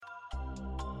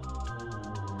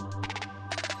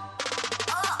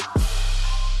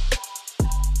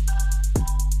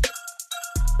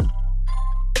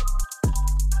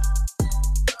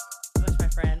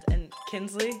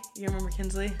Kinsley. You remember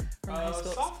Kinsley from high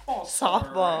school? Softball.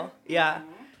 Softball. Right? Yeah.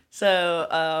 Mm-hmm.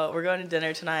 So we're going to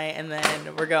dinner tonight, and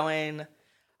then we're going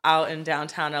out in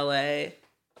downtown LA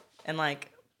and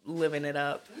like living it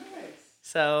up. Nice.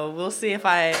 So we'll see if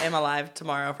I am alive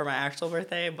tomorrow for my actual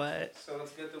birthday, but So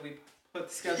it's good that we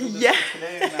scheduled this yeah. for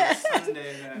today and not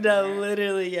Sunday. Then, No, right?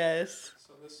 literally, yes.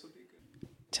 So this will be good.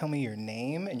 Tell me your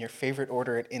name and your favorite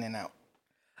order at In-N-Out.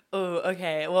 Oh,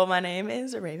 okay. Well, my name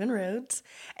is Ravin Rhodes,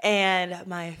 and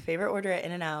my favorite order at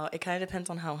In-N-Out, it kind of depends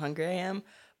on how hungry I am,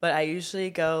 but I usually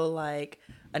go like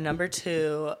a number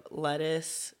 2,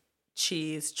 lettuce,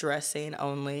 cheese, dressing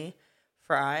only,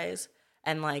 fries,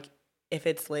 and like if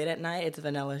it's late at night, it's a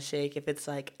vanilla shake. If it's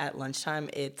like at lunchtime,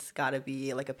 it's gotta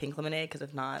be like a pink lemonade, because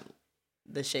if not,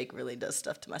 the shake really does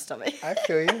stuff to my stomach. I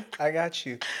feel you. I got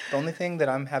you. The only thing that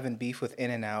I'm having beef with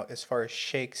In-N-Out as far as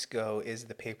shakes go is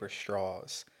the paper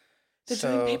straws. They're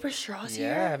doing paper straws here?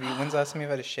 Yeah, when's the last time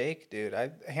you've had a shake, dude?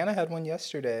 Hannah had one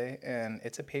yesterday, and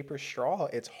it's a paper straw.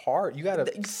 It's hard. You gotta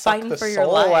suck Fighting the for your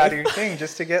soul life. out of your thing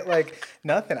just to get like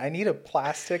nothing. I need a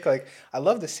plastic. Like I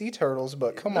love the sea turtles,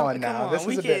 but come on now, this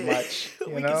is a bit much.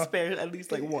 You we know? can spare at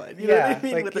least like one. You know what I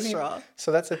mean? like, With the straw.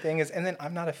 So that's the thing is, and then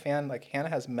I'm not a fan. Like Hannah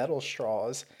has metal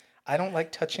straws. I don't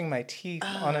like touching my teeth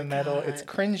on a metal. God. It's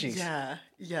cringy.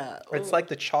 Yeah. It's like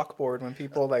the chalkboard when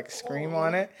people like scream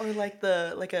on it. Or like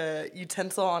a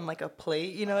utensil on like a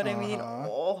plate, you know what I mean?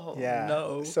 Oh, Yeah.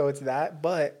 no. So it's that,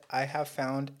 but I have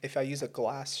found if I use a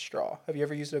glass straw. Have you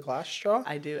ever used a glass straw?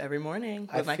 I do every morning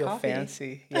with I my feel coffee.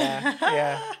 fancy.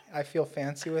 Yeah. I feel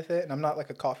fancy with it, and I'm not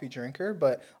like a coffee drinker,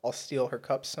 but I'll steal her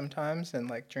cups sometimes and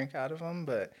like drink out of them,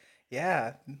 but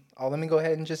yeah, let me go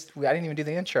ahead and I didn't even do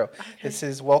the intro. Okay. This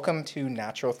is welcome to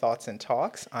Natural Thoughts and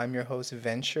Talks. I'm your host,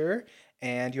 Venture,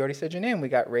 and you already said your name. We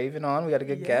got Raven on. We got a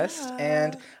good guest,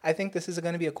 and I think this is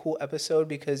going to be a cool episode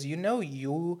because I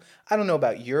don't know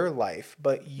about your life,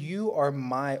 but you are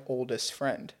my oldest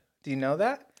friend. Do you know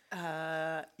that?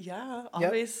 Yeah,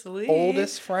 obviously. Yep.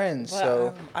 Oldest friend, but,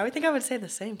 so... I would think I would say the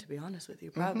same, to be honest with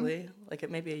you, probably. Like it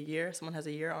may be a year. Someone has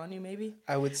a year on you, maybe?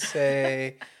 I would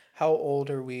say... How old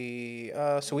are we?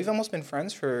 So we've almost been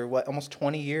friends for, almost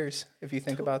 20 years, if you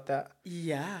think about that.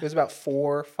 Yeah. It was about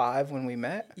 4 or 5 when we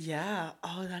met. Yeah.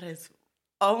 Oh, that is...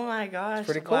 Oh, my gosh. It's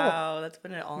pretty cool. Wow, that's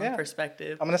putting it all in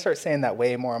perspective. I'm going to start saying that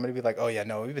way more. I'm going to be like, oh, yeah,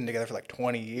 no, we've been together for like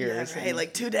 20 years. Yeah, right,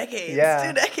 like 2 decades.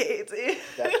 Yeah. 2 decades.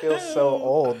 That feels so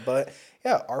old, but...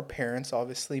 Yeah, our parents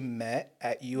obviously met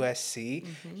at USC.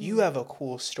 Mm-hmm. You have a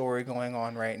cool story going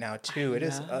on right now, too. It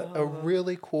is a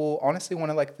really cool, honestly, one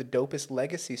of like the dopest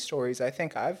legacy stories I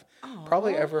think I've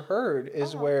probably ever heard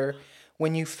is where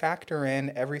when you factor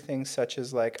in everything such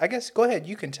as like, I guess, go ahead,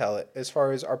 you can tell it. As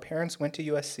far as our parents went to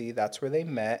USC, that's where they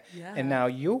met. Yeah. And now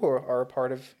you are a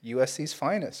part of USC's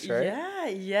finest, right? Yeah,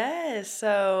 yes.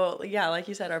 So, yeah, like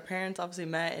you said, our parents obviously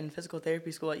met in physical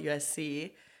therapy school at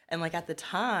USC. And, like, at the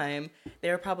time,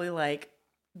 they were probably, like,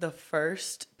 the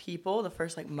first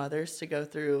like, mothers to go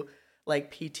through, like,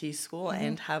 PT school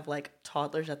and have, like,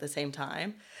 toddlers at the same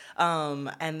time.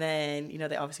 And then,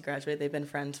 they obviously graduated. They've been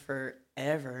friends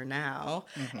forever now.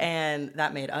 Mm-hmm. And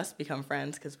that made us become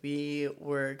friends because we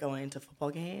were going to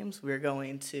football games. We were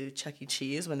going to Chuck E.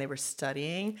 Cheese when they were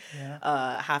studying.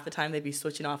 Yeah. Half the time they'd be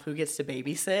switching off who gets to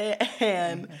babysit.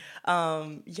 And,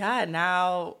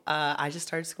 now I just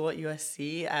started school at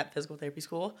USC at physical therapy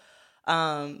school.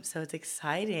 So it's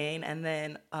exciting. And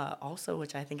then also,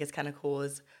 which I think is kind of cool,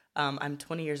 is I'm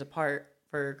 20 years apart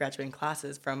for graduating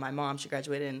classes from my mom. She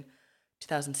graduated in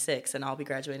 2006, and I'll be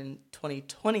graduating in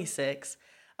 2026.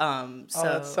 That's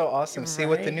so awesome. Right? See,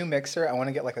 with the new mixer, I want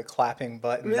to get like a clapping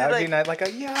button. Really, that would be nice. Like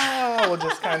we'll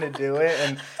just kind of do it,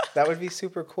 and that would be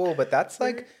super cool. But that's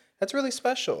really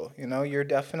special. You're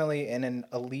definitely in an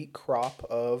elite crop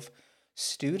of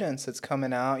students that's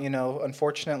coming out.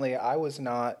 Unfortunately, I was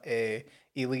not a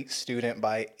elite student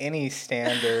by any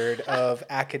standard of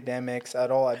academics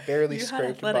at all. I barely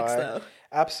scraped by. Though.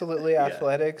 Absolutely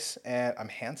athletics, and I'm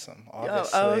handsome,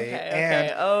 obviously.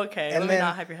 Okay. Let me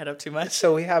not hype your head up too much.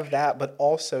 So we have that, but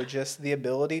also just the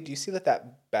ability. Do you see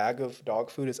that bag of dog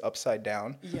food is upside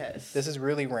down? Yes. This is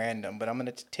really random, but I'm going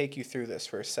to take you through this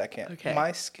for a second. Okay.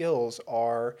 My skills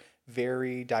are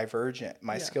very divergent.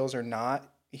 My skills are not,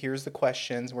 here's the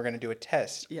questions, we're going to do a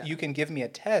test. Yeah. You can give me a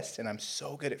test, and I'm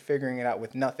so good at figuring it out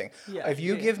with nothing. Yeah. If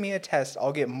you give me a test,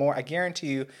 I'll get more. I guarantee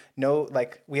you,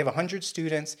 we have 100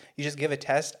 students. You just give a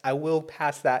test. I will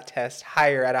pass that test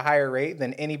at a higher rate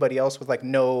than anybody else with,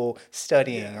 no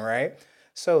studying, right?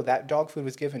 So that dog food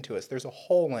was given to us. There's a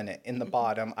hole in it in the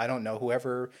bottom. I don't know,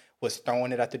 whoever was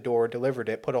throwing it at the door, delivered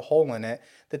it, put a hole in it.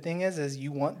 The thing is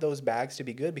you want those bags to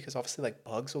be good because obviously like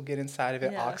bugs will get inside of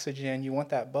it, Yeah. oxygen, you want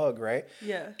that bug, right?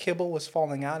 Yeah. Kibble was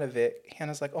falling out of it.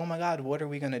 Hannah's like, oh my God, what are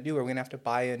we going to do? Are we going to have to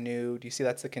buy a new, do you see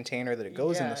that's the container that it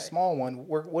goes in, the small one?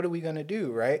 What are we going to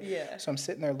do, right? Yeah. So I'm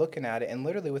sitting there looking at it, and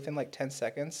literally within like 10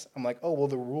 seconds, I'm like, oh, well,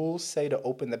 the rules say to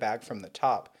open the bag from the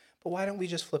top. But why don't we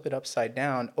just flip it upside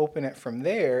down, open it from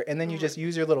there, and then you just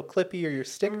use your little clippy or your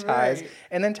stick ties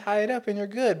and then tie it up and you're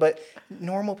good. But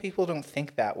normal people don't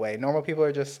think that way. Normal people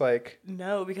are just like...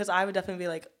 No, because I would definitely be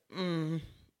like,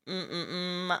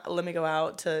 let me go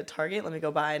out to Target, let me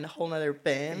go buy a whole nother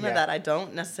bin that I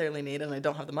don't necessarily need and I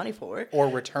don't have the money for. Or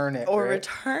return it,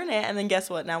 and then guess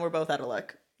what? Now we're both out of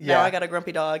luck. Yeah. Now I got a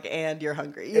grumpy dog and you're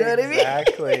hungry. You know what I mean?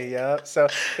 Exactly, yep. So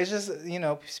it's just,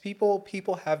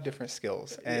 people have different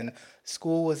skills. And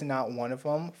school was not one of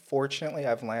them. Fortunately,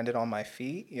 I've landed on my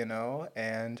feet,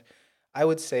 and I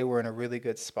would say we're in a really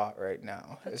good spot right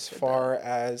now. As far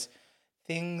as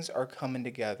things are coming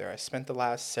together. I spent the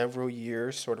last several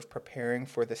years sort of preparing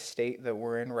for the state that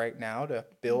we're in right now to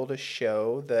build a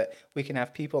show that we can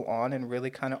have people on and really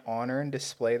kind of honor and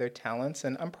display their talents.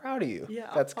 And I'm proud of you.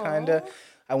 Yeah. That's kind of...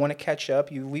 I want to catch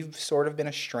up. We've sort of been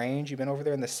estranged. You've been over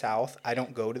there in the South. I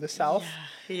don't go to the South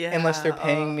unless they're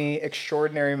paying me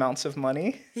extraordinary amounts of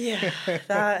money. Yeah,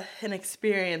 an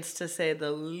experience to say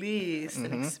the least,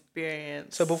 an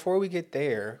experience. So before we get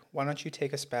there, why don't you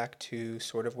take us back to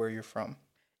sort of where you're from?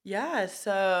 Yeah,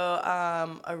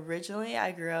 so originally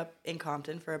I grew up in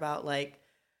Compton for about like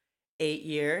 8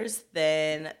 years.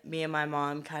 Then me and my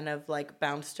mom kind of like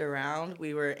bounced around.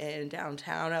 We were in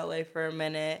downtown LA for a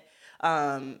minute.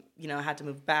 I had to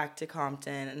move back to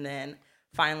Compton and then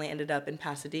finally ended up in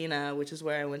Pasadena, which is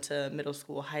where I went to middle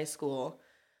school, high school.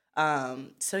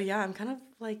 So yeah, I'm kind of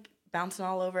like bouncing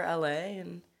all over LA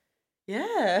and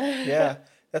yeah. Yeah,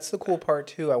 that's the cool part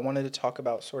too. I wanted to talk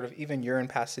about sort of, even you're in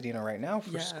Pasadena right now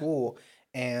for school.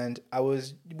 And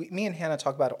me and Hannah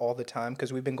talk about it all the time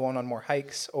because we've been going on more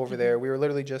hikes over there. We were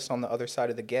literally just on the other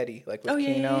side of the Getty, like with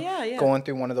Keno, going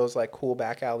through one of those like cool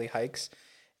back alley hikes.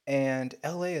 And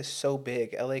LA is so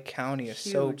big. LA County is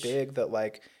so big that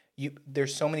like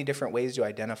there's so many different ways to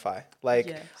identify.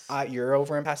 Like you're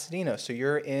over in Pasadena, so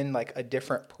you're in like a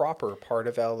different proper part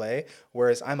of LA,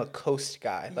 whereas I'm a coast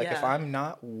guy. Like if I'm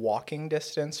not walking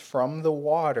distance from the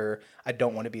water, I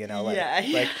don't want to be in LA.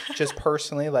 Like just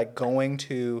personally, like going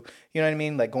to, you know what I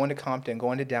mean? Like going to Compton,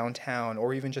 going to downtown,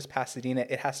 or even just Pasadena,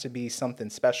 it has to be something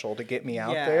special to get me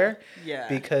out there. Yeah.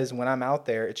 Because when I'm out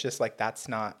there, it's just like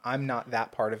I'm not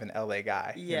that part of an LA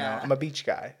guy. Yeah. I'm a beach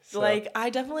guy. So. Like I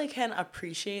definitely can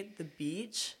appreciate the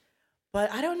beach,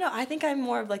 but I don't know. I think I'm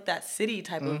more of like that city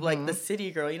type of like the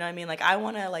city girl. You know what I mean? Like I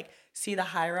want to like see the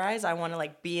high rise. I want to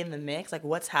like be in the mix. Like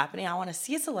what's happening? I want to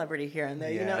see a celebrity here and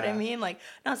there. You know what I mean? Like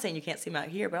not saying you can't see them out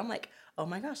here, but I'm like, oh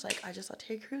my gosh, like I just saw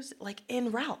Terry Crews like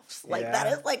in Ralph's. Like that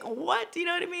is like what? You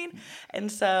know what I mean? And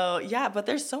so yeah, but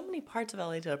there's so many parts of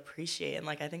LA to appreciate, and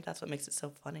like I think that's what makes it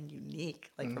so fun and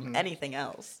unique, like from anything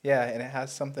else. Yeah, and it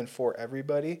has something for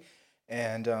everybody.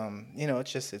 And,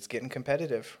 it's getting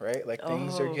competitive, right? Like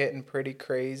things are getting pretty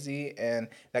crazy. And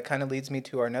that kind of leads me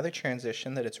to our another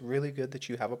transition, that it's really good that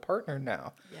you have a partner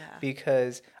now. Yeah.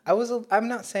 Because I'm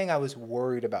not saying I was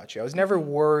worried about you. I was never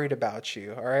worried about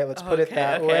you. All right. Let's put it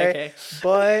that way. Okay.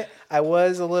 But I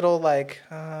was a little like,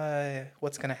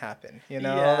 what's going to happen?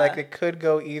 Like it could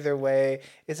go either way.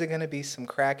 Is it going to be some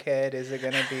crackhead? Is it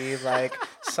going to be like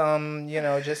some,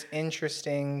 just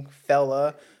interesting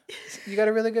fella? You got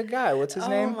a really good guy. What's his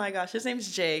name? Oh my gosh, his name's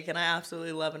Jake, and I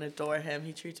absolutely love and adore him.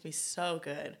 He treats me so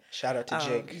good. Shout out to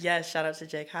Jake. Yes, shout out to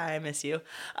Jake. Hi, I miss you.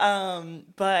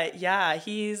 But yeah,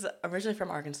 he's originally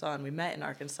from Arkansas, and we met in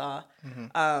Arkansas.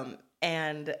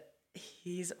 And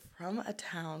he's from a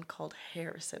town called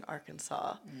Harrison,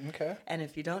 Arkansas. Okay. And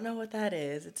if you don't know what that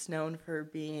is, it's known for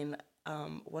being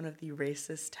one of the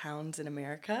racist towns in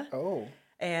America. Oh.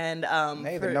 And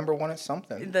the number one at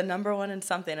something. The number one in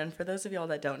something. And for those of y'all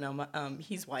that don't know,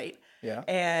 he's white. Yeah.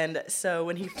 And so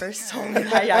when he first told me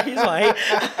that, he's white.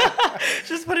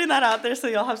 Just putting that out there so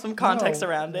y'all have some context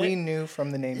around it. We knew from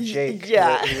the name Jake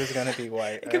that he was going to be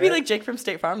white. It could be like Jake from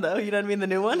State Farm, though. You know what I mean? The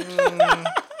new one.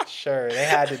 Sure. They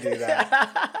had to do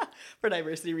that. For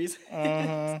diversity reasons.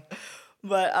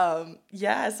 But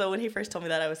so when he first told me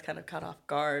that, I was kind of caught off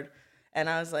guard. And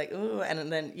I was like, ooh.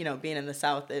 And then, being in the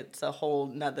South, it's a whole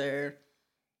nother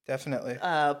definitely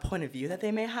point of view that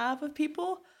they may have of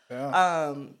people.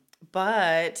 Yeah.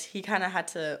 But he kind of had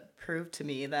to prove to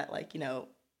me that, like,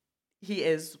 he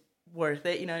is worth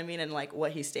it, you know what I mean? And like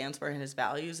what he stands for and his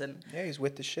values. And yeah, he's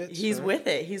with the shit. He's with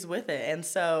it. He's with it. And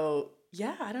so,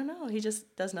 yeah, I don't know. He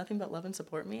just does nothing but love and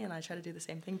support me, and I try to do the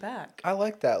same thing back. I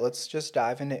like that. Let's just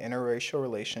dive into interracial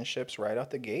relationships right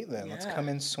out the gate then. Yeah. Let's come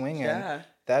in swinging. Yeah.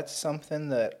 That's something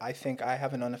that I think I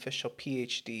have an unofficial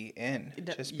PhD in.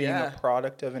 Just being a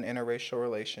product of an interracial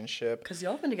relationship. Because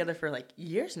y'all have been together for like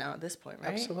years now at this point,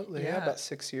 right? Absolutely, yeah. About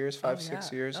 6 years,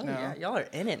 6 years now. Yeah, y'all are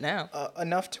in it now.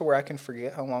 Enough to where I can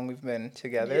forget how long we've been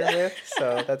together with.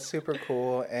 So that's super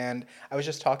cool. And I was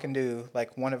just talking to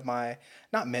like one of my,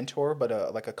 not mentor,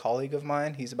 but like a colleague of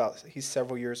mine. He's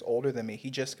several years older than me.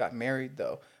 He just got married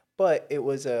though. But it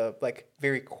was a like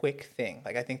very quick thing.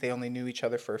 Like I think they only knew each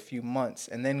other for a few months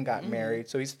and then got married.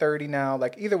 So he's 30 now.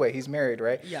 Like either way, he's married,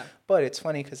 right? Yeah. But it's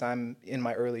funny because I'm in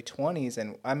my early 20s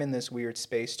and I'm in this weird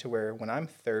space to where when I'm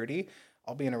 30,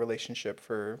 I'll be in a relationship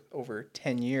for over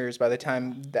 10 years by the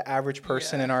time the average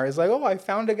person in our is like, oh, I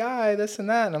found a guy, this and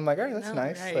that. And I'm like, all right, that's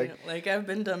nice. Right. Like I've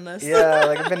been done this. Yeah,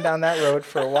 like I've been down that road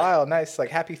for a while. Nice.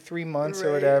 Like happy 3 months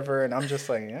or whatever. And I'm just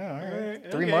like, yeah, all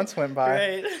right. 3 months went by.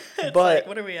 Right. But like,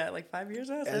 what are we at? Like 5 years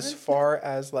now? 7? As far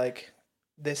as like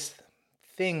this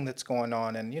thing that's going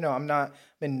on, and I'm not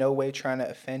in no way trying to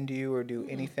offend you or do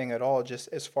anything at all. Just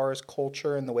as far as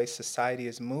culture and the way society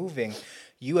is moving,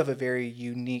 you have a very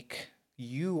unique,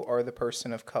 you are the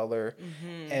person of color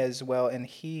as well, and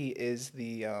he is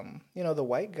the the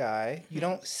white guy. You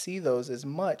don't see those as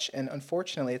much, and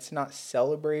unfortunately it's not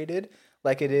celebrated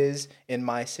like it is in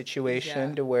my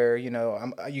situation to where you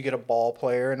get a ball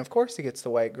player and of course he gets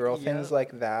the white girl, things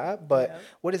like that. But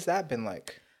what has that been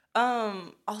like?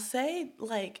 I'll say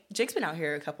like Jake's been out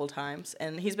here a couple times,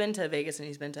 and he's been to Vegas and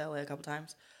he's been to LA a couple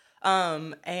times,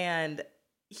 and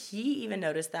he even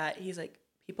noticed that he's like,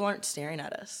 people aren't staring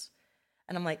at us.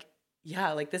 And I'm like,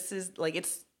 yeah, like this is like,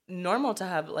 it's normal to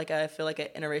have like, I feel like an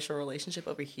interracial relationship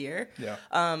over here. Yeah.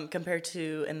 Compared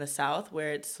to in the South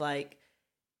where it's like,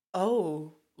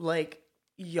 oh, like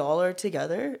y'all are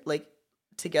together, like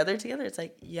together. It's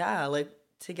like, yeah, like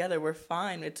together, we're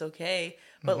fine. It's okay.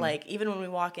 But like, even when we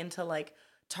walk into like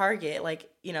Target, like,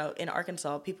 in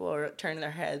Arkansas, people are turning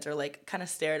their heads or like kind of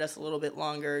stare at us a little bit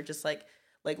longer, just like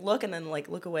look and then like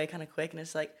look away kind of quick. And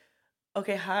it's like,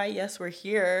 okay, hi, yes, we're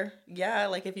here. Yeah,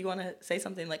 like if you want to say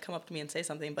something, like come up to me and say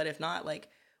something. But if not, like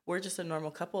we're just a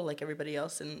normal couple like everybody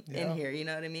else in here. You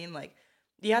know what I mean? Like,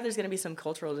 yeah, there's going to be some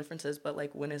cultural differences, but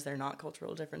like when is there not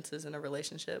cultural differences in a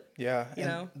relationship? Yeah. You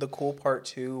know? The cool part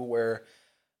too, where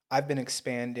I've been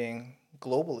expanding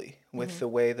globally with the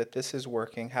way that this is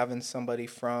working, having somebody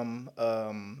from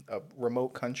a remote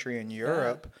country in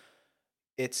Europe,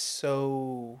 it's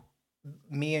so...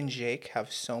 Me and Jake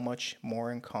have so much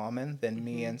more in common than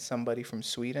me and somebody from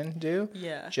Sweden do.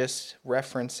 Yeah. Just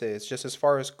references, just as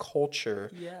far as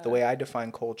culture, the way I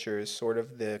define culture is sort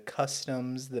of the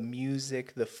customs, the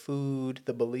music, the food,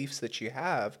 the beliefs that you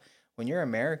have. When you're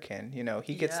American,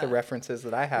 he gets the references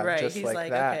that I have, just he's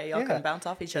like that. Okay, y'all can bounce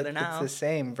off each other now. It's the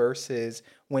same versus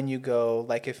when you go,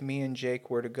 like if me and Jake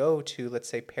were to go to, let's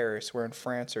say Paris, we're in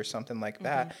France or something like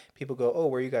that, people go, oh,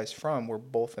 where are you guys from? We're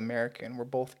both American. We're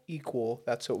both equal.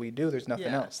 That's what we do. There's nothing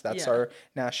else. That's our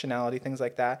nationality, things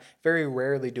like that. Very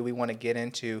rarely do we want to get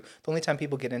into, the only time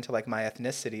people get into like my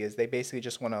ethnicity is they basically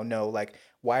just want to know like,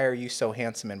 why are you so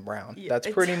handsome and brown? That's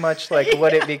pretty much like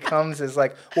what it becomes is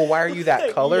like, well, why are you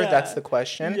that color? That's the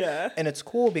question. And it's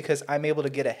cool because I'm able to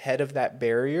get ahead of that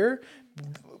barrier,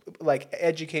 like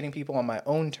educating people on my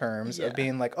own terms of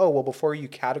being like, oh, well, before you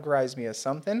categorize me as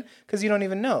something, because you don't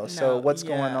even know. So what's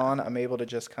going on? I'm able to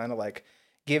just kind of like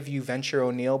give you Venture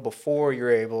O'Neill before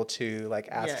you're able to like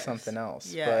ask something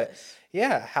else. But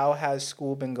yeah, how has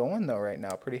school been going though right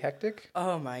now? Pretty hectic?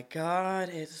 Oh my God,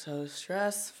 it's so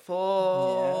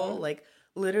stressful. Like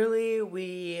literally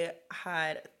we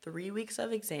had 3 weeks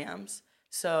of exams.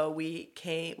 So we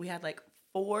had like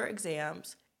 4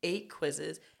 exams, 8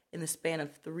 quizzes in the span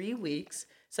of 3 weeks.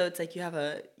 So it's like you have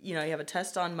a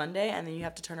test on Monday and then you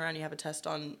have to turn around and you have a test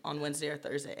on Wednesday or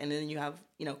Thursday. And then you have,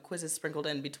 quizzes sprinkled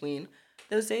in between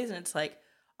those days. And it's like,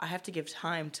 I have to give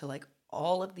time to like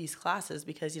all of these classes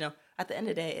because, at the end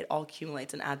of the day, it all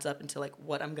accumulates and adds up into like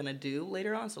what I'm going to do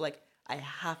later on. So like, I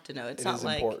have to know. It's not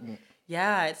like, important.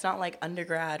 Yeah, it's not like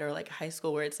undergrad or like high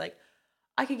school where it's like,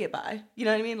 I could get by. You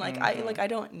know what I mean? Like I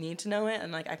don't need to know it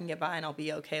and like I can get by and I'll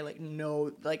be okay. Like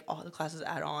no, like all the classes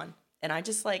add on. And I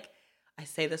just like, I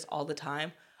say this all the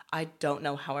time. I don't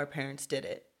know how our parents did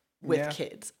it with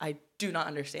kids. I do not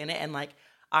understand it. And like,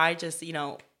 I just,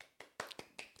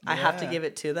 I have to give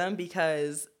it to them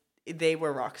because they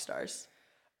were rock stars.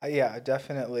 Yeah,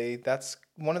 definitely. That's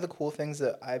one of the cool things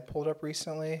that I pulled up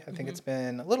recently. I think it's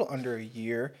been a little under a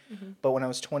year, but when I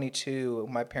was 22,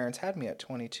 my parents had me at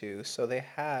 22, so they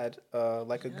had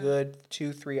like a Yeah. good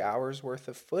 2, 3 hours worth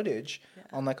of footage Yeah.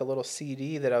 on like a little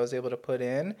CD that I was able to put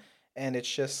in, and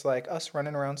it's just like us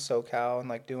running around SoCal and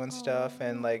like doing stuff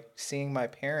and Oh. like seeing my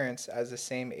parents as the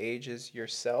same age as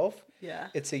yourself. Yeah.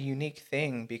 It's a unique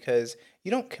thing because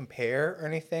you don't compare or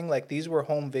anything. Like these were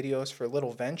home videos for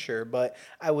Little Venture, but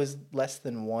I was less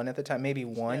than one at the time, maybe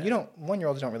one. You Yeah. don't,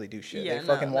 1-year-olds don't really do shit. They Yeah. No.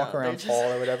 fucking walk No. They're around just.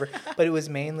 tall or whatever. But it was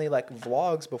mainly like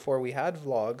vlogs before we had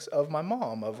vlogs of my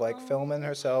mom, of like filming Oh.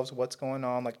 herself, what's going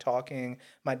on, like talking,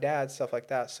 my dad, stuff like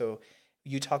that. So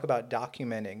you talk about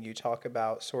documenting, you talk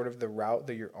about sort of the route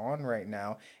that you're on right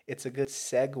now. It's a good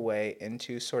segue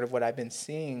into sort of what I've been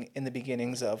seeing in the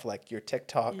beginnings of like your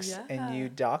TikToks and Yeah. you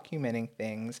documenting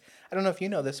things. I don't know if you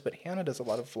know this, but Hannah does a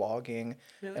lot of vlogging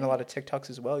and a Really. lot of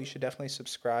TikToks as well. You should definitely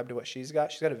subscribe to what she's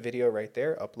got. She's got a video right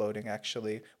there uploading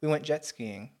actually. We went jet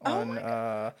skiing Oh on my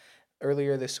god.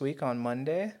 earlier this week on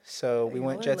Monday. So we Y'all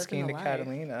went are jet living skiing the to life.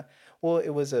 Catalina. Well, it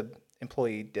was a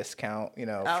employee discount,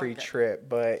 Oh, free okay. trip,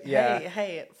 but yeah. Hey,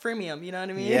 hey, freemium. You know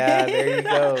what I mean? Yeah, there you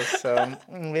go. So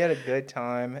we had a good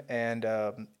time, and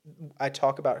I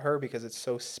talk about her because it's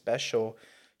so special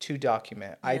to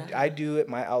document. I, Yeah. I do it.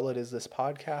 My outlet is this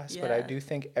podcast, but I Yeah. do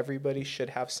think everybody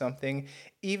should have something,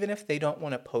 even if they don't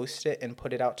want to post it and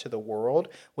put it out to the world,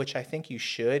 which I think you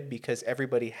should because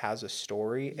everybody has a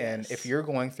story. And if Yes. you're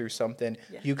going through something,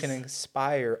 you can Yes.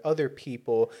 inspire other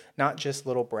people, not just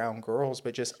little brown girls,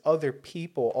 but just other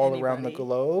people all around the Anybody.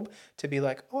 globe to be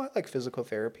like, oh, I like physical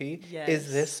therapy. Is Yes.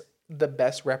 this the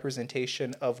best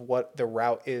representation of what the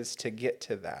route is to get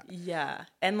to that? Yeah.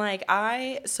 And like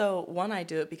so one, I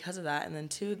do it because of that. And then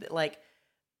two, like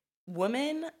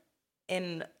women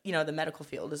in, the medical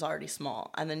field is already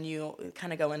small. And then you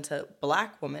kind of go into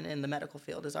black women in the medical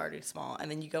field is already small. And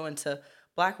then you go into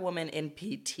black women in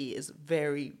PT is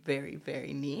very, very,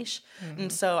 very niche. And Mm-hmm.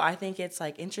 so I think it's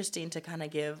like interesting to kind of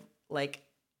give like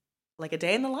a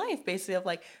day in the life basically of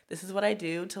like this is what I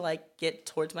do to like get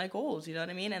towards my goals, you know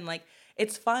what I mean? And like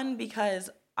it's fun because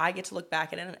I get to look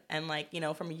back at it and like,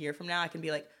 from a year from now I can be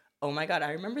like, "Oh my god,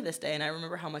 I remember this day and I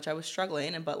remember how much I was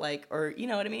struggling and but like or you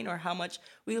know what I mean or how much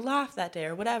we laughed that day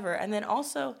or whatever." And then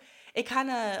also it kind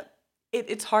of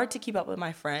it's hard to keep up with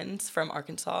my friends from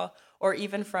Arkansas or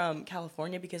even from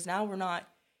California because now we're not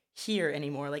here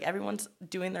anymore. Like everyone's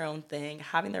doing their own thing,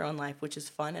 having their own life, which is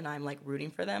fun and I'm like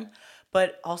rooting for them.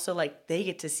 But also like they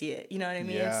get to see it, you know what I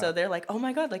mean? Yeah. So they're like, "Oh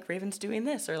my god, like Raven's doing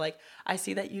this," or like, "I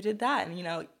see that you did that."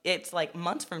 And it's like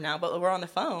months from now, but we're on the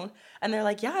phone and they're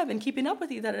like, "Yeah, I've been keeping up with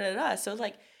you, da da da da." So it's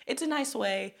like it's a nice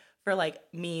way for like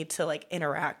me to like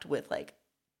interact with like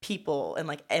people and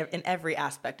like in every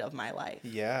aspect of my life.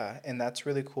 Yeah, and that's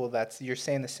really cool. That's you're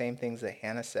saying the same things that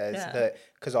Hannah says Yeah. that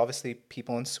because obviously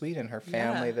people in Sweden, her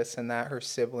family, Yeah. this and that, her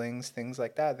siblings, things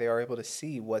like that, they are able to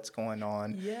see what's going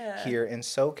on Yeah. here in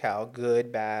SoCal,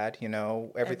 good, bad, everything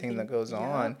that Everything. goes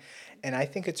on. Yep. And I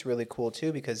think it's really cool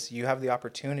too because you have the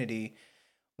opportunity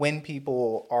when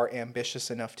people are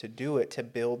ambitious enough to do it to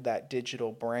build that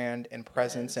digital brand and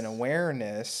presence and Yes.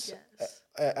 awareness Yes.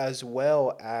 as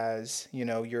well as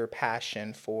your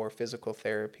passion for physical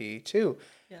therapy too.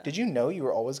 Yeah. Did you know you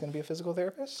were always going to be a physical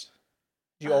therapist?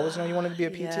 Did you always know you wanted to be a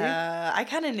PT? Yeah, I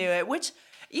kind of knew it, which,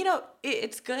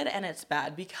 it's good and it's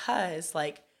bad because,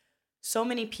 like, so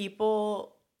many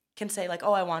people can say, like,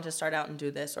 oh, I want to start out and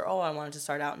do this, or oh, I wanted to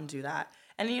start out and do that.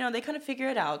 And, they kind of figure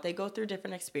it out. They go through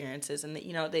different experiences and,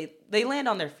 they land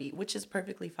on their feet, which is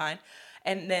perfectly fine.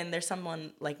 And then there's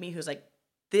someone like me who's like,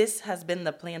 this has been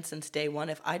the plan since day one.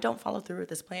 If I don't follow through with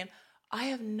this plan, I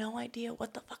have no idea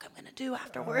what the fuck I'm gonna do Oh, I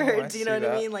afterwards. You know see what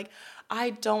I that. mean? Like,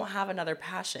 I don't have another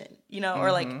passion,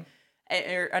 or like,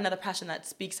 Mm-hmm. or another passion that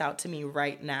speaks out to me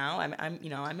right now.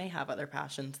 I may have other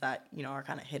passions that are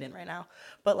kind of hidden right now,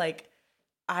 but like,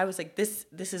 I was like, this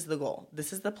is the goal.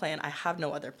 This is the plan. I have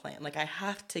no other plan. Like, I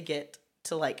have to get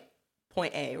to like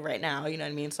point A right now. You know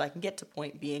what I mean? So I can get to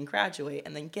point B and graduate,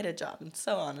 and then get a job, and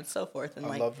so on and so forth. And I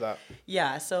like, love that.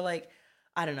 yeah. So like,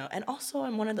 I don't know. And also,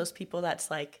 I'm one of those people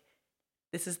that's like,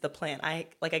 this is the plan. I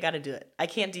got to do it. I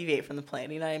can't deviate from the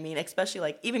plan. You know what I mean? Especially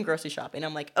like even grocery shopping.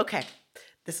 I'm like, okay,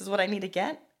 this is what I need to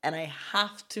get, and I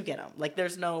have to get them. Like,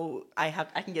 there's no, I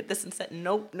can get this instead.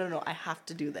 Nope, no, I have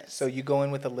to do this. So you go in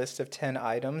with a list of 10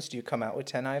 items. Do you come out with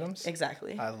 10 items?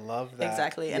 Exactly. I love that.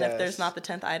 Exactly. And if there's not the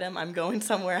 10th item, I'm going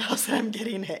somewhere else and I'm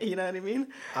getting it. You know what I mean?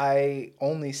 I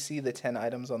only see the 10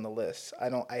 items on the list.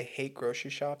 I hate grocery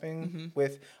shopping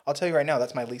I'll tell you right now,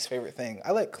 that's my least favorite thing.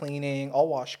 I like cleaning. I'll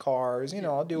wash cars,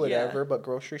 I'll do whatever, but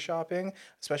grocery shopping,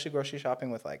 especially grocery shopping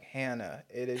with like Hannah,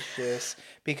 it is just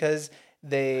because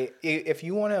if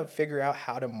you want to figure out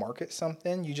how to market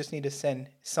something, you just need to send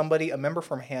somebody, a member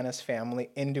from Hannah's family,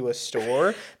 into a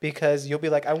store because you'll be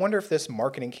like, I wonder if this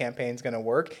marketing campaign is going to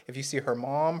work. If you see her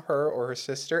mom, her or her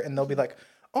sister, and they'll be like,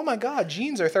 oh my God,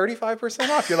 jeans are 35%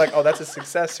 off. You're like, oh, that's a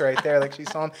success right there. Like she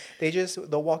saw them.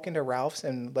 They'll walk into Ralph's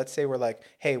and let's say we're like,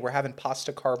 hey, we're having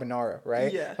pasta carbonara,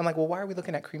 right? Yeah. I'm like, well, why are we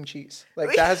looking at cream cheese?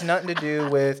 Like that has nothing to do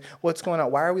with what's going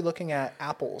on. Why are we looking at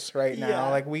apples right now? Yeah.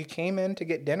 Like we came in to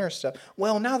get dinner stuff.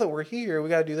 Well, now that we're here, we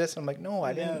got to do this. I'm like, no,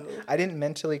 I didn't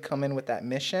mentally come in with that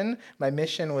mission. My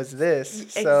mission was this.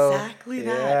 So, exactly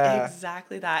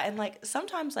that. And like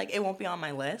sometimes like it won't be on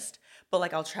my list, but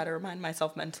like I'll try to remind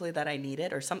myself mentally that I need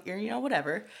it or something,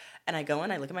 whatever. And I go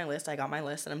in, I look at my list, I got my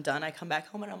list and I'm done. I come back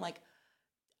home and I'm like,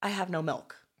 I have no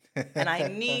milk and I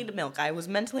need milk. I was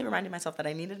mentally reminding myself that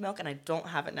I needed milk and I don't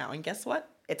have it now. And guess what?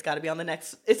 It's got to be on the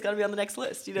next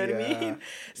list. You know what I mean?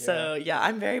 So yeah,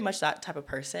 I'm very much that type of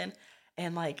person.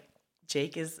 And like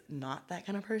Jake is not that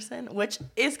kind of person, which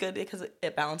is good because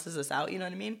it balances us out. You know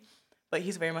what I mean? But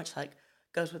he's very much like,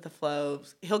 goes with the flow.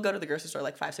 He'll go to the grocery store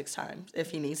like 5-6 times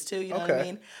if he needs to, you know what I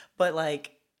mean? But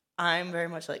like, I'm very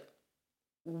much like,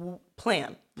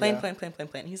 plan.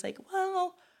 He's like,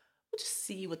 well, we'll just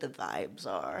see what the vibes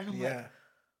are. And I'm like,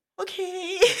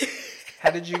 okay.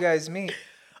 How did you guys meet?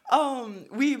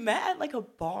 We met at like a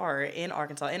bar in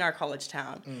Arkansas, in our college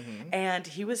town. And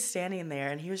he was standing there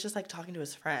and he was just like talking to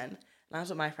his friend. And I was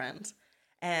with my friends.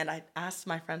 And I asked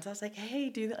my friends, I was like, hey,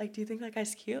 do you think that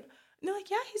guy's cute? And they're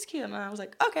like, yeah, he's cute. And I was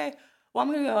like, okay, well,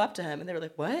 I'm going to go up to him. And they were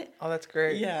like, what? Oh, that's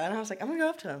great. Yeah. And I was like, I'm going to go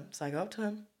up to him. So I go up to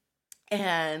him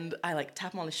and I like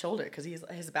tap him on the shoulder because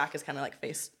his back is kind of like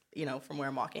faced, from where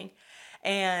I'm walking.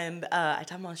 And I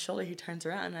tap him on the shoulder. He turns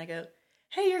around and I go,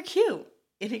 hey, you're cute.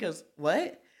 And he goes,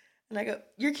 what? And I go,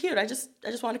 you're cute. I just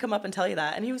want to come up and tell you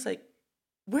that. And he was like,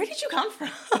 where did you come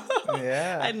from?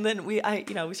 Yeah. And then we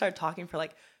started talking for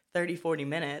like 30, 40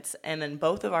 minutes. And then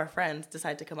both of our friends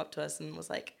decided to come up to us and was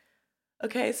like,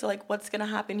 okay, so like what's gonna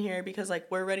happen here? Because like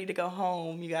we're ready to go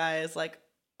home, you guys. Like,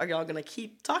 are y'all gonna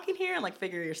keep talking here and like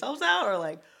figure yourselves out or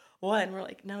like what? And we're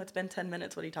like, no, it's been 10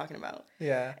 minutes. What are you talking about?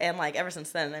 Yeah. And like ever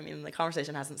since then, I mean, the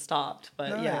conversation hasn't stopped. But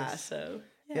nice.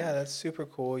 Yeah, that's super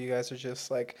cool. You guys are just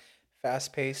like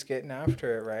fast paced getting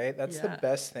after it, right? That's the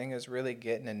best thing is really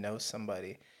getting to know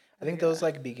somebody. I think those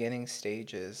like beginning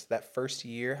stages, that first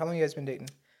year. How long you guys been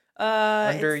dating?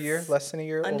 Under a year, less than a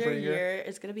year, under over a year.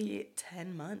 It's gonna be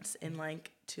 10 months in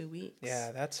like 2 weeks.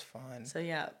 Yeah, that's fun. So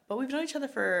yeah, but we've known each other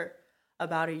for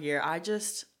about a year. I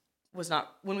just was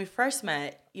not, when we first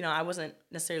met, I wasn't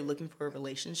necessarily looking for a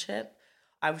relationship.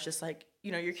 I was just like,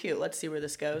 you're cute, let's see where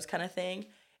this goes kind of thing.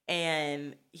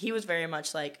 And he was very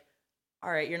much like,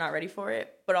 all right, you're not ready for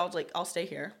it, but I'll stay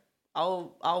here.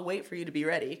 I'll wait for you to be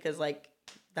ready because like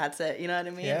that's it, you know what I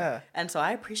mean? Yeah. And so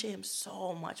I appreciate him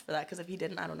so much for that because if he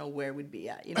didn't, I don't know where we'd be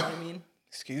at, you know what I mean?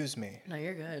 Excuse me. No,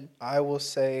 you're good. I will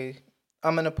say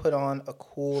I'm going to put on a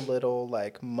cool little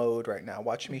like mode right now.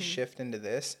 Watch me shift into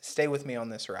this. Stay with me on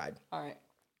this ride. All right.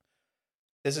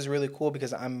 This is really cool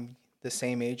because I'm the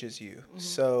same age as you.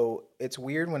 So it's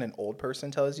weird when an old person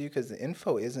tells you because the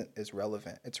info isn't as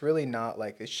relevant. It's really not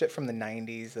like it's shit from the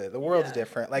 90s. The world's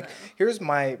different. Like here's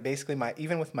basically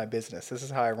even with my business, this is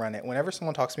how I run it. Whenever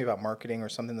someone talks to me about marketing or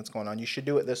something that's going on, you should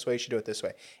do it this way, you should do it this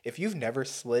way. If you've never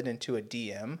slid into a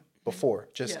DM before,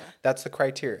 that's the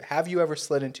criteria. Have you ever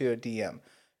slid into a DM?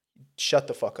 Shut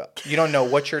the fuck up. You don't know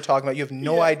what you're talking about. You have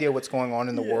no idea what's going on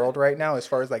in the world right now as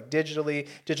far as like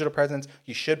digital presence.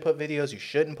 You should put videos. You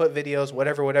shouldn't put videos,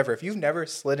 whatever. If you've never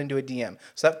slid into a DM,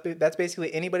 so that's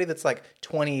basically anybody that's like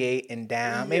 28 and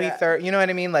down, maybe 30, you know what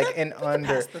I mean? Like and under.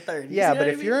 Past the 30s, yeah, but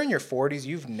if you're in your 40s,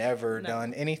 you've never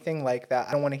done anything like that.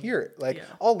 I don't want to hear it. Like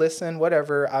I'll listen,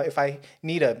 whatever. If I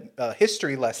need a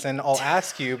history lesson, I'll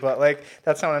ask you, but like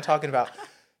that's not what I'm talking about.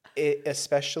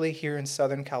 Especially here in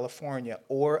Southern California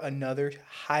or another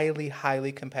highly,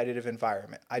 highly competitive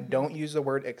environment. I don't use the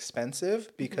word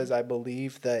expensive because I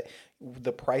believe that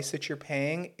the price that you're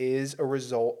paying is a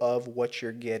result of what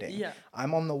you're getting. Yeah.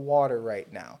 I'm on the water right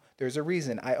now. There's a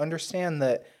reason. I understand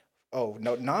that,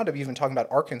 not even talking about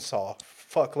Arkansas.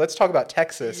 fuck, let's talk about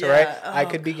Texas, Yeah. right? Oh, I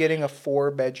could be getting a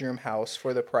 4-bedroom house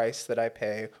for the price that I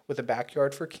pay with a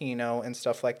backyard for Keno and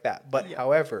stuff like that. But Yeah.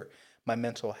 however, my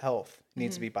mental health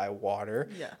needs to be by water.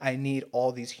 Yeah. I need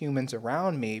all these humans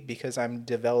around me because I'm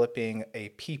developing a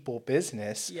people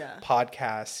business,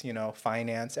 podcasts,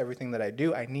 finance, everything that I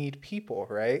do. I need people,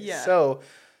 right? Yeah. So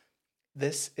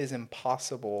this is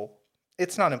impossible.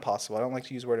 It's not impossible. I don't like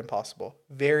to use the word impossible.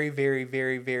 Very, very,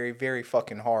 very, very, very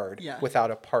fucking hard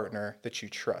without a partner that you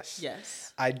trust.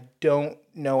 Yes. I don't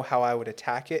know how I would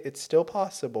attack it. It's still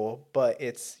possible, but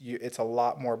it's a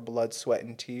lot more blood, sweat,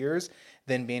 and tears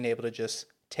than being able to just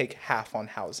take half on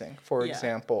housing, for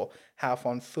example, half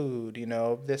on food,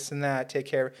 this and that,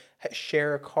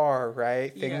 share a car,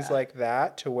 right? Things like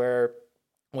that, to where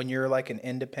when you're like an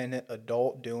independent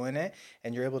adult doing it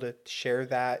and you're able to share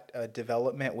that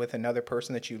development with another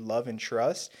person that you love and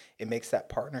trust, it makes that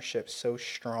partnership so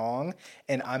strong.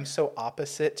 And I'm so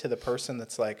opposite to the person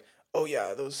that's like, oh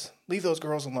yeah, leave those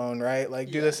girls alone, right?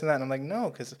 Like do this and that. And I'm like, no,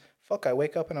 because fuck, I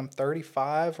wake up and I'm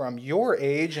 35 or I'm your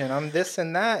age and I'm this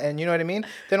and that. And you know what I mean?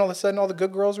 Then all of a sudden all the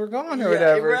good girls were gone or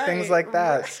whatever, things like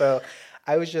that. So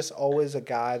I was just always a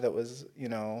guy that was,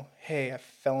 hey, I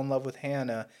fell in love with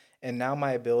Hannah. And now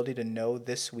my ability to know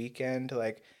this weekend,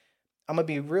 like, I'm going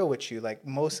to be real with you. Like,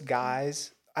 most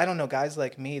guys, I don't know, guys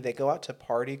like me, they go out to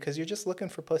party because you're just looking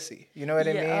for pussy. You know what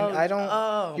I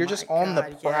mean? You're just on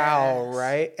the prowl,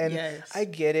 right? And I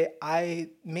get it.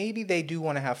 Maybe they do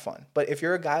want to have fun. But if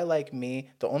you're a guy like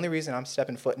me, the only reason I'm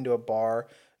stepping foot into a bar,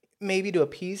 maybe to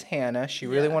appease Hannah. She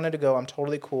really wanted to go. I'm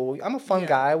totally cool. I'm a fun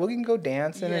guy. We can go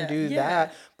dancing and do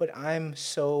that. But I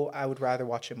would rather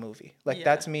watch a movie. Like,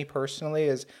 that's me personally,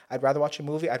 is I'd rather watch a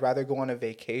movie. I'd rather go on a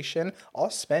vacation. I'll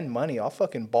spend money. I'll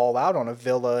fucking ball out on a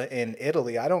villa in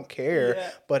Italy. I don't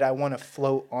care. But I want to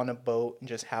float on a boat and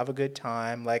just have a good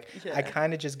time. Like, I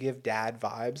kind of just give dad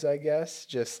vibes, I guess.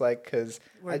 Just like, because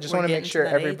I just want to make sure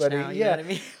everybody. Now, you know what I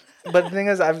mean? But the thing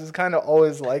is, I was kind of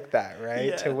always like that,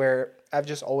 right? To where I've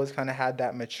just always kind of had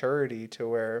that maturity to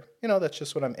where, that's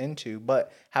just what I'm into.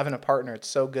 But having a partner, it's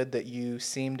so good that you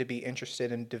seem to be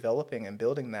interested in developing and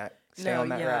building that, stay on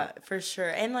that route. For sure.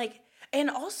 And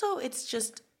also it's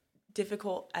just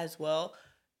difficult as well,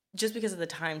 just because of the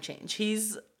time change.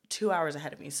 He's 2 hours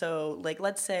ahead of me. So like,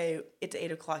 let's say it's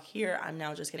 8:00 here. I'm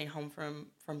now just getting home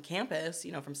from campus,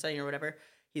 from studying or whatever.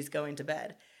 He's going to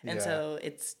bed. And so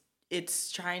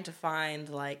it's trying to find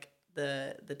like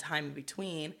the time in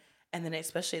between. And then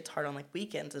especially it's hard on like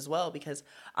weekends as well, because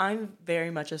I'm very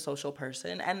much a social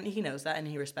person and he knows that and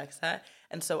he respects that.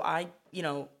 And so I,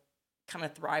 kind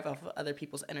of thrive off of other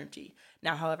people's energy.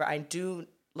 Now, however, I do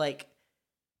like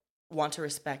want to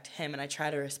respect him, and I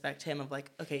try to respect him of like,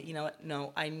 okay, you know what?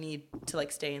 No, I need to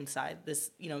like stay inside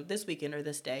this, this weekend or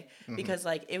this day, because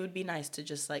like it would be nice to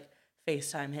just like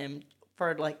FaceTime him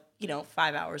for like,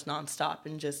 5 hours nonstop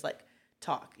and just like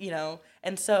talk,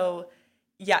 And so,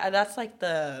 that's like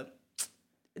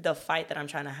the fight that I'm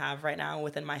trying to have right now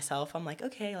within myself. I'm like,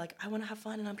 okay, like I want to have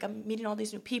fun, and I'm meeting all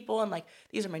these new people, and like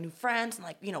these are my new friends, and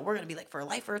like we're gonna be like for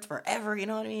lifers forever, you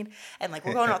know what I mean? And like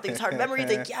we're going on these hard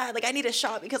memories, like I need a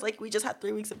shot because like we just had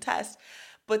 3 weeks of tests.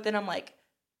 But then I'm like,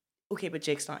 okay, but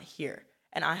Jake's not here,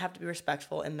 and I have to be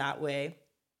respectful in that way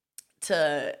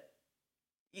to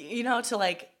to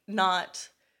like not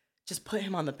just put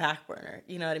him on the back burner,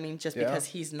 you know what I mean? Just because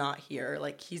he's not here,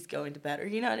 like he's going to bed, or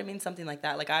you know what I mean? Something like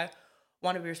that. Like I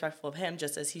want to be respectful of him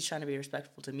just as he's trying to be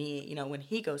respectful to me, when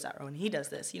he goes out or when he does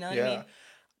this, you know what I mean?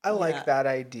 I like that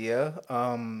idea.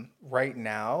 Right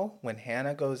now, when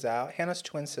Hannah goes out, Hannah's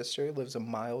twin sister lives a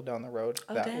mile down the road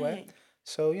way.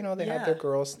 So, they have their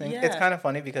girls thing. It's kind of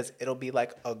funny because it'll be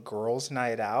like a girls'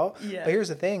 night out. But here's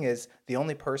the thing is the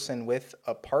only person with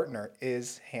a partner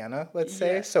is Hannah, let's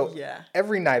say. So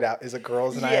every night out is a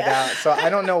girls' night out. So I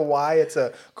don't know why it's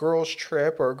a girls'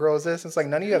 trip or a girls' this. It's like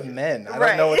none of you have men. I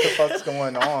don't know what the fuck's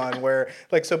going on where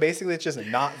like, so basically it's just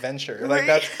not venture. Like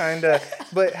that's kind of,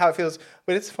 but how it feels.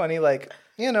 But it's funny, like,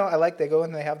 I like they go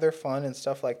and they have their fun and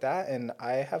stuff like that, and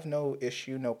I have no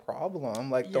issue, no problem.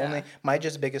 Like my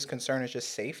just biggest concern is just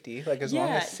safety. Like as long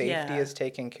as safety is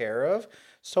taken care of,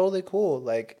 it's totally cool.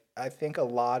 Like I think a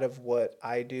lot of what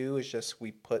I do is just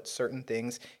we put certain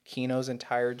things. Keno's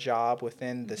entire job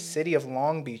within the city of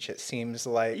Long Beach, it seems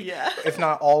like, if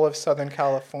not all of Southern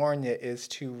California, is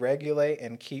to regulate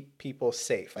and keep people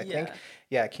safe. I think,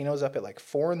 Keno's up at like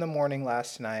 4 a.m.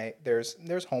 last night. There's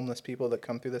homeless people that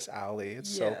come through this alley.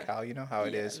 It's SoCal, you know how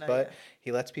it is. But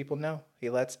he lets people know. He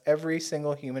lets every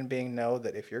single human being know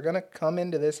that if you're going to come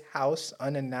into this house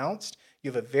unannounced,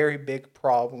 you have a very big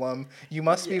problem. You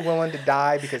must be willing to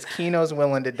die because Keno's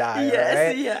willing to die,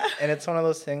 right? And it's one of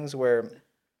those things where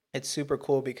it's super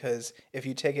cool because if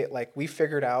you take it, like, we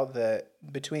figured out that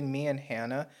between me and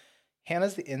Hannah,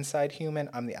 Hannah's the inside human,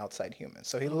 I'm the outside human.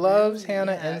 So he Oh, loves really?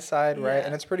 Hannah Yeah. inside, right? And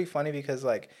Yeah. it's pretty funny because,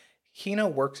 like, Hina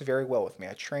works very well with me.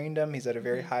 I trained him, he's at a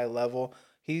very Hmm. high level.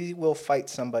 He will fight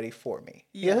somebody for me.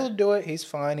 Yeah. He'll do it, he's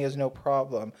fine, he has no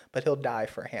problem, but he'll die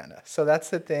for Hannah. So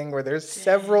that's the thing where there's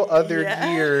several Dang. other Yeah.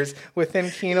 gears within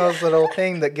Yeah. Kino's little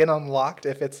thing that get unlocked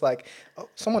if it's like, oh,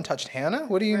 someone touched Hannah?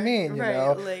 What do you Right. mean, you Right.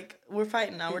 know? Like we're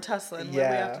fighting now. We're tussling. What do we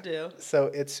have to Yeah. do? So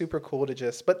it's super cool to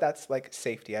just, but that's like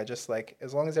safety. I just like,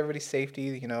 as long as everybody's safety,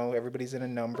 you know, everybody's in a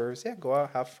numbers. Yeah, go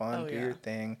out, have fun, Oh do your yeah.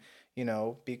 thing, you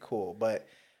know, be cool. But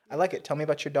I like it. Tell me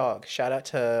about your dog. Shout out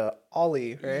to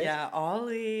Ollie, right? Yeah,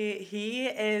 Ollie, he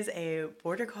is a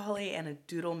border collie and a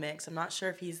doodle mix. I'm not sure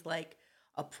if he's like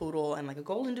a poodle and like a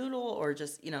golden doodle or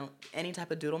just, any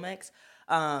type of doodle mix.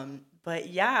 But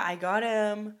yeah, I got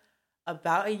him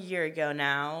about a year ago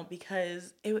now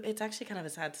because it's actually kind of a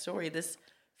sad story. This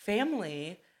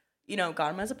family,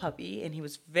 got him as a puppy and he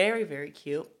was very, very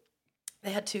cute.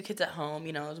 They had two kids at home,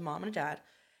 it was a mom and a dad.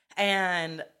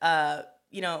 And,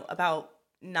 about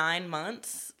 9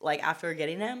 months, like after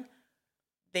getting him,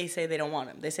 they say they don't want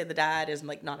him. They say the dad is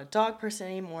like not a dog person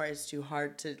anymore. It's too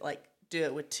hard to like do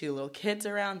it with two little kids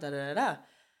around. Da da da da.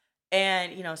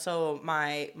 And so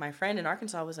my friend in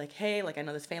Arkansas was like, hey, like I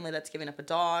know this family that's giving up a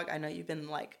dog. I know you've been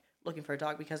like looking for a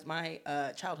dog because my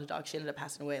childhood dog, she ended up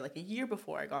passing away like a year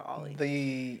before I got Ollie.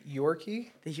 The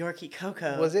Yorkie? The Yorkie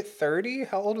Coco. Was it 30?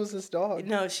 How old was this dog?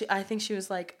 No, I think she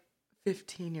was like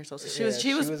 15 years old. So Yeah,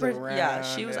 she was around, yeah,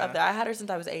 she was up yeah. there. I had her since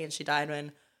I was 8 and she died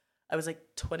when I was like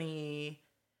 21,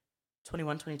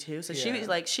 22. So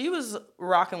Yeah. she was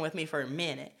rocking with me for a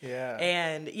minute. Yeah.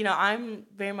 And I'm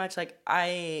very much like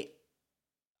I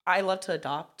love to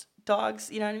adopt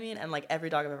dogs, you know what I mean? And like every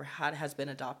dog I've ever had has been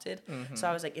adopted. Mm-hmm. So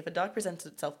I was like, if a dog presents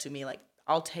itself to me, like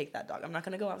I'll take that dog. I'm not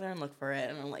gonna go out there and look for it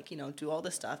and I'm like, do all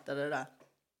this stuff, da da da.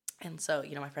 And so,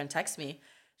 my friend texts me.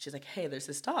 She's like, hey, there's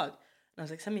this dog. And I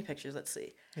was like, send me pictures, let's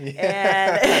see.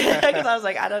 Yeah. And because I was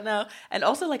like, I don't know. And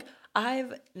also like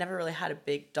I've never really had a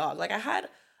big dog. Like I had,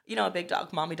 a big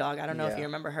dog, mommy dog. I don't know if you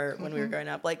remember her when we were growing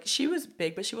up. Like she was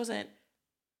big, but she wasn't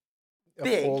A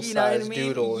big, full you know what I size mean?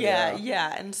 doodle. Yeah, Yeah.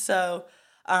 yeah. And so,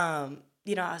 I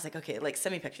was like, okay, like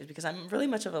send me pictures because I'm really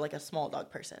much of a small dog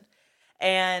person.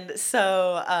 And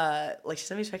so, like she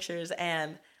sent me pictures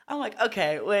and I'm like,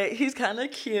 okay, wait, he's kind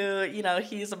of cute.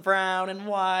 He's brown and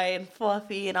white and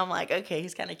fluffy. And I'm like, okay,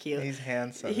 he's kind of cute. He's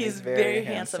handsome. He's very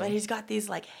handsome. And he's got these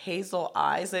like hazel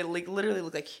eyes. They like literally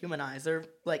look like human eyes. They're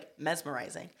like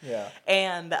mesmerizing. Yeah.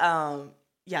 And,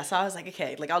 yeah, so I was like,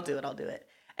 okay, like I'll do it.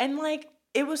 And like,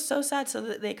 it was so sad. So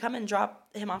that they come and drop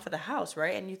him off at the house,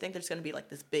 right? And you think there's gonna be like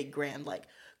this big grand, like,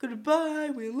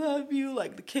 goodbye, we love you.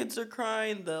 Like the kids are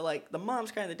crying, the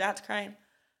mom's crying, the dad's crying.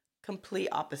 Complete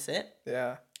opposite.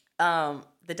 Yeah.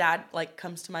 The dad like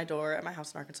comes to my door at my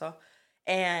house in Arkansas,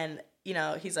 and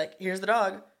he's like, here's the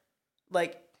dog,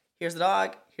 like here's the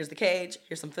dog, here's the cage,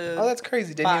 here's some food. Oh, that's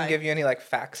crazy. Didn't even give you any like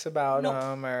facts about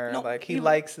him or like he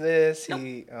likes this.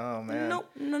 Nope. Oh man. Nope.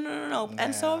 No. Yeah.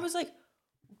 And so I was like,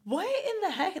 what in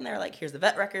the heck? And they're like, here's the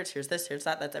vet records, here's this, here's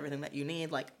that. That's everything that you need.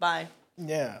 Like, bye.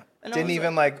 Yeah. And Didn't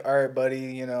even like, all right, buddy,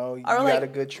 you got a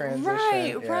good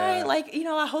transition. Right. Like,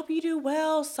 I hope you do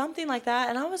well, something like that.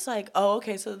 And I was like, oh,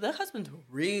 okay. So the husband's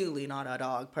really not a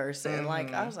dog person. Mm-hmm.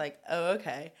 Like, I was like, oh,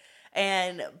 okay.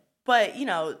 But,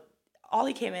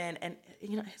 Ollie came in and,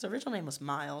 his original name was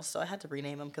Miles. So I had to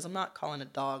rename him because I'm not calling a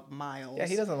dog Miles. Yeah,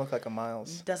 he doesn't look like a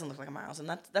Miles. He doesn't look like a Miles. And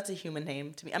that's a human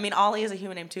name to me. I mean, Ollie is a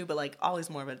human name too, but like Ollie's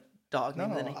more of a dog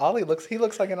name than Ollie looks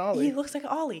like an Ollie. He looks like an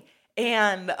Ollie.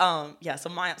 And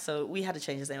so we had to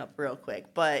change his name up real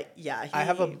quick. But yeah, I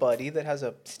have a buddy that has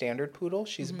a standard poodle.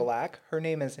 She's black. Her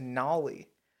name is Nolly.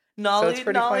 Nolly, so it's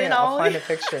pretty Nolly funny. and I'll Ollie. find a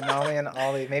picture. Nolly and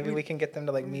Ollie. Maybe we can get them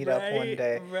to like meet up one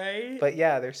day. Right. But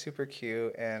yeah, they're super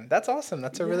cute, and that's awesome.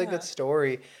 That's a really good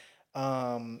story.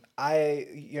 The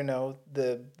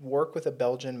work with a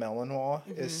Belgian Malinois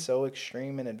is so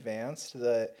extreme and advanced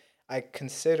that I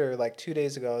consider, like 2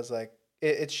 days ago, I was like,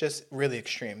 it's just really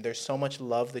extreme. There's so much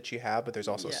love that you have, but there's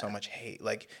also so much hate.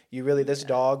 Like this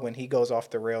dog, when he goes off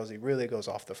the rails, he really goes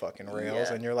off the fucking rails.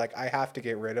 Yeah. And you're like, I have to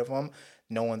get rid of him.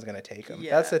 No one's going to take him.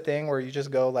 Yeah. That's the thing where you just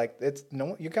go like,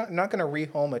 you're not going to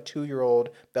rehome a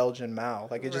 2-year-old Belgian Mal.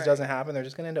 Like it just doesn't happen. They're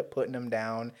just going to end up putting him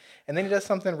down. And then he does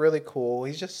something really cool.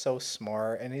 He's just so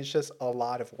smart and he's just a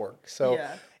lot of work. So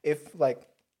if like,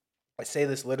 I say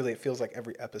this literally, it feels like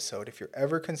every episode. If you're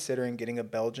ever considering getting a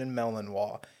Belgian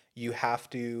Malinois, you have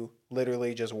to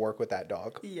literally just work with that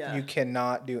dog. Yeah. You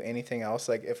cannot do anything else.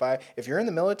 Like if you're in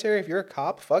the military, if you're a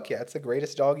cop, fuck yeah, it's the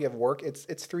greatest dog you have work.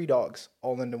 It's 3 dogs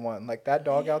all into one. Like that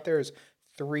dog out there is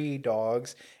 3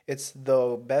 dogs. It's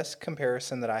the best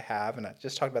comparison that I have, and I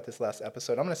just talked about this last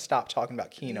episode. I'm going to stop talking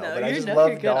about Kino, No, but I just you're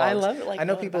love good. dogs. I love it. Like, I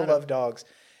know going people about love dogs.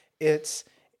 It's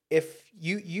if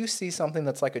you see something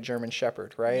that's like a German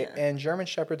Shepherd, right? Yeah. And German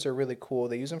Shepherds are really cool.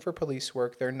 They use them for police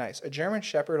work. They're nice. A German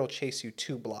Shepherd will chase you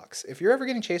 2 blocks. If you're ever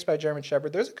getting chased by a German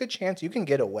Shepherd, there's a good chance you can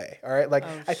get away. All right, like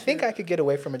I think I could get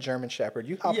away from a German Shepherd.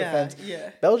 You hop a fence.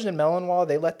 Yeah. Belgian Malinois,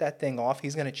 they let that thing off.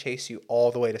 He's gonna chase you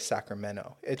all the way to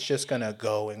Sacramento. It's just gonna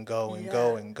go and go and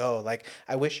go and go. Like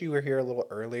I wish you were here a little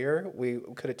earlier. We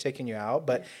could have taken you out,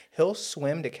 but he'll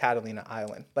swim to Catalina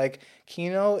Island. Like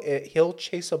Kino, he'll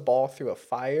chase a ball through a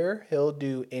fire. He'll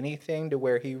do anything to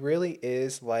where he really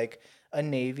is like a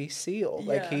Navy SEAL.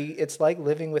 Like it's like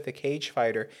living with a cage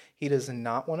fighter. He does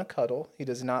not want to cuddle. He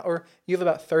does not, or you have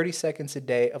about 30 seconds a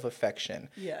day of affection.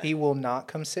 Yeah. He will not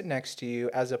come sit next to you.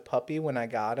 As a puppy, when I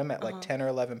got him at like 10 or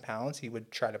 11 pounds, he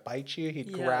would try to bite you.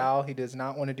 He'd growl. He does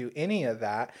not want to do any of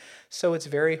that. So it's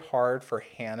very hard for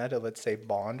Hannah to, let's say,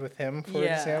 bond with him, for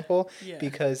example,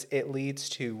 because it leads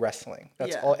to wrestling.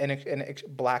 That's all. And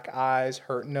black eyes,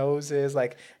 hurt noses,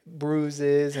 like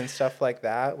bruises and stuff like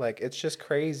that. Like it's just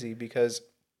crazy because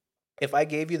if I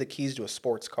gave you the keys to a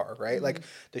sports car, right? Like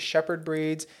the Shepherd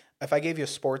breeds, if I gave you a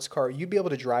sports car, you'd be able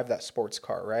to drive that sports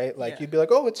car, right? Like you'd be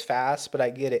like, oh, it's fast, but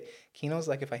I get it. Kino's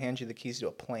like if I hand you the keys to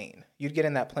a plane, you'd get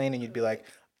in that plane and you'd be like,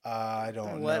 I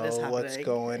don't know what's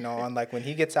going on. Like when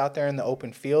he gets out there in the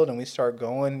open field and we start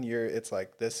going, it's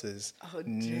like, this is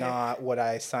not what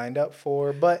I signed up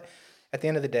for. But at the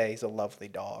end of the day, he's a lovely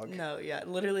dog. No,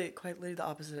 literally, quite literally the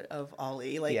opposite of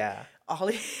Ollie. Like, yeah.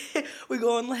 Ollie, we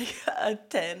go on like a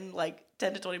 10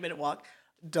 to 20 minute walk,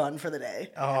 done for the day.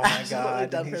 Oh my God.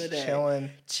 Done for the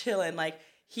day. Chilling. Like,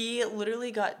 he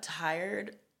literally got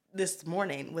tired this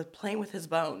morning with playing with his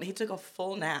bone. He took a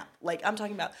full nap. Like, I'm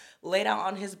talking about laid out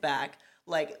on his back,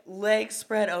 like legs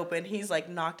spread open. He's like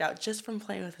knocked out just from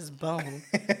playing with his bone.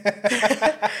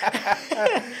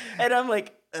 And I'm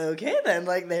like, okay then,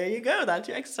 like there you go, that's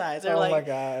your exercise. Or my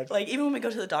God. Like even when we go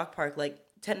to the dog park, like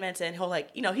 10 minutes in, he'll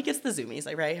like, he gets the zoomies,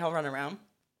 like right, he'll run around.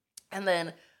 And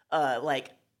then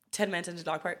like 10 minutes into the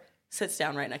dog park, sits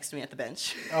down right next to me at the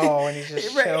bench. Oh, and he's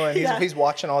just chilling. He's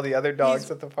watching all the other dogs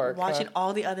at the park. Watching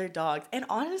all the other dogs. And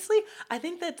honestly, I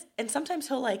think that, and sometimes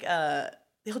he'll like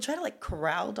he'll try to like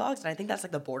corral dogs, and I think that's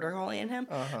like the border collie in him.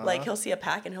 Like he'll see a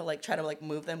pack and he'll like try to like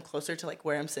move them closer to like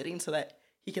where I'm sitting so that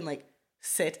he can like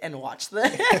sit and watch them.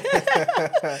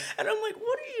 And I'm like,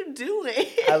 what are you doing?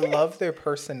 I love their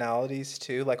personalities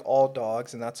too, like all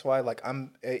dogs, and that's why like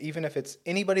I'm even if it's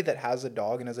anybody that has a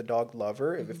dog and is a dog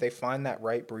lover, if they find that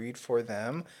right breed for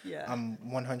them, I'm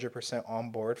 100%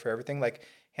 on board for everything. Like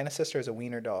Hannah's sister is a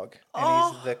wiener dog,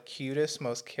 and he's the cutest,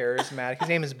 most charismatic. His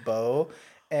name is Bo.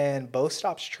 And Bo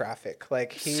stops traffic.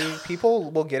 Like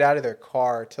people will get out of their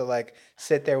car to like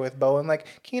sit there with Bo, and like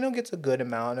Kino gets a good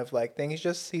amount of like things.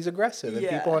 He's aggressive, and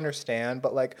people understand.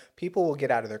 But like people will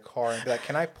get out of their car and be like,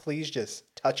 "Can I please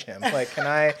just touch him? Like, can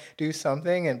I do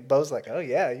something?" And Bo's like, "Oh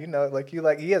yeah, he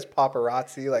has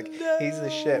paparazzi. Like he's the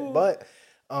shit." But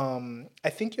I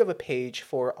think you have a page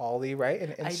for Ollie, right? In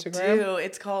Instagram. I do.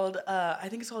 It's called I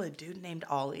think it's called A Dude Named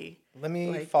Ollie. Let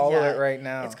me follow it right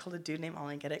now. It's called A Dude Named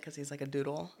Ollie. Get it? Because he's like a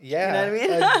doodle. Yeah. You know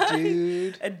what I mean? A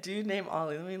dude. A dude named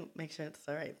Ollie. Let me make sure it's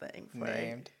the right thing.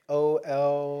 Named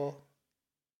OL.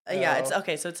 Yeah, it's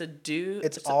okay. So it's a dude.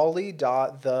 It's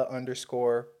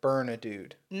Ollie.the_ burn a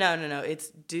dude. No. It's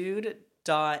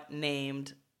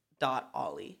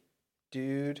dude.named.Ollie.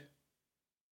 Dude.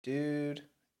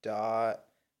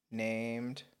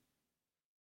 Named.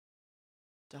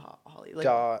 Ollie.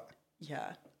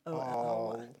 Yeah.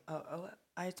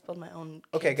 I spelled my own.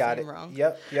 Okay, got it. Wrong.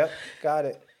 Yep, got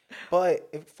it.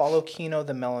 But follow Kino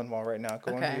the Malinois right now.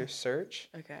 Go into your search.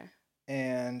 Okay.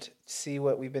 And see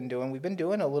what we've been doing. We've been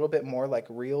doing a little bit more like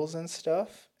reels and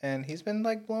stuff, and he's been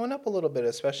like blowing up a little bit,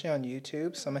 especially on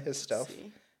YouTube. Some of his stuff.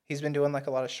 He's been doing like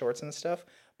a lot of shorts and stuff.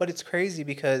 But it's crazy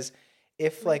because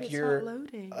if like you're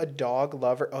a dog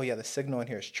lover, oh yeah, the signal in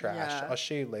here is trash. I'll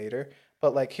show you later.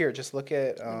 But like here, just look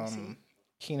at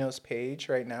Kino's page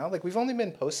right now. Like we've only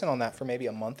been posting on that for maybe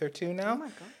a month or two now. Oh my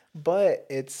God. But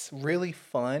it's really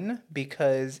fun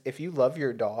because if you love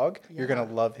your dog, you're going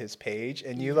to love his page,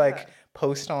 and you like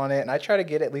post on it. And I try to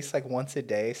get at least like once a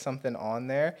day something on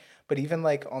there. But even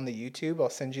like on the YouTube, I'll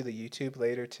send you the YouTube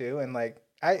later too. And like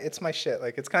it's my shit.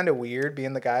 Like it's kind of weird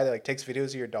being the guy that like takes videos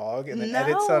of your dog and then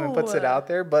edits them and puts it out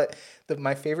there. But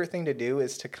my favorite thing to do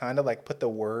is to kind of like put the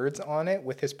words on it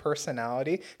with his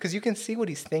personality, because you can see what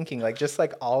he's thinking. Like just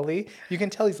like Ollie, you can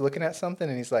tell he's looking at something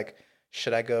and he's like,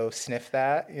 should I go sniff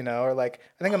that? Or like,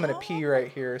 I think I'm going to pee right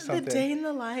here or something. The day in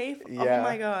the life. Yeah. Oh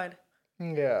my God.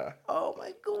 Yeah. Oh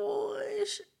my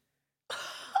gosh.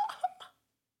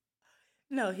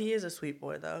 No, he is a sweet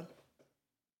boy though.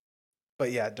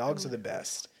 But yeah, dogs are the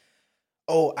best.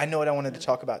 Oh, I know what I wanted to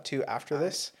talk about too after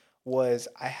this was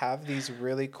I have these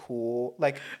really cool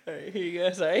like All right, here you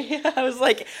go. Sorry. I was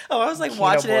like Kino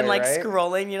watching it and boy, like right?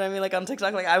 scrolling, you know what I mean? Like on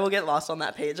TikTok, like I will get lost on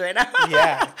that page right now.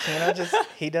 Yeah, Kino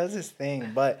he does his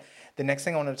thing. But the next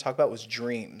thing I wanted to talk about was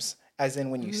dreams. As in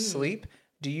when you sleep,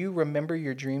 do you remember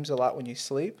your dreams a lot when you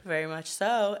sleep? Very much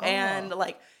so. Oh. And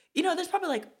like, there's probably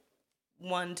like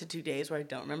 1 to 2 days where I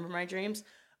don't remember my dreams.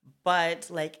 But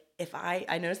like if I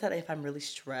notice that if I'm really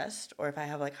stressed or if I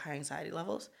have like high anxiety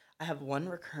levels, I have one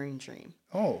recurring dream.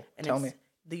 Oh, And tell it's me.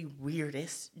 the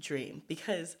weirdest dream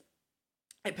because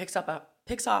it picks up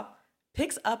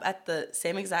at the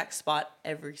same exact spot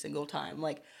every single time.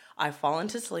 Like I fall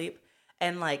into sleep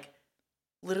and like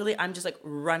literally I'm just like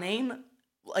running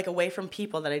like away from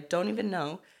people that I don't even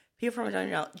know. People from I don't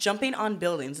even know, jumping on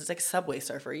buildings. It's like Subway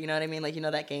Surfer. You know what I mean? Like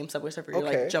that game Subway Surfer. You're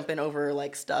like Okay. jumping over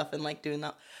like stuff and like doing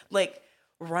that, like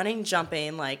running,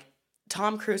 jumping, like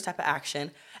Tom Cruise type of action.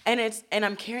 And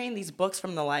I'm carrying these books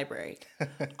from the library.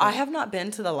 I have not been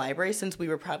to the library since we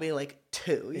were probably like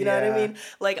 2. You know what I mean?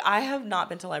 Like I have not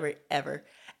been to the library ever.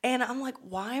 And I'm like,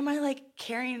 why am I like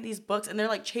carrying these books? And they're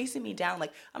like chasing me down.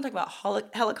 Like I'm talking about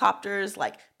helicopters,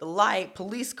 like the light,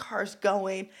 police cars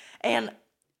going, and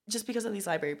just because of these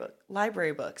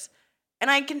library books. And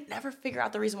I can never figure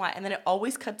out the reason why. And then it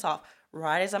always cuts off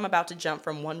right as I'm about to jump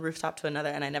from one rooftop to another,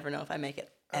 and I never know if I make it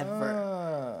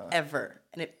ever.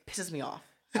 And it pisses me off.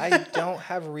 I don't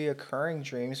have reoccurring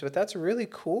dreams, but that's really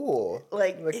cool.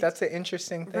 Like that's an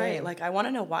interesting thing. Right. Like I want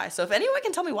to know why. So if anyone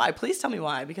can tell me why, please tell me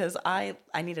why, because I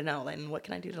need to know. And what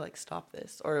can I do to like stop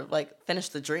this or like finish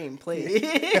the dream, please?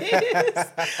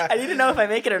 I need to know if I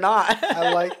make it or not.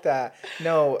 I like that.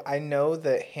 No, I know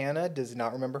that Hannah does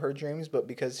not remember her dreams, but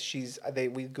because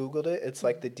we Googled it, it's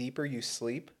like the deeper you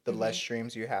sleep, the less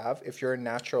dreams you have. If you're a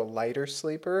natural lighter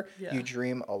sleeper, you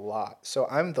dream a lot. So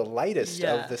I'm the lightest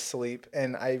of the sleep,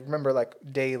 and I remember like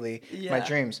daily my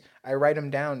dreams. I write them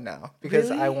down now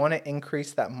because I want to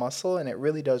increase that muscle, and it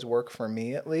really does work for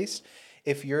me at least.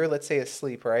 If you're, let's say,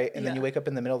 asleep, right? And then you wake up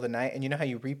in the middle of the night and you know how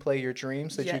you replay your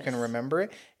dreams so that you can remember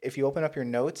it? If you open up your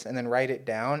notes and then write it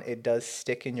down, it does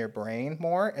stick in your brain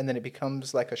more and then it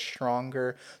becomes like a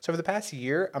stronger. So for the past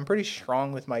year, I'm pretty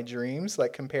strong with my dreams,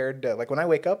 like compared to, like when I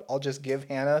wake up, I'll just give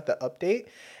Hannah the update.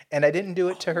 And I didn't do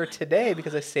it to her today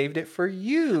because I saved it for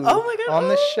you on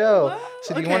the show. Wow.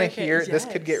 So do you want to hear it? Yes.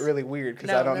 This could get really weird because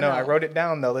I don't know. I wrote it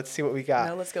down though. Let's see what we got.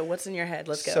 No, let's go. What's in your head?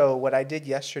 Let's go. So what I did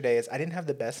yesterday is I didn't have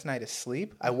the best night of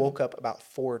sleep. I woke up about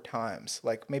 4 times,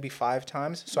 like maybe 5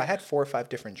 times. So I had 4 or 5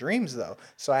 different dreams though.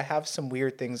 So I have some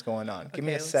weird things going on. Give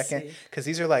me a second because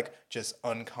these are like just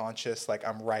unconscious. Like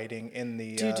I'm writing in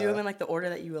the. Do you do them in like the order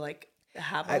that you would like?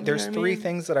 There's 3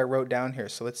 things that I wrote down here,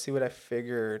 so let's see what I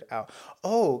figured out.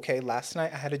 Oh, okay. Last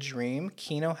night I had a dream.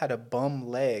 Kino had a bum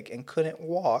leg and couldn't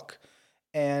walk,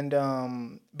 and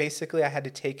basically I had to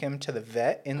take him to the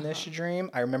vet in this dream.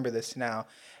 I remember this now.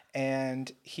 And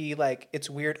he it's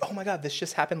weird. Oh my God, this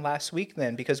just happened last week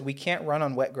then because we can't run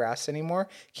on wet grass anymore.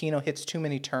 Kino hits too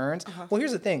many turns. Well,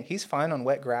 here's the thing. He's fine on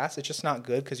wet grass. It's just not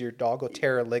good because your dog will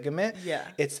tear a ligament. Yeah.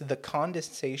 It's the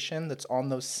condensation that's on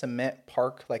those cement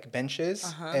park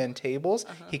benches and tables.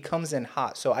 He comes in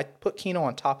hot. So I put Kino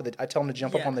on top of I tell him to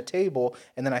jump up on the table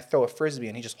and then I throw a Frisbee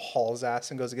and he just hauls ass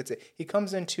and goes and gets it. He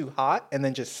comes in too hot and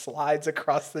then just slides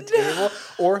across the table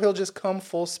or he'll just come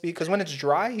full speed because when it's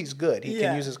dry, he's good. He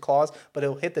can use his claws, but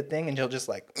he'll hit the thing and he'll just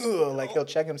he'll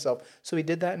check himself. So he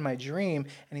did that in my dream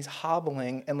and he's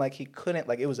hobbling and he couldn't,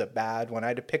 it was a bad one. I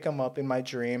had to pick him up in my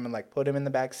dream and put him in the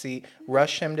back seat,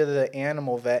 rush him to the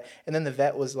animal vet. And then the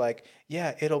vet was like,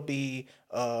 yeah, it'll be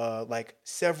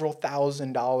several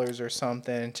 $1,000s or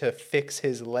something to fix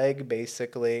his leg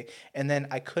basically. And then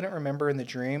I couldn't remember in the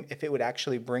dream if it would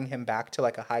actually bring him back to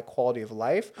a high quality of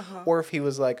life or if he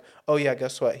was like, oh yeah,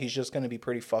 guess what? He's just going to be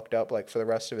pretty fucked up for the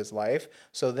rest of his life.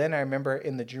 So then I remember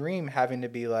in the dream having to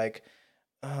be like,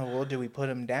 oh, well, do we put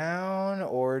him down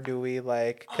or do we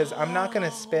because I'm not going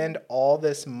to spend all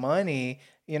this money,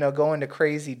 go into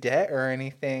crazy debt or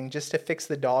anything just to fix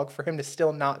the dog for him to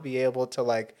still not be able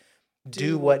to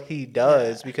do what he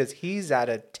does because he's at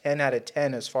a 10 out of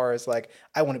 10 as far as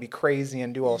I want to be crazy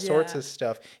and do all sorts of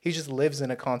stuff. He just lives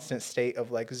in a constant state of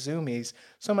zoomies.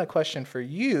 So my question for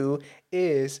you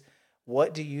is,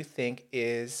 what do you think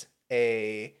is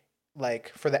a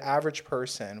for the average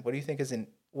person, what do you think is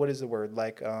what is the word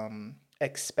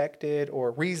expected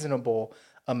or reasonable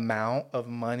amount of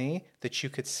money that you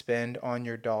could spend on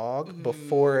your dog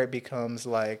before it becomes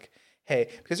hey,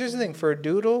 because here's the thing, for a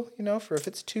doodle, for if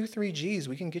it's 2-3 G's,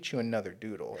 we can get you another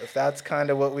doodle. If that's kind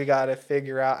of what we got to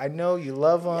figure out. I know you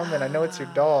love them and I know it's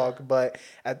your dog, but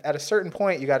at a certain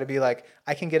point, you got to be like,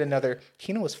 I can get another.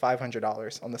 Kino was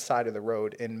 $500 on the side of the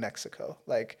road in Mexico.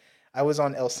 Like, I was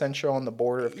on El Centro on the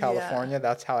border of California.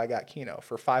 That's how I got Kino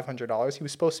for $500. He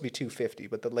was supposed to be $250,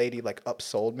 but the lady like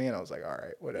upsold me, and I was like, all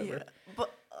right, whatever. Yeah,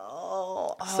 but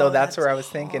so that's where I was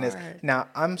hard. thinking is, now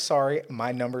I'm sorry,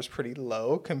 my number's pretty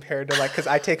low compared to like, because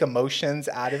I take emotions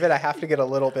out of it. I have to get a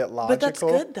little bit logical. But that's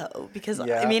good though, because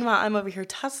meanwhile I'm over here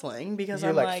tussling because you're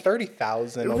I'm like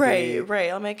 30,000.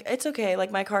 Right. I'm like, it's okay.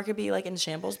 Like my car could be like in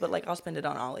shambles, but like I'll spend it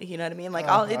on Ollie. You know what I mean? Like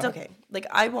it's okay. Like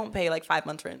I won't pay like 5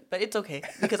 months rent, but it's okay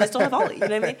because I still have Ollie. You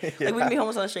know what I mean? Like we can be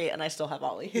homeless on the street and I still have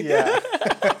Ollie. Yeah.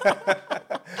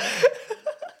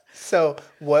 So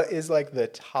what is like the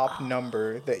top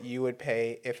number that you would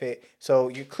pay if it? So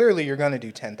you're gonna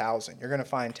do 10,000. You're gonna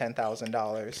find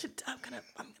 $10,000. I'm gonna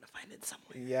find it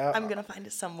somewhere. Yeah. I'm gonna find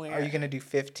it somewhere. Are you gonna do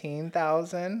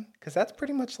 15,000? Because that's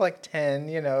pretty much like 10.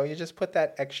 You just put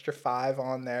that extra 5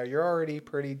 on there. You're already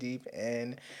pretty deep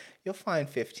in. You'll find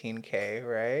 15K,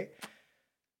 right?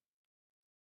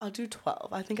 I'll do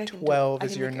 12. I think I can. 12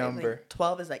 is your number.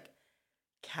 12 is like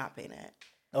capping it.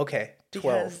 Okay,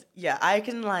 12. Because, I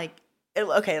can like,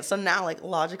 okay, so now like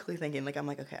logically thinking, like I'm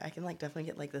like, okay, I can like definitely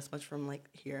get like this much from like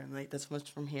here and like this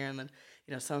much from here and then,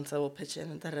 so-and-so will pitch in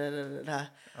and da-da-da-da-da.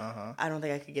 I don't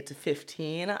think I could get to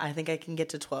 15. I think I can get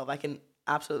to 12. I can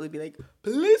absolutely be like,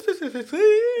 please.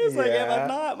 Like, if I'm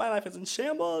not, my life is in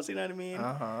shambles. You know what I mean?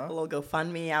 A little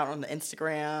GoFundMe out on the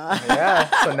Instagram. Yeah.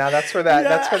 So now that's where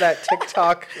that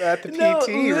TikTok at the PT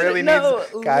really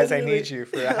needs. Guys, I need you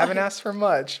for. I haven't asked for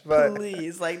much, but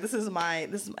please, like this is my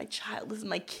child. This is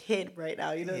my kid right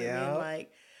now. You know what I mean?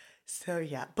 Like, so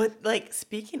yeah. But like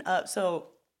speaking of, so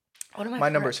what am I? My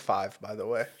number's 5, by the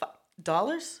way.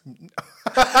 Dollars?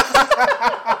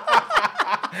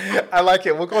 I like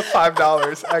it. We'll go with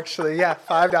 $5. Actually, yeah,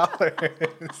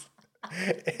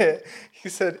 $5. He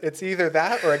said it's either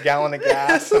that or a gallon of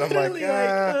gas, and I'm like,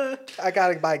 I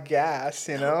gotta buy gas.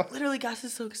 Literally, gas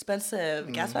is so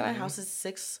expensive. Gas by my house is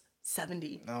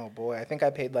 $6.70. Oh boy, I think I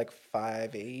paid like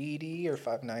 $5.80 or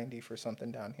 $5.90 for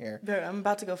something down here. I'm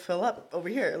about to go fill up over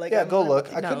here. Like, yeah, go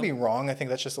look. I could be wrong. I think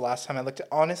that's just the last time I looked.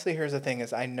 Honestly, here's the thing: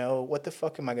 is I know what the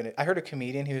fuck am I gonna? I heard a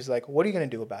comedian who was like, "What are you gonna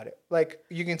do about it? Like,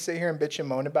 you can sit here and bitch and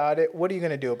moan about it. What are you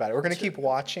gonna do about it? We're gonna keep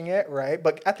watching it, right?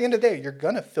 But at the end of the day, you're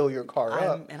gonna fill your car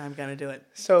up, and I'm gonna do it.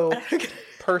 So."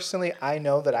 Personally, I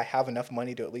know that I have enough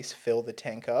money to at least fill the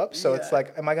tank up. So it's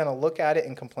like, am I going to look at it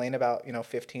and complain about,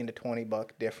 $15 to $20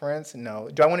 difference? No.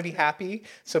 Do I want to be happy?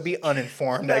 So be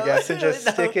uninformed, I guess, and just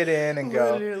stick it in and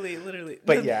go. Literally.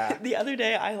 But yeah. The other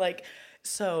day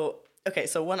so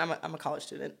one, I'm a college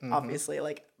student. Obviously,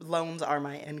 like loans are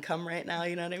my income right now.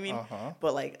 You know what I mean?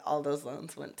 But like all those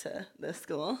loans went to the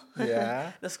school.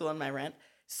 Yeah. The school and my rent.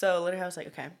 So literally I was like,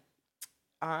 okay,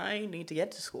 I need to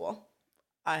get to school.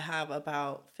 I have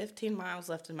about 15 miles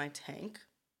left in my tank.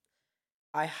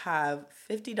 I have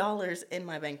 $50 in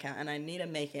my bank account, and I need to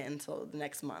make it until the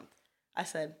next month. I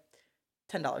said,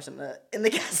 $10 in the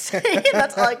gas tank.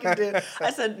 That's all I can do.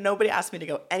 I said, nobody asked me to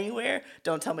go anywhere.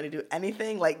 Don't tell me to do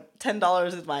anything. Like $10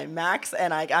 is my max,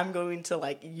 and I'm going to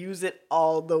like use it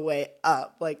all the way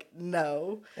up. Like,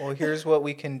 no. Well, here's what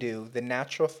we can do. The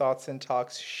Natural Thoughts and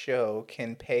Talks show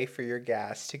can pay for your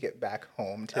gas to get back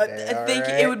home today. I think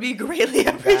it would be greatly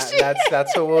appreciated.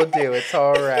 That's what we'll do. It's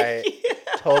all right. Yeah.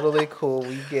 Totally cool.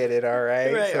 We get it. All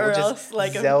right. Right. So we'll just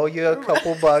like sell you a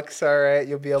couple bucks. All right.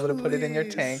 You'll be able to put it in your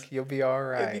tank. You'll be all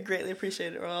right. It'd be greatly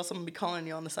appreciated, or else I'm gonna be calling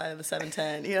you on the side of the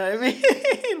 710. You know what I mean?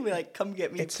 And be like, come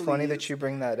get me. It's please. Funny that you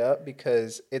bring that up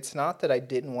because it's not that I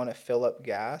didn't want to fill up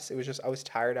gas. It was just I was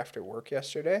tired after work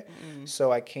yesterday,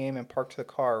 so I came and parked the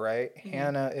car. Right,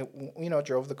 Hannah,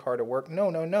 drove the car to work.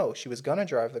 No. She was gonna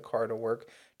drive the car to work.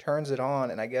 Turns it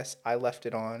on, and I guess I left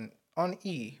it on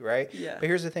E. Right. Yeah. But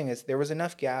here's the thing: is there was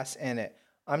enough gas in it.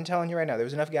 I'm telling you right now, there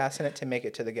was enough gas in it to make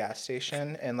it to the gas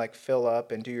station and like fill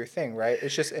up and do your thing, right?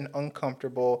 It's just an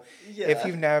uncomfortable. Yeah. If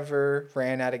you've never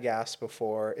ran out of gas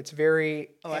before, it's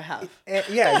very. Oh, I have.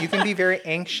 Yeah, you can be very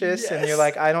anxious and you're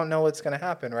like, I don't know what's going to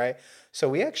happen, right? So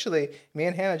me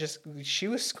and Hannah she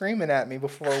was screaming at me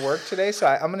before work today. So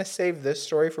I'm going to save this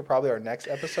story for probably our next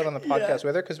episode on the podcast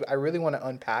with her because I really want to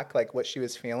unpack like what she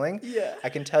was feeling. Yeah. I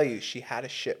can tell you she had a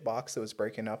shit box that was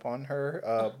breaking up on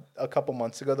her a couple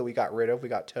months ago that we got rid of. We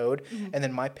got towed. And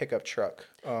then my pickup truck,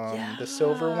 the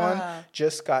silver one,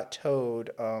 just got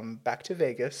towed back to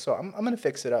Vegas. So I'm going to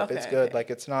fix it up. Okay, it's good. Okay. Like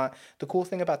it's not, the cool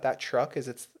thing about that truck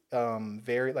is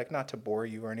very, like, not to bore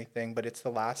you or anything, but it's the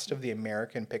last of the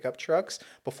American pickup trucks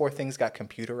before things got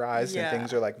computerized and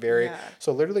things are like very,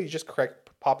 so literally you just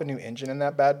pop a new engine in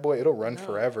that bad boy, it'll run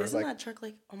forever. Isn't Like, that truck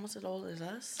like almost as old as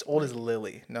us? it's old as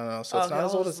Lily. No, so it's not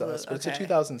as old as us, but it's a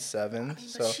 2007. I mean,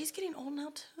 so but she's getting old now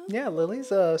too. Yeah,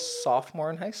 Lily's a sophomore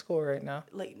in high school right now.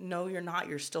 Like, no, you're not.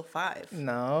 You're still 5.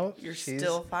 No, you're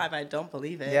still 5. I don't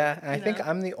believe it. Yeah, and I think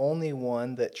I'm the only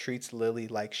one that treats Lily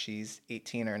like she's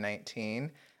 18 or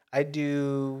 19. I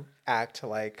do act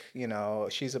like,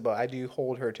 she's above. I do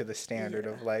hold her to the standard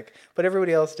of like, but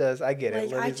everybody else does. I get it.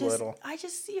 Lily's little. I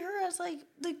just see her as like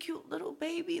the cute little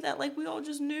baby that like we all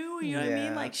just knew. You know what I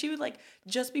mean? Like she would like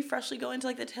just be freshly going to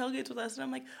like the tailgates with us, and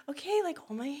I'm like, okay, like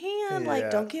hold my hand, like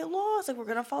don't get lost. Like we're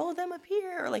gonna follow them up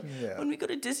here. Or like when we go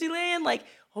to Disneyland, like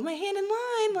hold my hand in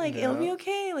line. Like it'll be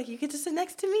okay. Like you get to sit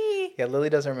next to me. Yeah, Lily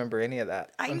doesn't remember any of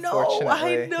that. I know.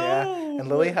 Yeah. And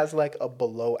Lily has like a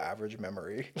below average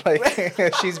memory.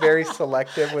 Like she's very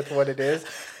selective with what it is.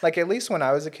 Like at least when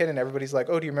I was a kid and everybody's like,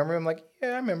 oh, do you remember? I'm like, yeah,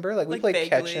 I remember. Like we played vaguely,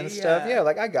 catch and stuff. Yeah,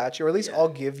 like I got you. Or at least I'll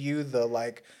give you the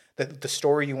like the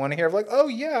story you want to hear of like, oh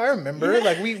yeah, I remember.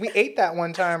 Like we ate that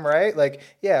one time, right? Like,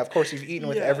 yeah, of course you've eaten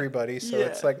with everybody. So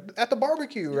it's like at the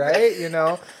barbecue, right?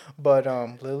 But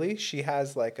Lily, she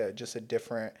has like just a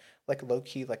different, like low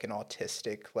key, like an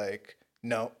autistic, like,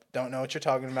 nope, don't know what you're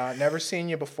talking about. Never seen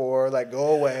you before. Like,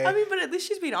 go away. I mean, but at least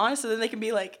she's being honest, so then they can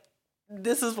be like,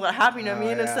 this is what happened to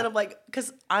me, instead of like,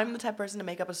 because I'm the type of person to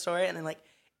make up a story and then like,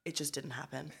 it just didn't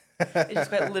happen. It just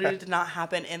quite literally did not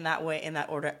happen in that way, in that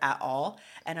order at all.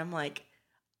 And I'm like,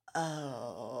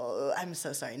 oh, I'm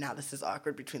so sorry. Now this is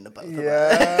awkward between the both of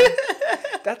us.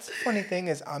 That's the funny thing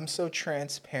is I'm so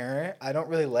transparent. I don't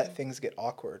really let things get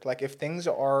awkward. Like if things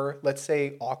are, let's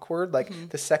say, awkward, like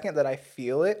the second that I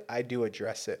feel it, I do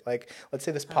address it. Like let's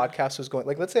say this podcast was going,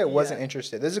 like let's say I wasn't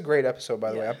interested. This is a great episode,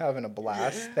 by the way. I'm having a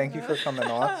blast. Thank you for coming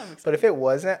on. But if it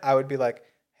wasn't, I would be like,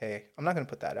 hey, I'm not going to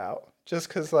put that out. Just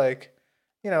because like,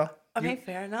 Okay,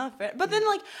 fair enough. But then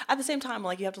like at the same time,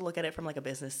 like you have to look at it from like a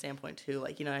business standpoint too.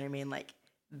 Like, you know what I mean? Like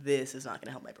this is not going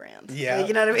to help my brand. Yeah. Like,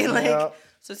 you know what I mean? Like,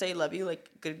 so say love you, like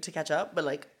good to catch up, but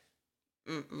like,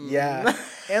 yeah.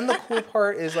 And the cool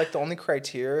part is like the only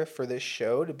criteria for this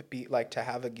show to be like to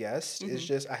have a guest is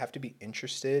just I have to be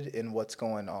interested in what's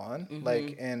going on,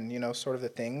 like, and sort of the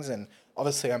things. And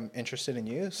obviously I'm interested in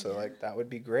you. So like that would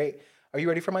be great. Are you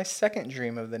ready for my second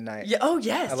dream of the night? Yeah. Oh,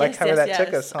 yes. I like how that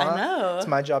took us, huh? I know. It's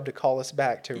my job to call us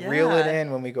back, to reel it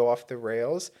in when we go off the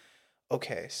rails.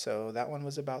 Okay, so that one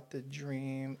was about the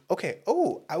dream. Okay.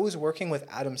 Oh, I was working with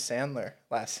Adam Sandler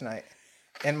last night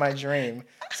in my dream.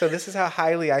 So this is how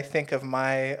highly I think of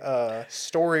my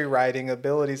story writing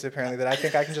abilities, apparently, that I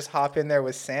think I can just hop in there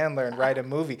with Sandler and write a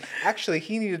movie. Actually,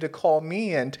 he needed to call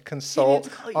me in to consult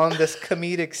on this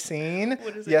comedic scene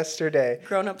yesterday.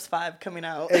 Grown Ups 5 coming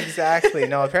out. Exactly.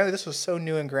 No, apparently this was so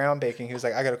new and groundbreaking. He was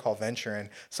like, I got to call Venture in.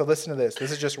 So listen to this.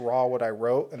 This is just raw what I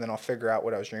wrote, and then I'll figure out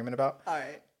what I was dreaming about. All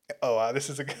right. Oh, wow, this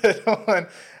is a good one.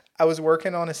 I was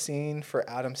working on a scene for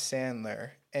Adam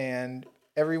Sandler, and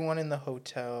everyone in the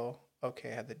hotel,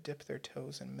 had to dip their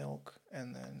toes in milk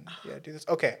and then, do this.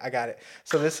 Okay, I got it.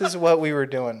 So this is what we were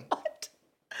doing. What?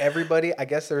 Everybody, I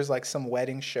guess there's like some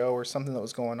wedding show or something that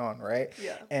was going on, right?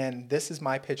 Yeah. And this is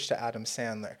my pitch to Adam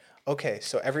Sandler. Okay,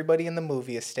 so everybody in the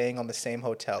movie is staying on the same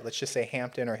hotel. Let's just say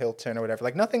Hampton or Hilton or whatever.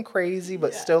 Like nothing crazy,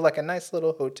 but still like a nice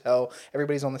little hotel.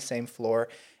 Everybody's on the same floor.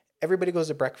 Everybody goes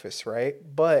to breakfast, right?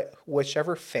 But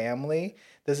whichever family,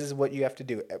 this is what you have to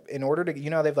do. In order to, they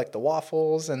have like the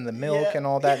waffles and the milk and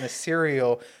all that and the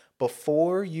cereal.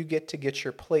 Before you get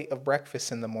your plate of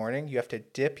breakfast in the morning, you have to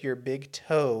dip your big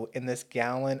toe in this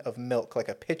gallon of milk, like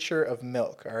a pitcher of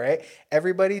milk, all right?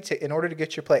 Everybody, in order to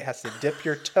get your plate, has to dip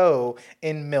your toe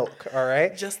in milk, all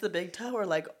right? Just the big toe or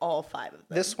like all 5 of them?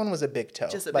 This one was a big toe.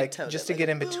 Just a big toe. Just to get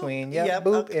in between.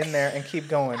 Boop in there and keep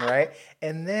going, right?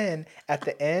 And then at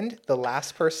the end, the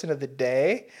last person of the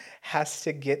day has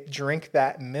to drink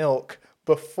that milk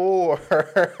before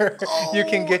you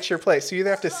can get your plate. So you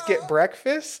either have to skip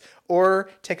breakfast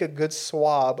or take a good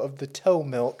swab of the toe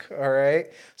milk, all right?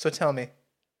 So tell me,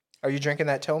 are you drinking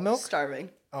that toe milk?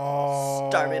 Starving. Oh.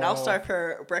 Starving. I'll starve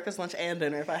for breakfast, lunch, and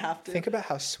dinner if I have to. Think about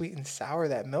how sweet and sour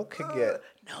that milk could get.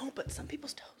 No, but some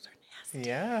people's toes are nasty.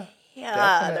 Yeah. Yeah,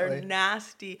 definitely. They're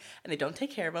nasty, and they don't take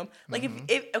care of them. Like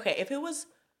if it was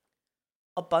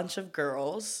a bunch of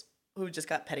girls who just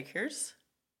got pedicures,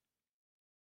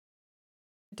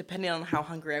 depending on how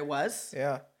hungry I was.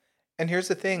 Yeah. And here's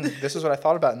the thing. This is what I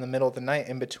thought about in the middle of the night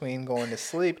in between going to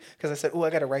sleep, because I said, I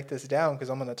got to write this down because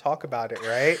I'm going to talk about it,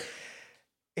 right?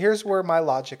 Here's where my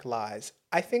logic lies.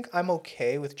 I think I'm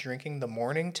okay with drinking the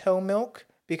morning toe milk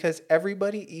because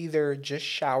everybody either just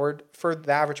showered, for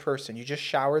the average person, you just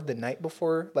showered the night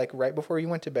before, like right before you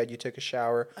went to bed, you took a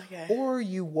shower, Okay. or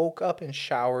you woke up and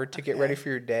showered to get ready for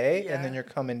your day, and then Yeah. you're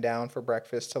coming down for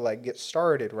breakfast to like get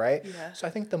started, right? Yeah. So I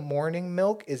think the morning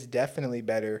milk is definitely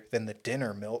better than the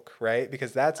dinner milk, right?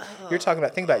 Because that's, you're Oh. talking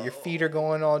about, think about it, your feet are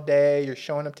going all day, you're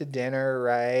showing up to dinner,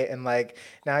 right? And like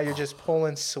now you're just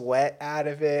pulling sweat out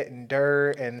of it and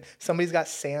dirt, and somebody's got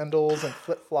sandals and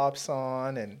flip-flops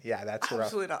on, and yeah, that's rough.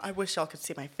 Absolutely not. I wish y'all could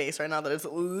see my face right now. That is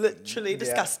literally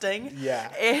disgusting. Yeah.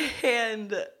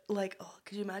 And like, oh,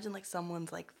 could you imagine like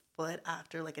someone's like foot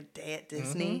after like a day at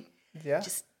Disney? Yeah.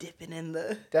 Just dipping in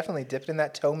the. Definitely dipped in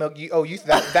that toe milk.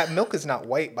 That milk is not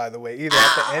white, by the way, either.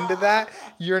 At the end of that,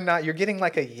 you're getting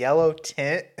like a yellow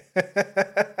tint.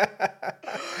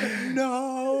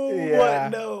 No. Yeah.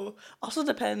 What? No. Also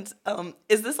depends.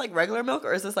 Is this like regular milk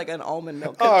or is this like an almond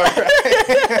milk? Oh,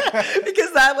 right.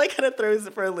 Because that like kind of throws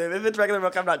it for a loop. If it's regular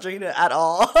milk, I'm not drinking it at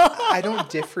all. I don't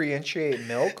differentiate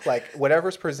milk. Like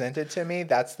whatever's presented to me,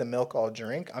 that's the milk I'll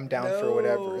drink. I'm down for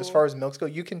whatever. As far as milks go,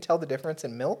 you can tell the difference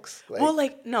in milks.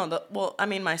 I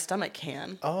mean, my stomach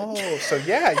can. Oh, so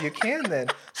yeah, you can then.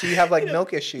 So you have like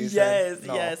milk issues. Yes, then.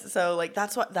 No. yes. So like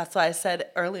that's why I said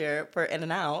earlier for In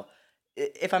and Out.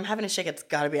 If I'm having a shake, it's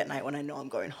got to be at night when I know I'm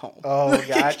going home. Oh,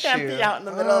 got I can't be out in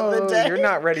the middle of the day. You're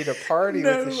not ready to party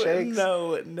with the shakes.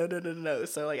 No.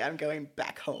 So like I'm going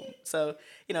back home. So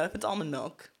if it's almond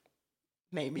milk,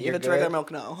 maybe. You're if it's good? regular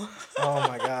milk, no. Oh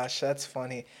my gosh, that's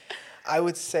funny. I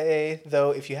would say, though,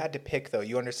 if you had to pick, though,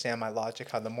 you understand my logic,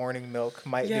 how the morning milk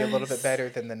might be a little bit better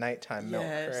than the nighttime milk,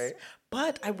 right?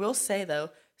 But I will say,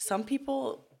 though, some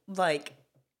people, like,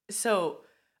 so,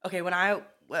 okay,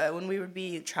 when we would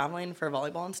be traveling for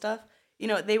volleyball and stuff,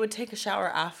 they would take a shower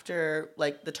after,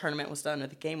 like, the tournament was done or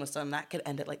the game was done. That could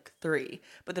end at, like, 3.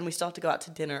 But then we still have to go out to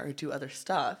dinner or do other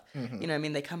stuff. You know what I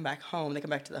mean? They come back home. They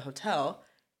come back to the hotel.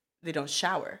 They don't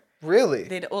shower. Really?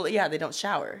 They don't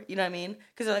shower. You know what I mean?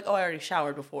 Because they're like, oh, I already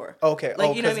showered before. Okay.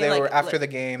 Like, because they were after the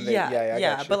game. I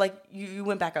got you. But like you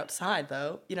went back outside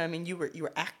though. You know what I mean? You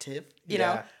were active. You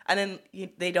know, and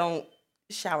then they don't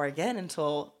shower again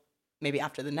until maybe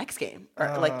after the next game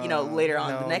or later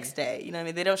on the next day. You know what I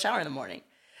mean? They don't shower in the morning,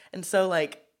 and so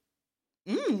like.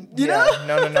 You know?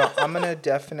 No. I'm going to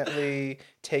definitely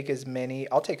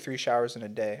I'll take 3 showers in a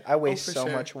day. I waste so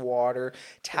much water.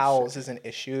 Towels is an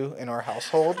issue in our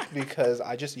household because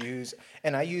I just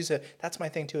that's my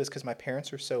thing too, is because my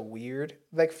parents are so weird.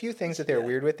 Like few things that they were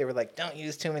weird with, they were like, don't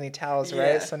use too many towels,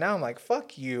 right? So now I'm like,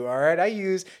 fuck you, all right? I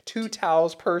use 2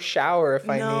 towels per shower if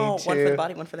I need to. One for the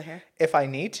body, one for the hair? If I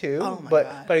need to. Oh my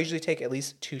God. But I usually take at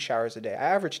least 2 showers a day.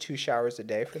 I average 2 showers a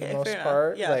day for the most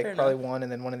part. Yeah, like probably one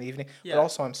and then one in the evening. Yeah. But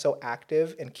also I'm so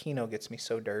active and Keno gets me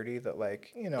so dirty that like,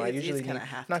 I usually I'm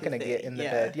not going to get in the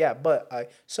bed. Yeah, but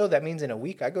so that means in a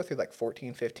week I go through like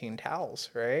 14, 15 towels,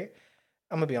 right?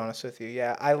 I'm going to be honest with you.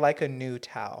 Yeah, I like a new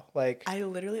towel. Like I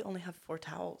literally only have 4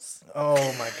 towels. Oh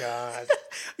my God.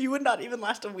 You would not even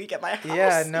last a week at my house.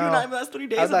 Yeah, no. You would not even last 3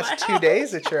 days I'd last 2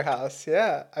 days at your house.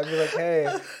 Yeah. I'd be like,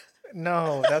 hey,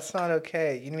 no, that's not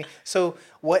okay. You know what I mean? So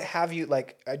what have you,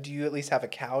 like, do you at least have a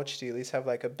couch? Do you at least have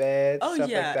like a bed? Stuff like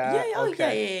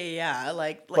that? Yeah.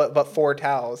 Like but 4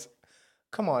 towels.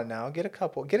 Come on now, get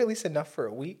at least enough for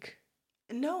a week.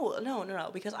 No,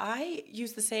 because I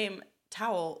use the same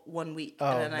towel 1 week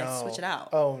and then I switch it out.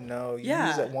 Oh no, you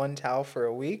use it 1 towel for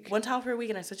a week? 1 towel for a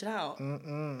week and I switch it out.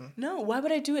 No, why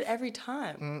would I do it every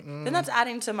time? Then that's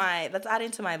adding to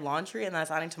my laundry and that's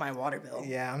adding to my water bill.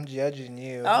 Yeah, I'm judging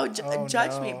you.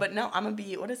 Judge me, but no, I'm gonna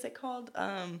be, what is it called?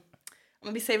 I'm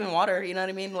gonna be saving water, you know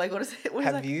what I mean? Like, what is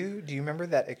it? Do you remember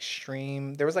that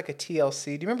extreme, there was like a TLC,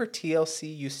 do you remember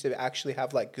TLC used to actually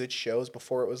have like good shows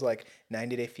before it was like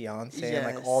 90 Day Fiancé and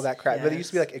like all that crap, but it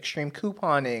used to be like extreme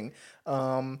couponing,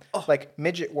 like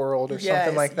Midget World or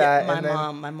something like that.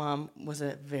 My mom was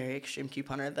a very extreme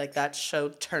couponer. Like that show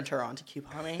turned her on to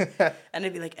couponing. And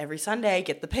it'd be like every Sunday,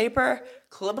 get the paper,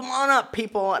 clip them on up,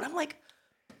 people. And I'm like,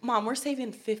 Mom, we're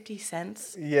saving 50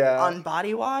 cents on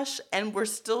body wash, and we're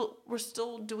still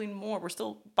doing more. We're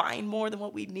still buying more than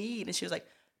what we need. And she was like,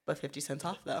 but 50 cents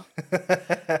off, though.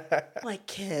 Like,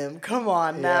 Kim, come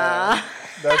on now.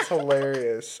 That's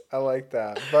hilarious. I like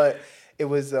that. But it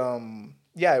was,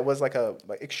 it was like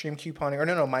extreme couponing. Or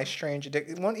no, My Strange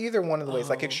Addiction. Either one of the ways,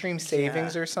 like extreme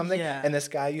savings or something. Yeah. And this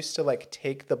guy used to like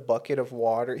take the bucket of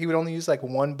water. He would only use like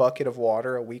 1 bucket of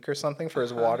water a week or something for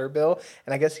his water bill.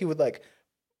 And I guess he would like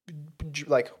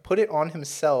put it on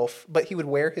himself, but he would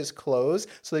wear his clothes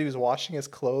so that he was washing his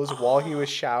clothes while he was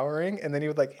showering, and then he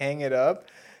would like hang it up.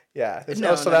 Yeah.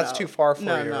 That's too far for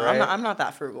you, right? I'm not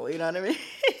that frugal, you know what I mean?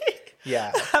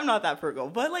 Yeah. I'm not that frugal.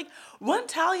 But like one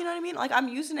towel, you know what I mean? Like I'm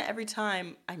using it every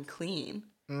time I'm clean.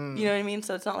 You know what I mean?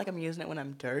 So it's not like I'm using it when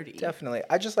I'm dirty. Definitely.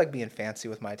 I just like being fancy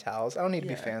with my towels. I don't need to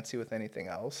be fancy with anything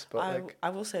else. But I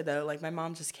will say though, like my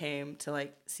mom just came to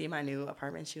like see my new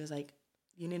apartment. She was like,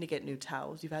 "You need to get new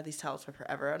towels. You've had these towels for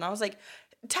forever." And I was like,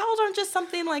 "Towels aren't just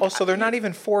something like." Oh, so they're not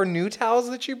even 4 new towels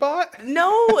that you bought?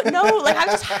 No. Like I've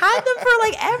just had them for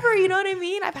like ever. You know what I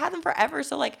mean? I've had them forever.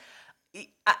 So like,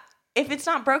 if it's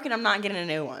not broken, I'm not getting a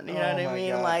new one. You know what I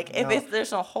mean? God, Like if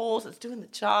there's no holes, it's doing the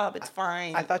job. It's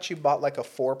fine. I thought you bought like a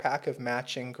 4-pack of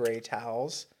matching gray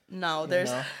towels. No,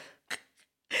 there's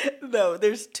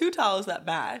 2 towels that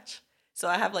match. So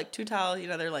I have like 2 towels,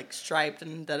 they're like striped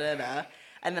and da-da-da.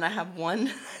 And then I have one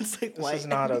that's like white. This is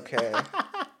not okay.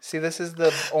 See, this is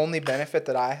the only benefit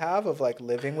that I have of like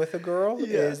living with a girl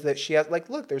is that she has like,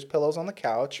 look, there's pillows on the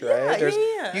couch, right?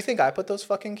 Yeah. You think I put those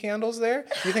fucking candles there?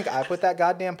 You think I put that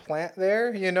goddamn plant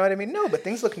there? You know what I mean? No, but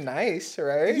things look nice,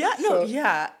 right? Yeah, no,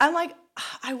 yeah. And like,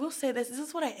 I will say this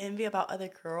is what I envy about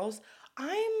other girls.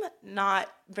 I'm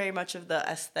not very much of the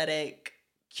aesthetic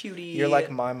cutie. You're like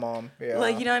my mom. Yeah.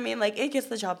 Like, you know what I mean? Like, it gets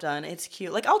the job done. It's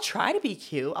cute. Like, I'll try to be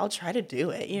cute. I'll try to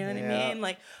do it. You know what I mean?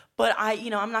 Like, but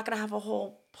I'm not going to have a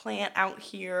whole plant out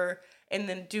here and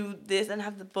then do this and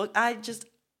have the book. I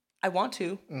want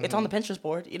to. Mm-hmm. It's on the Pinterest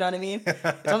board. You know what I mean?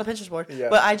 It's on the Pinterest board.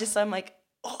 But I'm like,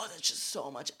 oh, that's just so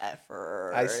much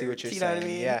effort. I see what you're saying. Know what I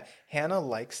mean? Yeah. Hannah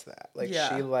likes that. Like,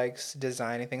 she likes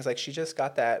designing things. Like, she just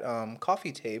got that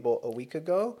coffee table a week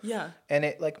ago. Yeah. And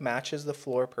it, like, matches the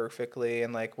floor perfectly.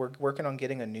 And, like, we're working on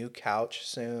getting a new couch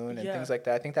soon and things like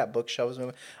that. I think that bookshelf is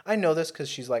moving. I know this because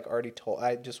she's, like, already told.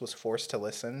 I just was forced to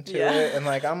listen to it. And,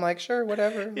 like, I'm like, sure,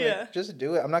 whatever. Like, just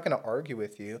do it. I'm not going to argue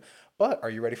with you. But are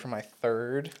you ready for my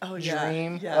third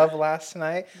dream of last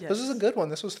night? Yes. This was a good one.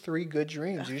 This was 3 good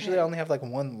dreams. Okay. Usually I only have like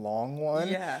one long one.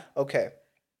 Yeah. Okay.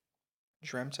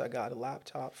 Dreamt I got a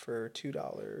laptop for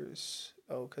 $2.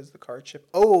 Oh, because the card chip.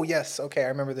 Oh, yes. Okay, I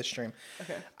remember this dream.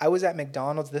 Okay. I was at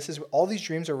McDonald's. All these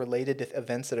dreams are related to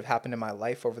events that have happened in my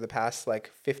life over the past,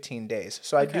 15 days.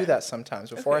 So I do that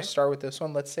sometimes. Before I start with this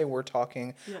one, let's say we're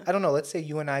talking, I don't know, let's say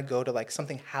you and I go to,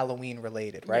 something Halloween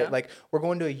related, right? Yeah. We're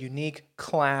going to a unique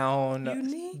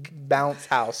clown bounce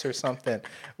house or something.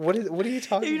 What are you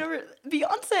talking about?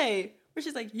 Beyonce. Where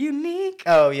she's like, unique.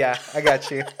 Oh, yeah. I got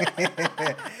you.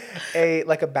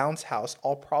 a bounce house.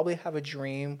 I'll probably have a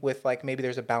dream with, maybe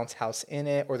there's a bounce house in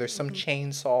it or there's some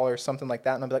chainsaw or something like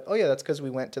that. And I'll be like, oh, yeah, that's because we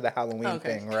went to the Halloween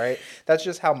thing, right? That's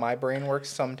just how my brain works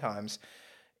sometimes.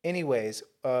 Anyways,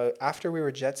 after we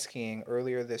were jet skiing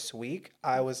earlier this week,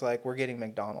 I was like, we're getting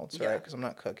McDonald's, right? Because I'm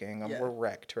not cooking. We're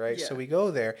wrecked, right? Yeah. So we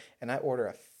go there, and I order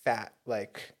a fat,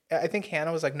 I think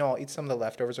Hannah was like, no, I'll eat some of the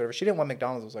leftovers or whatever. She didn't want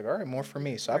McDonald's. I was like, all right, more for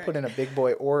me. So I put in a big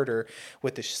boy order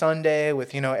with the sundae,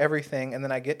 with, everything. And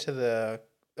then I get to the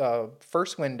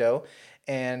first window,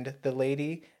 and the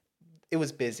lady... It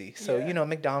was busy. So,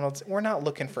 McDonald's, we're not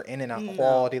looking for In-N-Out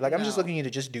quality. I'm just looking you to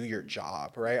just do your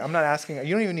job, right? I'm not asking,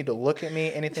 you don't even need to look at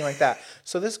me, anything like that.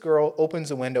 So this girl opens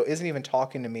the window, isn't even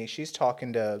talking to me. She's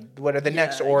talking to the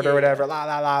next order, whatever. La,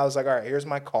 la, la. I was like, all right, here's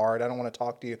my card. I don't want to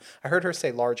talk to you. I heard her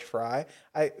say large fry.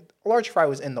 Large fry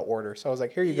was in the order. So I was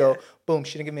like, here you go. Boom.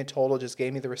 She didn't give me a total, just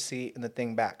gave me the receipt and the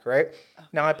thing back, right? Okay.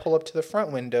 Now I pull up to the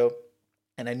front window.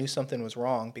 And I knew something was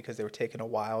wrong because they were taking a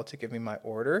while to give me my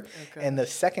order. Okay. And the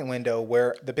second window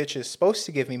where the bitch is supposed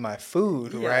to give me my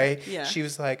food, right? Yeah. She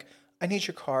was like, I need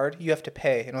your card. You have to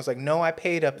pay. And I was like, no, I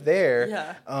paid up there.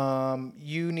 Yeah.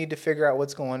 You need to figure out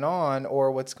what's going on or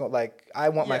I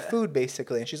want my food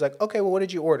basically. And she's like, okay, well, what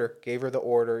did you order? Gave her the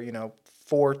order,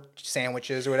 4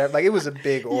 sandwiches or whatever. It was a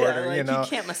big order, You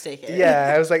can't mistake it.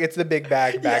 Yeah, I was like, it's the big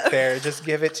bag back there. Just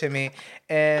give it to me.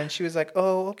 And she was like,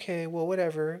 oh, okay, well,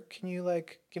 whatever. Can you,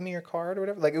 give me your card or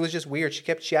whatever? It was just weird.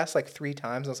 She asked, 3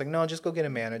 times. I was like, no, just go get a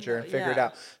manager and figure it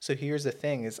out. So here's the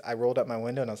thing is I rolled up my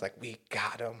window and I was like, we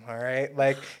got him, all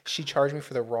right? She charged me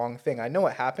for the wrong thing. I know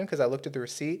what happened because I looked at the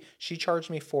receipt. She charged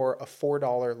me for a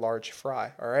 $4 large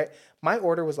fry, all right? My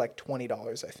order was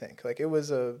 $20, I think. It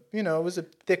was it was a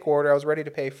thick order. I was ready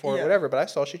to pay for it, whatever. But I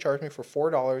saw she charged me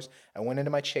for $4. I went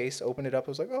into my Chase, opened it up.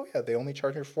 I was like, oh, yeah, they only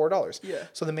charged me for $4. Yeah.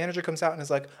 So the manager comes out and is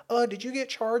like, oh, did you get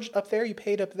charged up there? You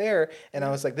paid up there. And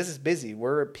I was like, this is busy.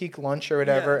 We're at peak lunch or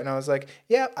whatever. Yeah. And I was like,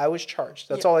 yeah, I was charged.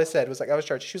 That's all I said was I was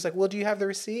charged. She was like, well, do you have the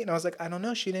receipt? And I was like, I don't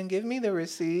know. She didn't give me the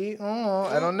receipt. Oh,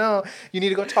 I don't know. You need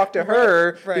to go talk to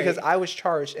her because I was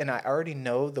charged. And I already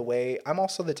know the way. I'm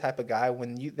also the type of guy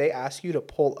when they ask you to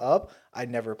pull up, I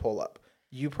never pull up.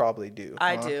 You probably do.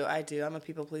 I do. I'm a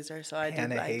people pleaser, so I do.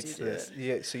 Hannah hates this.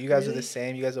 Yeah, so you guys are the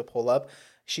same. You guys will pull up.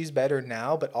 She's better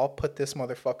now, but I'll put this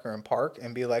motherfucker in park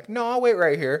and be like, no, I'll wait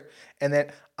right here. And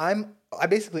then I'm I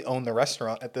basically own the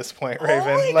restaurant at this point, Oh Raven.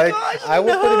 my Like, gosh, I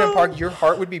will put it in no. park. Your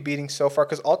heart would be beating so far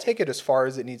because I'll take it as far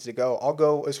as it needs to go. I'll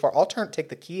go as far. Take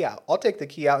the key out. I'll take the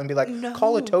key out and be like,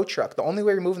 call a No. tow truck. The only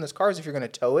way you're moving this car is if you're going to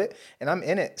tow it, and I'm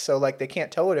in it. So, like, they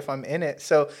can't tow it if I'm in it.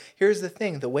 So, here's the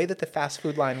thing. The way that the fast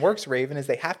food line works, Raven, is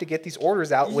they have to get these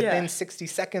orders out within 60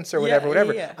 seconds or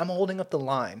whatever. Yeah. I'm holding up the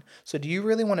line. So, do you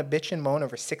really want to bitch and moan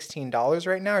over $16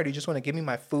 right now, or do you just want to give me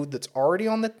my food that's already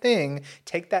on the thing,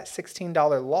 take that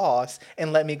 $16 loss,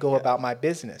 and let me go about my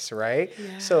business, right?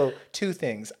 Yeah. So 2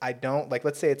 things. I don't, like,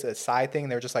 let's say it's a side thing.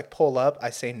 They're just like, pull up.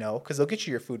 I say no, because they'll get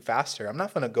you your food faster. I'm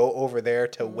not going to go over there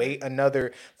to wait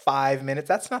another 5 minutes.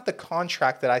 That's not the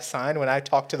contract that I signed when I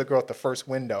talked to the girl at the first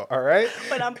window, all right?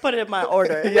 But I'm putting in my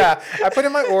order. Yeah, I put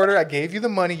in my order. I gave you the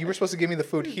money. You were supposed to give me the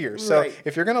food here. So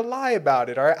if you're going to lie about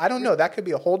it, all right, I don't know. That could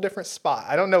be a whole different spot.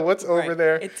 I don't know what's over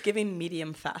there. It's giving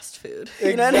medium fast food.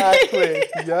 Exactly.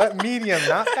 Yeah, medium,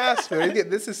 not fast food.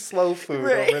 This is slow food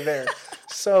over there.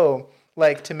 So,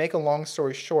 like, to make a long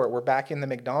story short, we're back in the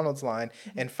McDonald's line,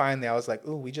 and finally I was like,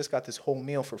 ooh, we just got this whole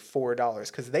meal for $4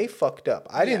 because they fucked up.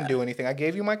 I didn't do anything. I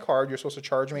gave you my card. You're supposed to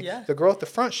charge me. The girl at the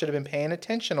front should have been paying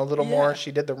attention a little more. She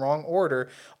did the wrong order.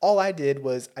 All I did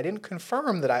was I didn't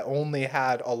confirm that I only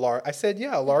had a large. I said,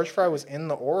 yeah, a large fry was in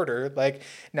the order. Like,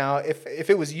 now, if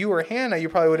it was you or Hannah, you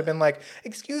probably would have been like,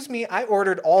 excuse me, I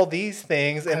ordered all these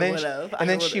things. And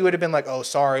then she would have been like, oh,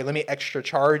 sorry, let me extra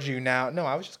charge you now. No,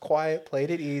 I was just quiet,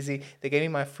 played it easy. They gave me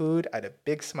my food. I had a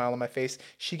big smile on my face.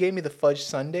 She gave me the fudge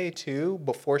sundae too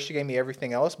before she gave me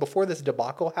everything else. Before this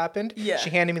debacle happened, she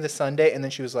handed me the sundae and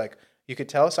then she was like, you could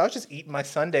tell. So I was just eating my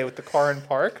sundae with the car in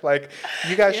park. Like,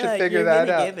 you guys should figure that out.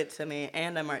 You're going to give it to me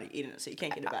and I'm already eating it, so you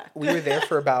can't get it back. We were there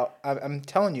for about, I'm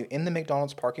telling you, in the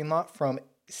McDonald's parking lot from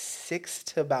 6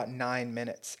 to about 9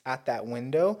 minutes at that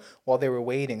window while they were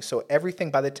waiting. So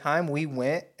everything, by the time we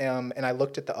went and I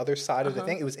looked at the other side of the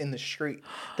thing, it was in the street.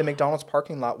 The McDonald's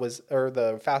parking lot was, or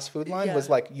the fast food line was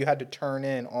like, you had to turn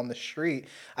in on the street.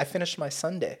 I finished my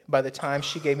sundae by the time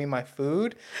she gave me my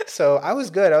food. So I was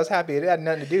good. I was happy. It had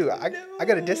nothing to do. I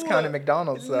got a discount at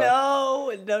McDonald's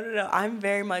though. No. I'm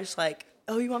very much like,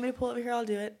 oh, you want me to pull over here? I'll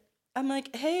do it. I'm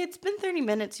like, hey, it's been 30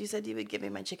 minutes. You said you would give me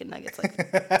my chicken nuggets like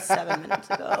 7 minutes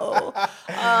ago.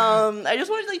 I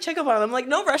just wanted to like check up on them. I'm like,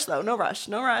 no rush though, no rush.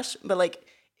 But like,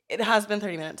 it has been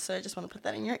 30 minutes, so I just want to put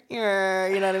that in your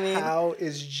ear. You know what I mean? How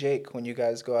is Jake when you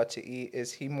guys go out to eat?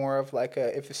 Is he more of like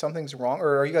if something's wrong,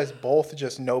 or are you guys both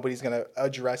just nobody's gonna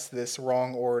address this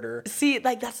wrong order? See,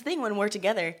 like that's the thing when we're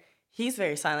together. He's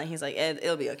very silent. He's like,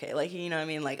 it'll be okay. Like, you know what I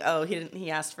mean? Like, oh, he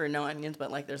asked for no onions,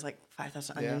 but like there's like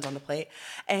 5,000 onions on the plate.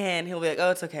 And he'll be like,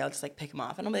 oh, it's okay. I'll just like pick them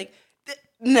off. And I'm like,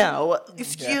 no,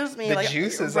 excuse me. The like,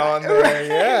 juice is on there,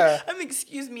 yeah. I'm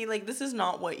excuse me. Like, this is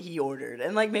not what he ordered.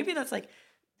 And like, maybe that's like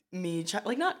me,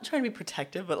 like not trying to be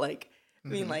protective, but like,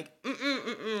 being like,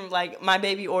 like my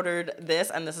baby ordered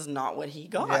this and this is not what he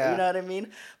got. You know what I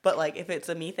mean? But like, if it's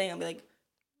a me thing, I'll be like,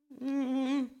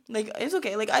 like it's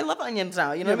okay. Like I love onions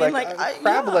now. You know what I mean? Like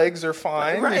crab legs are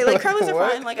fine. Right? Like crab legs are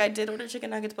fine. Like I did order chicken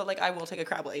nuggets, but like I will take a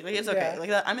crab leg. Like it's okay.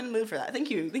 Like I'm in the mood for that.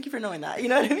 Thank you for knowing that. You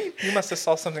know what I mean? You must have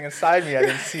saw something inside me I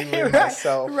didn't see with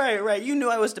myself. Right. You knew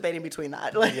I was debating between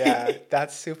that. Like, yeah,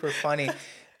 that's super funny.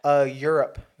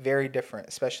 Europe, very different,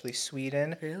 especially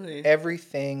Sweden. Really?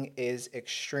 Everything is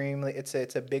extremely, it's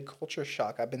a big culture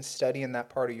shock. I've been studying that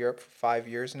part of Europe for 5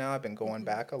 years now. I've been going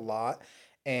back a lot.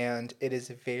 And it is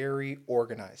very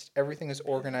organized. Everything is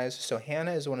organized. So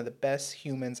Hannah is one of the best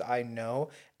humans I know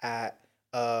at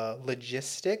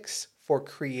logistics for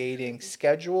creating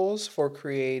schedules, for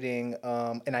creating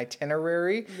an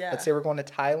itinerary. Let's say we're going to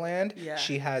Thailand.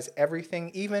 She has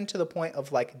everything, even to the point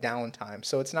of like downtime.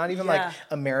 So it's not even like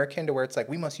American to where it's like,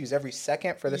 we must use every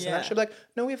second for this and that. She'll be like,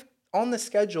 no, we have on the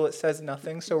schedule, it says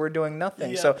nothing, so we're doing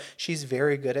nothing. So she's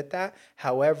very good at that.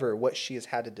 However, what she has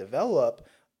had to develop,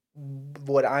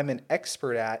 what I'm an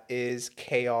expert at, is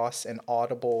chaos and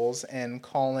audibles and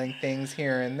calling things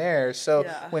here and there. So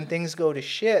when things go to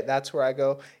shit, that's where I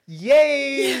go,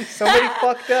 yay, somebody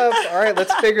fucked up. All right,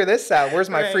 let's figure this out. Where's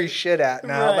my free shit at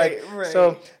now?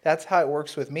 So that's how it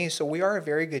works with me. So we are a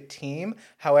very good team.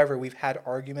 However, we've had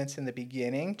arguments in the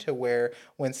beginning to where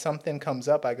when something comes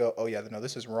up, I go, oh yeah, no,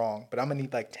 this is wrong, but I'm gonna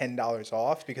need like $10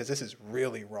 off because this is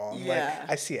really wrong. Like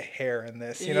I see a hair in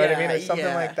this, you know what I mean? Or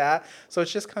something like that. So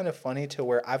it's just kind of funny to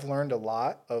where I've learned a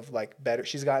lot of like better.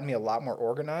 She's gotten me a lot more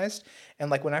organized.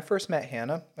 And like when I first met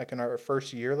Hannah, like in our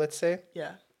first year, let's say,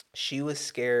 she was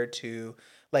scared to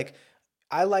like,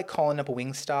 I like calling up a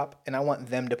Wingstop and I want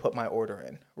them to put my order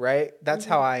in, right? That's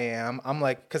how I am. I'm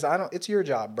like, because it's your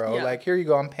job, bro. Yeah. Like, here you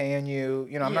go, I'm paying you.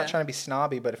 You know, I'm not Yeah. trying to be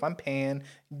snobby, but if I'm paying,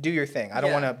 do your thing. I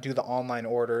don't Yeah. want to do the online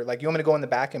order. Like, you want me to go in the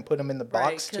back and put them in the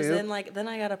box too? Because then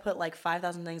I got to put like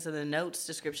 5,000 things in the notes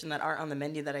description that aren't on the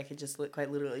menu that I could just quite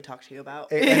literally talk to you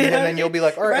about. And then you'll be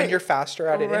like, all right, and you're faster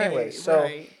at it anyway. So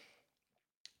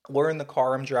we're in the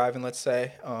car, I'm driving, let's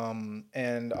say,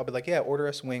 and I'll be like, yeah, order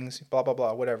us wings, blah, blah,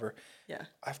 blah, whatever. Yeah.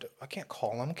 I can't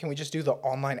call them. Can we just do the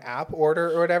online app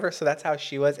order or whatever? So that's how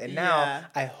she was. And now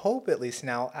I hope at least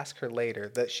now, I'll ask her later,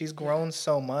 that she's grown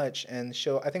so much, and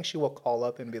I think she will call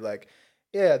up and be like,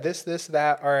 yeah, this,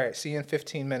 that. All right, see you in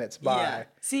 15 minutes. Bye. Yeah.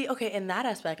 See, okay, in that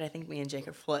aspect, I think me and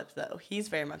Jacob flipped, though. He's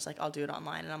very much like, I'll do it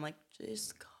online. And I'm like,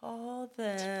 just call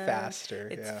them. It's faster.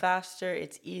 It's faster.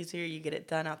 It's easier. You get it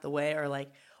done out the way.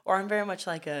 Or I'm very much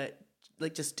like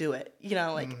just do it. You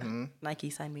know, like, Nike,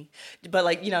 sign me. But,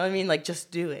 like, you know what I mean? Like,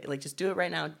 just do it. Like, just do it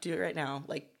right now. Do it right now.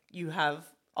 Like, you have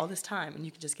all this time and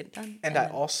you can just get it done. And I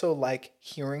also like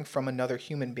hearing from another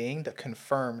human being that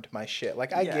confirmed my shit.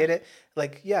 Like, I get it.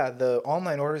 Like, yeah, the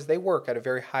online orders, they work at a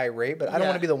very high rate, but I don't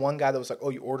want to be the one guy that was like, oh,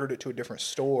 you ordered it to a different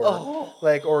store. Oh.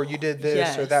 Like, or you did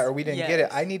this or that, or we didn't get it.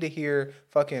 I need to hear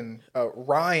fucking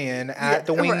Ryan at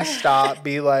the Wingstop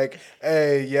be like,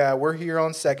 hey, yeah, we're here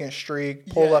on 2nd Street.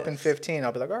 Pull up in 15.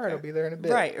 I'll be like, all right, I'll be there in a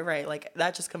bit. Right. Like,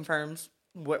 that just confirms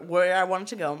where I want it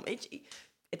to go.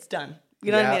 It's done.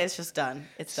 You know what I mean? It's just done.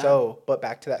 It's done. So, but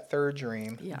back to that third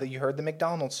dream, that you heard the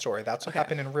McDonald's story. That's what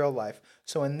happened in real life.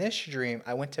 So in this dream,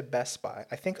 I went to Best Buy.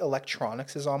 I think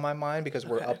electronics is on my mind because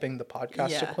we're upping the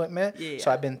podcast equipment. So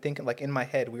I've been thinking, like, in my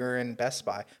head, we were in Best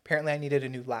Buy. Apparently, I needed a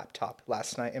new laptop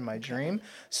last night in my dream.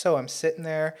 So I'm sitting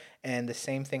there, and the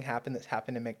same thing happened that's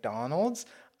happened in McDonald's.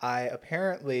 I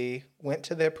apparently went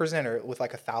to the presenter with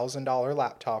like $1,000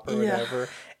 laptop or whatever.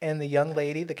 And the young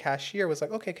lady, the cashier, was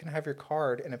like, okay, can I have your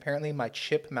card? And apparently my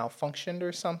chip malfunctioned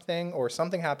or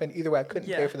something happened. Either way, I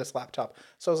couldn't pay for this laptop.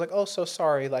 So I was like, oh, so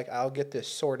sorry. Like, I'll get this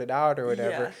sorted out or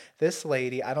whatever. This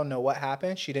lady, I don't know what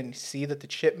happened. She didn't see that the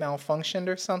chip malfunctioned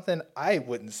or something. I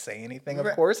wouldn't say anything, of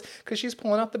course, because she's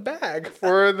pulling out the bag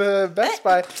for the Best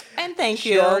Buy. And thank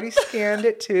you. She already scanned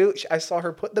it too. I saw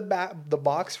her put the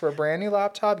box for a brand new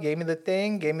laptop, gave me the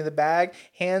thing, gave me the bag,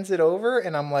 hands it over,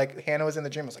 and I'm like, Hannah was in the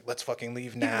gym. I was like, let's fucking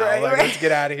leave now. Let's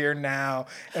get out of here now.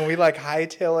 And we like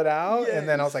hightail it out, and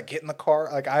then I was like, get in the car.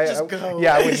 Like I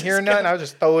wouldn't hear nothing. I would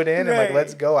just throw it in and like,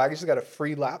 let's go. I just got a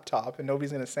free laptop, and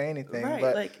nobody's gonna say anything. Right?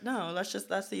 But like, no,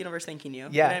 that's the universe thanking you. Yeah,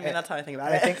 you know what I mean, that's how I think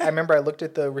about it. I remember I looked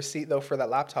at the receipt though for that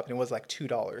laptop, and it was like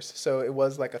 $2. So it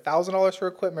was like $1,000 for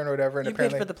equipment or whatever. And you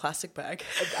paid for the plastic bag.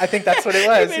 I think that's what it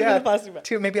was. You paid for the plastic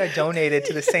bag. Maybe I donated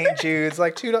to the St. Jude's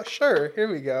like $2. Sure, here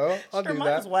we go. I'll do might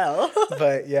that as well.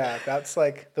 But yeah, that's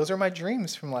like, those are my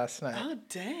dreams from last night. Oh,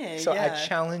 dang. So I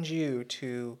challenge you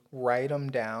to write them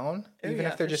down, even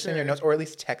if they're just in your notes, or at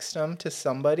least text them to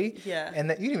somebody. Yeah. And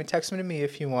that you can even text them to me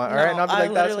if you want. All right. And I'll be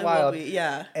like, that's wild.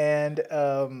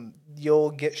 And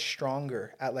you'll get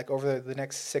stronger at like over the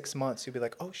next 6 months. You'll be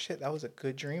like, oh shit, that was a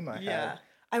good dream I had.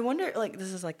 I wonder, like, this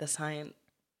is like the science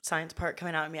part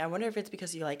coming out of me. I wonder if it's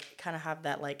because you like kind of have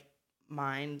that like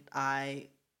mind-eye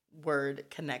word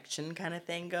connection kind of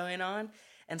thing going on.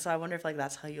 And so I wonder if like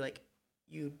that's how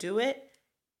you do it,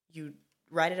 you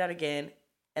write it out again,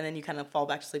 and then you kind of fall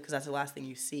back to sleep because that's the last thing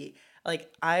you see. Like,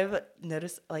 I've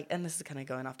noticed, like, and this is kind of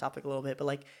going off topic a little bit, but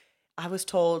like, I was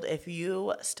told if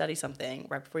you study something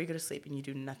right before you go to sleep and you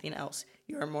do nothing else,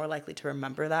 you are more likely to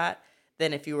remember that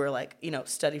than if you were like, you know,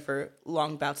 study for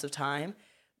long bouts of time,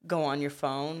 go on your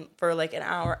phone for like an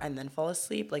hour and then fall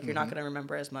asleep. Like, you're not going to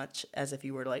remember as much as if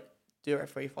you were to like do it right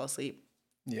before you fall asleep.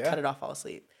 Yeah. Cut it off, fall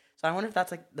asleep. So I wonder if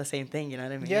that's like the same thing, you know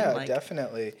what I mean? Yeah, like,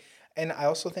 definitely. And I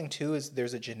also think too is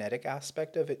there's a genetic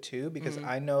aspect of it too, because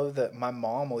I know that my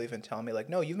mom will even tell me like,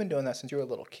 no, you've been doing that since you were a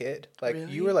little kid. Like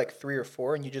you were like 3 or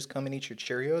 4 and you just come and eat your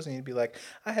Cheerios and you'd be like,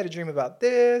 I had a dream about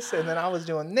this and then I was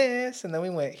doing this and then we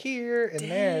went here and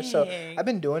there. So I've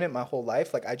been doing it my whole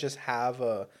life. Like I just have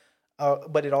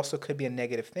but it also could be a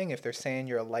negative thing if they're saying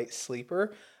you're a light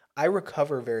sleeper. I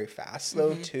recover very fast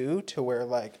though too, to where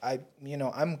like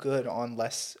I'm good on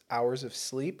less hours of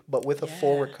sleep, but with a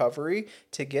full recovery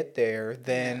to get there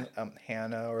than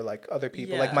Hannah or like other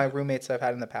people, like my roommates I've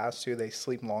had in the past too, they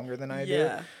sleep longer than I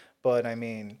do. But I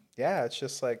mean, it's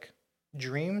just like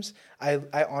dreams.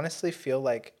 I honestly feel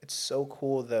like it's so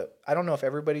cool that I don't know if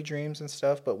everybody dreams and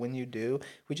stuff, but when you do,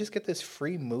 we just get this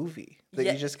free movie that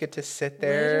you just get to sit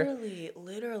there.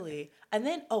 Literally. And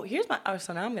then, so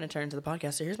now I'm going to turn to the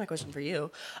podcast. So here's my question for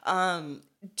you.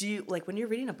 Do you, like, when you're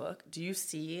reading a book, do you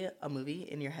see a movie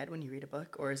in your head when you read a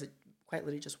book, or is it quite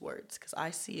literally just words? Because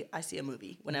I see a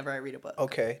movie whenever I read a book.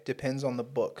 Okay, depends on the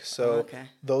book. So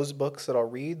those books that I'll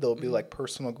read, they'll be like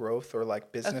personal growth or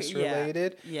like business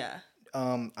related. Yeah.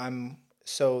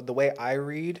 So the way I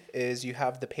read is you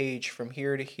have the page from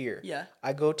here to here. Yeah.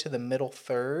 I go to the middle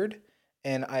third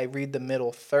and I read the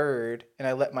middle third and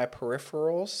I let my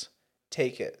peripherals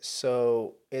take it.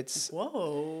 So it's if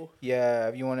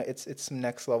you want to, it's some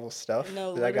next level stuff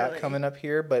that I got coming up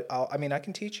here. But I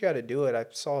can teach you how to do it. I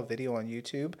saw a video on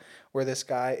YouTube where this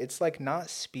guy, it's like not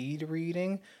speed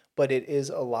reading, but it is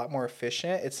a lot more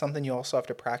efficient. It's something you also have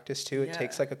to practice too. It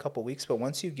takes like a couple weeks, but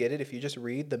once you get it, if you just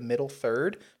read the middle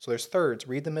third, so there's thirds,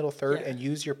 read the middle third and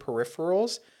use your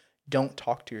peripherals. Don't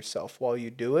talk to yourself while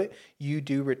you do it. You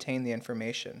do retain the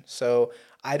information. So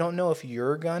I don't know if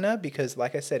you're gonna, because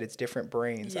like I said, it's different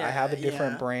brains. I have a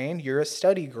different brain. You're a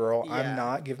study girl. I'm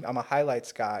not. I'm a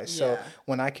highlights guy. So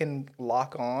when I can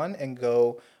lock on and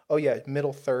go, oh yeah,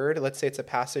 middle third, let's say it's a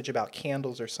passage about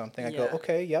candles or something. I go,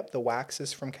 okay, yep, the wax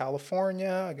is from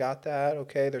California. I got that.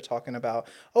 Okay, they're talking about,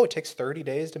 oh, it takes 30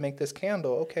 days to make this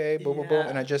candle. Okay, boom, boom, boom.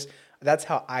 And that's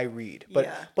how I read.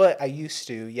 But I used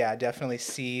to, definitely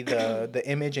see the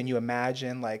image and you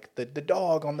imagine like the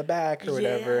dog on the back or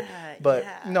whatever. But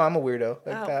no, I'm a weirdo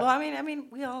like that. Well, I mean,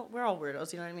 we're all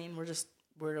weirdos, you know what I mean? We're just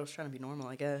weirdos trying to be normal,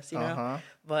 I guess, you know?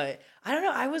 But I don't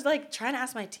know. I was like trying to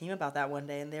ask my team about that one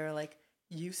day and they were like,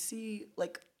 you see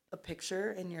like a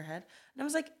picture in your head? And I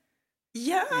was like,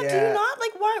 yeah, do you not?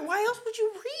 Like, why else would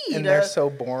you read? And they're so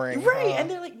boring. Right. And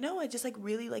they're like, no, I just like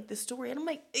really like the story. And I'm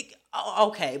like, oh,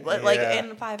 okay. But like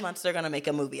in 5 months, they're going to make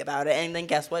a movie about it. And then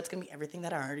guess what? It's going to be everything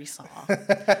that I already saw.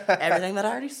 Everything that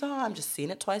I already saw. I'm just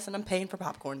seeing it twice and I'm paying for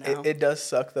popcorn now. It does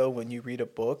suck though when you read a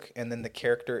book and then the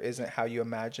character isn't how you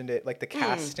imagined it. Like the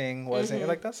casting wasn't. You're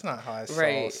like, that's not how I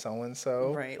saw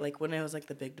so-and-so. Right. Like when it was like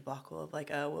the big debacle of like,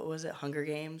 what was it? Hunger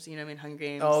Games. You know what I mean? Hunger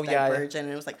Games. Oh, Divergent.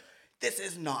 And it was like, this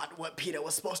is not what PETA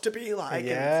was supposed to be like.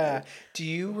 Yeah. Do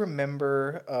you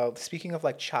remember, speaking of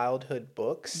like childhood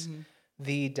books,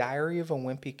 the Diary of a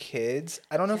Wimpy Kid?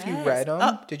 I don't know if you read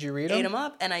them. Did you read them? Ate them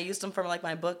up, and I used them for like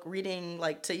my book reading,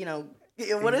 like to,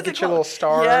 what is it called? Get your little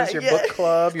stars, your book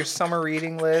club, your summer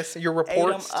reading list, your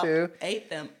reports too.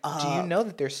 Ate them up. Do you know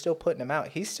that they're still putting them out?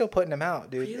 He's still putting them out,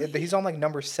 dude. Really? He's on like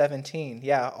number 17.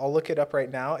 Yeah, I'll look it up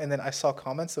right now. And then I saw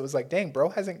comments that was like, "Dang, bro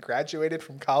hasn't graduated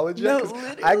from college yet." No,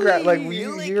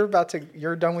 literally.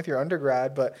 You're done with your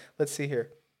undergrad. But let's see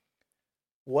here.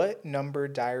 What number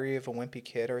Diary of a Wimpy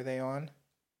Kid are they on?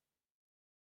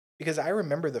 Because I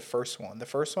remember the first one. The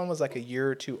first one was like a year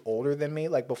or two older than me,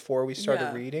 like before we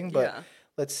started reading. But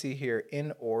let's see here.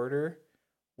 In order,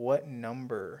 what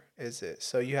number is it?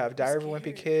 So you have Diary of a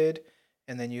Wimpy Kid,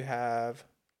 and then you have,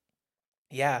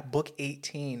 book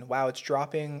 18. Wow, it's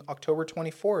dropping October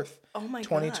 24th,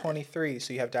 2023.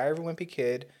 So you have Diary of a Wimpy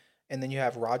Kid, and then you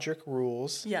have Roderick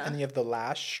Rules, and then you have The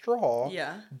Last Straw,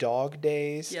 Dog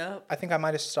Days. Yep. I think I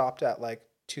might have stopped at like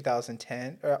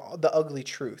 2010, or The Ugly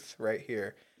Truth right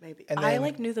here. Maybe. And then, I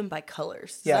like knew them by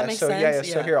colors. Does that make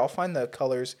sense? So here, I'll find the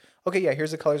colors. Okay,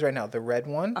 here's the colors right now. The red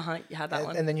one. You had that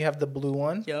one. And then you have the blue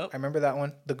one. Yep. I remember that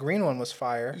one. The green one was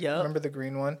fire. Yep. Remember the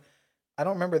green one? I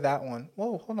don't remember that one.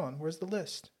 Whoa, hold on. Where's the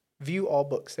list? View all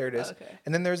books. There it is. Okay.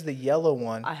 And then there's the yellow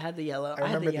one. I had the yellow. I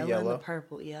remember had the yellow and the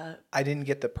purple, I didn't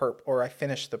get the purple, or I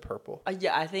finished the purple.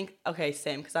 I think,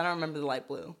 same, because I don't remember the light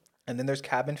blue. And then there's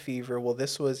Cabin Fever. Well,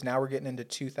 now we're getting into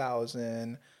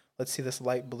 2000. Let's see this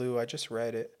light blue. I just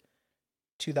read it.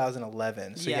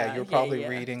 2011. So you're probably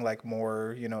reading like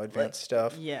more, advanced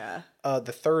stuff. Yeah.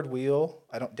 The Third Wheel.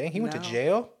 He went to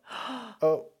jail?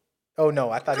 Oh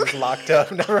no, I thought he was locked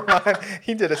up. Never mind.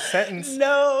 He did a sentence.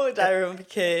 No, Diary of a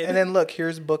Kid. And then look,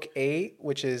 here's book 8,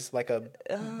 which is like a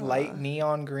light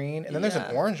neon green. And then there's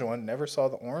an orange one. Never saw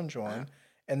the orange one.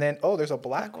 And then there's a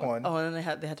black one. Oh, and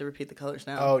then they had to repeat the colors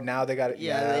now. Oh, now they got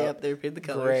it. They repeat the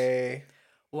colors. Gray.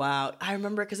 Wow. I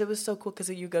remember because it was so cool because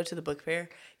you go to the book fair,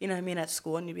 at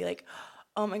school, and you'd be like,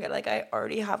 oh my God, like I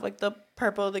already have like the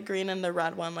purple, the green, and the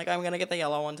red one. Like I'm going to get the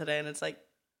yellow one today. And it's like,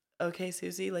 okay,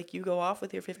 Susie, like you go off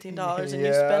with your $15 and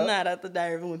you spend that at the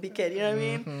Diary of a Wimpy Kid. You know what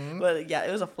I mean? But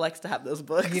it was a flex to have those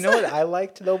books. You know what I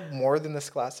liked though more than the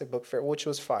Scholastic Book Fair, which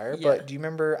was fire. Yeah. But do you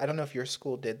remember? I don't know if your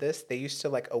school did this. They used to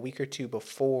like a week or two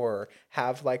before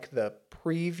have like the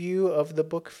preview of the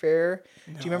book fair?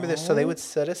 No. Do you remember this? So they would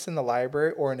set us in the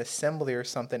library or an assembly or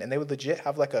something, and they would legit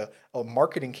have like a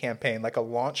marketing campaign, like a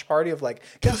launch party of like,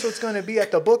 guess what's going to be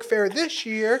at the book fair this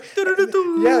year?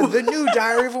 Yeah, the new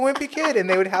Diary of a Wimpy Kid. And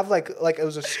they would have like it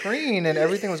was a screen and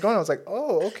everything was going on. I was like,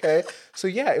 oh, okay. So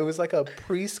yeah, it was like a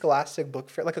pre-scholastic book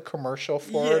fair, like a commercial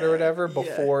for it or whatever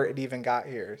before it even got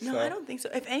here. No, I don't think so.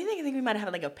 If anything, I think we might have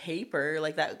had like a paper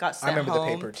like that got sent home. I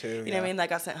remember the paper too. You know what I mean? That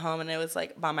got sent home and it was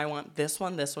like, Mom, I want this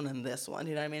one, and this one.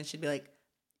 You know what I mean? She'd be like,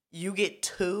 you get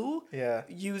 2. Yeah.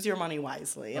 Use your money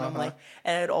wisely. And I'm like,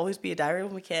 and it'd always be a Diary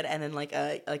of a Kid and then like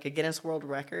a Guinness World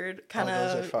Record kind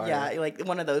of. Those are fire. Yeah, like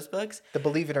one of those books. The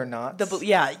Believe It or Not. The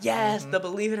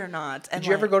Believe It or Not. And did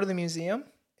you ever go to the museum?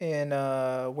 And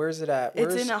where's it at?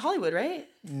 It's in Hollywood, right?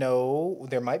 No,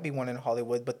 there might be one in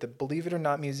Hollywood, but the Believe It or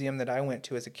Not museum that I went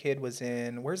to as a kid was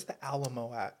in, where's the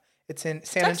Alamo at? It's in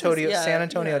San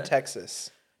Antonio,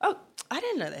 Texas. Oh, I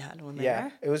didn't know they had one there. Yeah,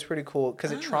 it was pretty cool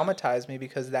because it traumatized me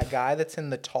because that guy that's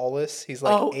in the tallest, he's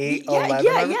like 8'11".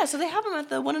 Yeah. So they have him at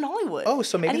the one in Hollywood. Oh,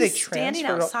 so maybe they standing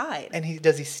outside. And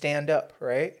does he stand up,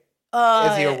 right?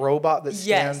 Is he a robot that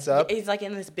stands up? He's like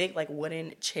in this big like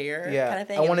wooden chair kind of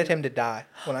thing. I wanted him to die.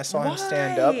 When I saw him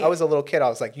stand up, I was a little kid. I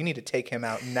was like, you need to take him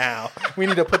out now. We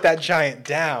need to put that giant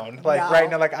down. Like right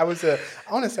now, like honestly,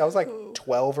 I was like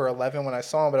 12 or 11 when I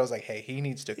saw him, but I was like, hey, he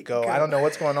needs to go. I don't know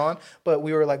what's going on. But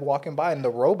we were like walking by and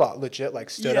the robot legit like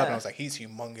stood up and I was like, he's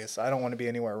humongous. I don't want to be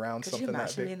anywhere around something that big.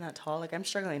 Could you imagine being that tall? Like I'm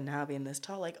struggling now being this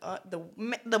tall. Like the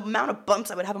amount of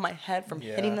bumps I would have on my head from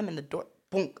hitting them in the door.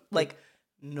 Boom. Like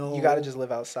no. You got to just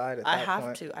live outside at that point.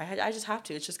 I have to. I just have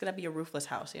to. It's just going to be a roofless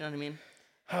house. You know what I mean?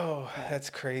 Oh,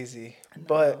 that's crazy.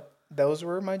 But those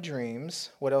were my dreams.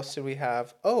 What else did we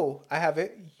have? Oh, I have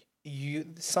it.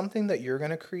 Something that you're going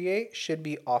to create should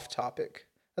be off topic.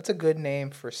 That's a good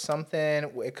name for something.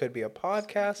 It could be a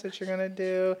podcast that you're going to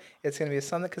do. It's going to be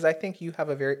something because I think you have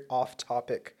a very off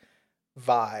topic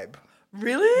vibe.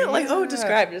 Really? Yeah. Like,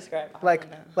 describe.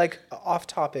 Like Off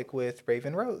Topic with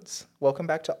Ravin Rhodes. Welcome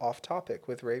back to Off Topic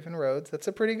with Ravin Rhodes. That's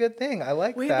a pretty good thing. I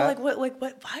like that. But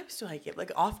what vibes do I get?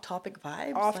 Like off topic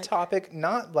vibes? Off topic,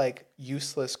 not like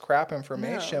useless crap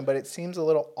information, but it seems a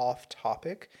little off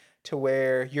topic to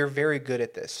where you're very good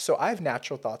at this. So I have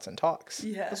natural thoughts and talks.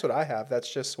 Yeah. That's what I have.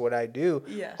 That's just what I do.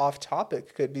 Yeah. Off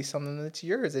topic could be something that's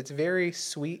yours. It's very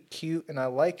sweet, cute, and I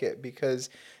like it because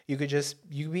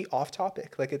you be off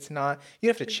topic. Like it's not, you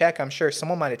have to check. I'm sure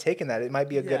someone might have taken that. It might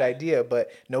be a good idea,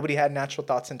 but nobody had natural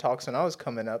thoughts and talks when I was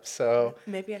coming up. So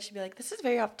maybe I should be like, this is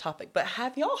very off topic, but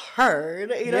have y'all heard?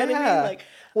 You know what I mean? Like,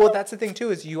 well, that's the thing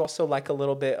too, is you also like a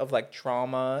little bit of like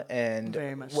drama and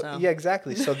very much so. Yeah,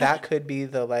 exactly. So that could be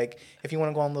the, like, if you want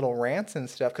to go on little rants and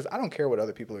stuff, because I don't care what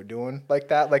other people are doing like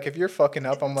that. Like if you're fucking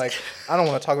up, I'm like, I don't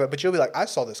want to talk about it, but you'll be like, I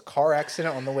saw this car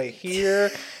accident on the way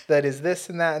here that is this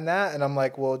and that and that. And I'm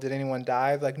like, well, did anyone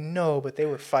die? Like, no, but they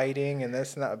were fighting and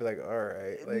this and that. I'd be like, all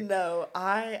right. Like, no,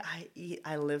 I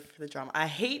live for the drama. I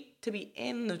hate to be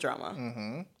in the drama.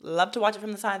 Mm-hmm. Love to watch it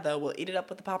from the side though. We'll eat it up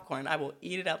with the popcorn. I will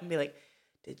eat it up and be like,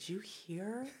 did you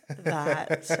hear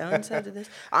that so-and-so did this?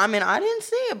 I mean, I didn't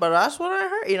see it, but that's what I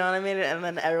heard. You know what I mean? And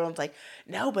then everyone's like,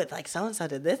 no, but like so-and-so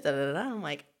did this, da-da-da-da. I'm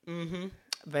like,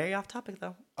 very off topic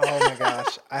though. Oh my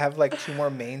gosh. I have like 2 more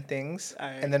main things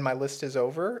and then my list is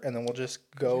over and then we'll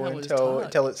just go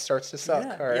until it starts to suck.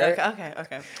 Yeah. All right. Yeah,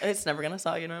 okay. It's never going to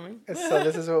suck, you know what I mean? So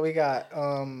this is what we got.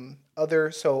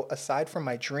 So aside from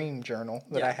my dream journal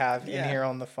that I have in here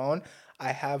on the phone,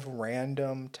 I have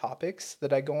random topics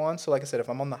that I go on. So like I said, if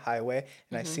I'm on the highway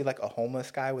and I see like a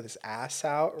homeless guy with his ass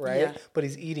out, right? Yeah. But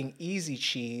he's eating easy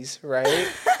cheese, right?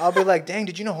 I'll be like, dang,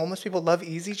 did you know homeless people love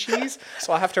easy cheese?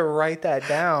 So I have to write that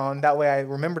down. That way I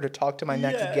remember to talk to my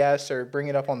next guest or bring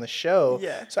it up on the show.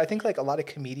 Yeah. So I think like a lot of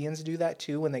comedians do that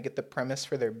too when they get the premise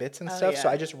for their bits and stuff. Yeah. So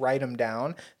I just write them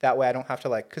down. That way I don't have to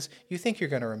like, because you think you're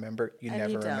going to remember, you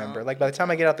never remember. Like by the time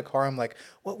I get out the car, I'm like,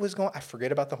 what was going on? I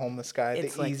forget about the homeless guy,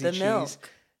 it's the like easy the cheese. Milk.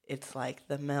 It's like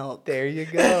the milk. There you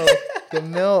go. The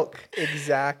milk.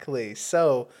 Exactly.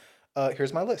 So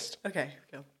here's my list. Okay,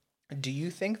 go. Do you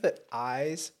think that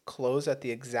eyes close at the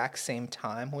exact same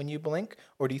time when you blink?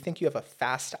 Or do you think you have a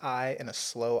fast eye and a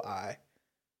slow eye?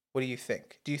 What do you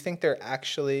think? Do you think they're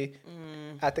actually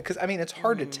at the... Because, I mean, it's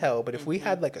hard to tell, but if we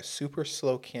had like a super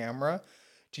slow camera,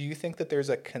 do you think that there's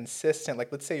a consistent...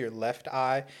 Like, let's say your left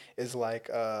eye is like...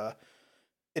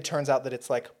 it turns out that it's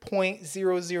like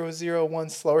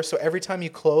 0.0001 slower. So every time you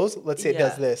close, let's say it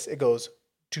does this, it goes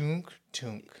dunk,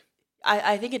 dunk.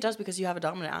 I think it does because you have a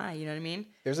dominant eye. You know what I mean?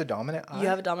 There's a dominant eye? You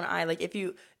have a dominant eye. Like if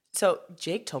you... So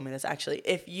Jake told me this actually.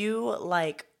 If you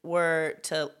like were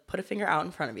to put a finger out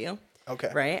in front of you.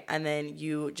 Okay. Right? And then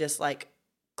you just like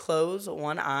close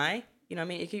one eye. You know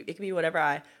what I mean? It could be whatever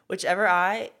eye. Whichever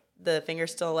eye the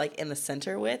finger's still like in the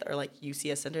center with, or like you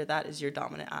see a center, that is your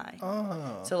dominant eye.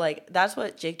 Oh. So like that's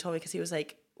what Jake told me, because he was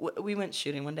like, we went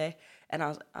shooting one day, and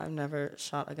I've never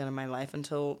shot a gun in my life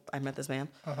until I met this man.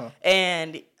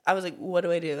 And I was like, what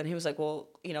do I do? And he was like, well,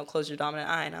 you know, close your dominant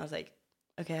eye. And I was like,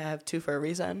 okay, I have two for a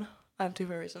reason.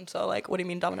 So like, what do you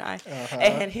mean dominant eye?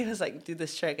 And he was like, do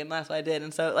this trick, and that's what I did.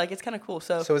 And so like, it's kind of cool.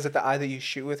 So is it the eye that you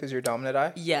shoot with is your dominant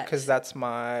eye? Yeah. Because that's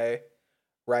my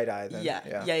right eye then.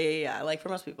 Yeah. Like for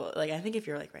most people, like I think if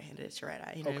you're like right-handed, it's your right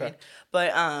eye. You know what I mean?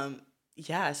 But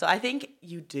yeah. So I think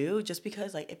you do, just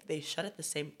because like if they shut at the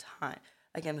same time.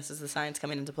 Again, this is the science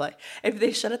coming into play. If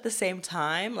they shut at the same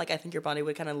time, like I think your body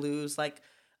would kind of lose like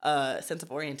a sense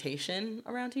of orientation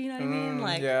around you. You know what I mean?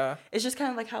 Like it's just kind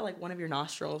of like how like one of your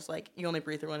nostrils, like you only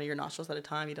breathe through one of your nostrils at a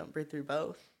time. You don't breathe through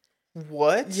both.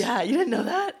 What? Yeah, you didn't know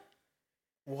that?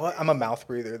 What? I'm a mouth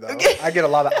breather though. I get a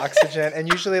lot of oxygen, and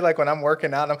usually like when I'm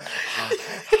working out, I'm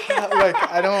like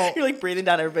I don't. You're like breathing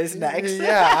down everybody's necks.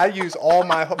 Yeah, I use all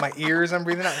my ears. I'm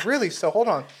breathing out. Really? So hold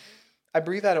on. I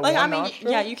breathe out of like, one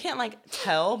nostril? Yeah, you can't like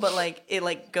tell, but like it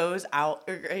like goes out,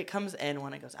 or it comes in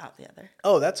when it goes out the other.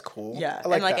 Oh, that's cool. Yeah, and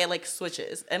like that. It like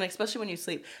switches, and especially when you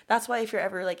sleep. That's why if you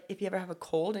ever have a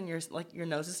cold and your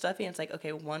nose is stuffy, and it's like,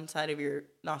 okay, one side of your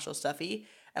nostril stuffy,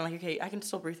 and like, okay, I can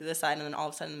still breathe through this side, and then all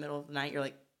of a sudden in the middle of the night you're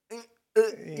like,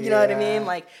 you know what I mean?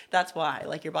 Like that's why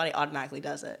like your body automatically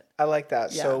does it. I like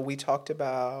that. Yeah. So we talked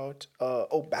about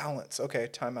balance. Okay,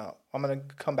 time out. I'm gonna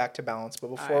come back to balance, but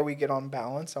before we get on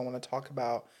balance, I want to talk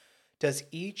about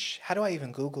how do I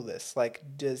even Google this? Like,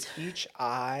 does each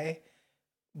eye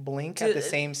blink at the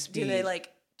same speed?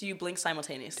 Do you blink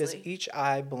simultaneously? Does each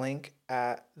eye blink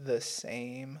at the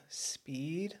same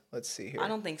speed? Let's see here. I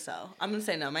don't think so. I'm going to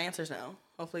say no. My answer's no.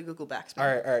 Hopefully Google backs me.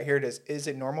 All right, here it is. Is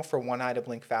it normal for one eye to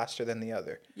blink faster than the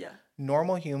other? Yeah.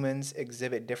 Normal humans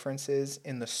exhibit differences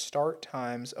in the start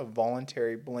times of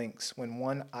voluntary blinks when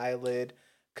one eyelid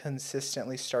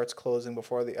consistently starts closing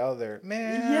before the other.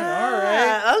 Man, all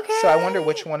right. Okay. So I wonder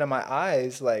which one of my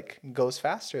eyes like goes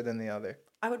faster than the other.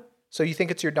 So you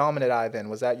think it's your dominant eye then?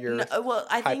 Was that your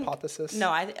hypothesis?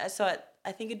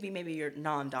 I think it'd be maybe your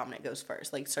non-dominant goes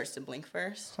first, like starts to blink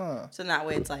first. Huh. So that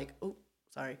way it's like, oh,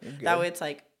 sorry. That way it's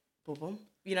like, boom, boom.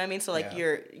 You know what I mean? So like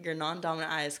your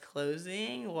non-dominant eye is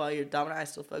closing while your dominant eye is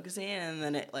still focusing, and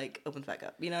then it like opens back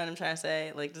up. You know what I'm trying to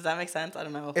say? Like, does that make sense? I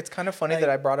don't know. It's kind of funny that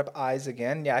I brought up eyes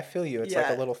again. Yeah, I feel you. It's like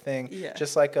a little thing. Yeah.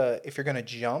 Just like if you're gonna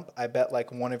jump, I bet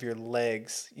like one of your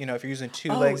legs. You know, if you're using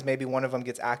two legs, maybe one of them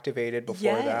gets activated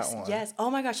before that one. Yes. Oh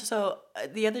my gosh. So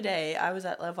the other day I was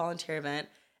at a volunteer event.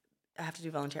 I have to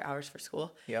do volunteer hours for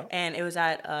school. Yeah. And it was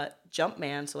at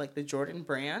Jumpman, so like the Jordan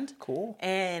brand. Cool.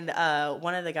 And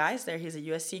one of the guys there, he's a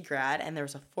USC grad, and there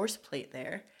was a force plate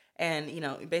there. And, you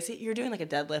know, basically you're doing like a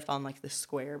deadlift on like the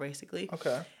square, basically.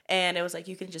 Okay. And it was like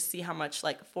you can just see how much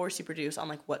like force you produce on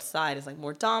like what side is like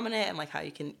more dominant, and like how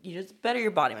you just better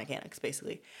your body mechanics,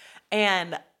 basically.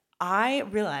 And I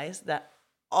realized that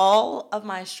all of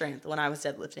my strength when I was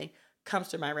deadlifting comes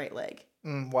through my right leg.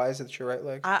 Why is it your right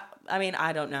leg? I mean,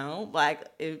 I don't know. Like,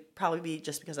 it would probably be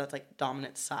just because that's, like,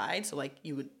 dominant side. So, like,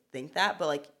 you would think that. But,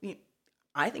 like,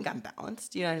 I think I'm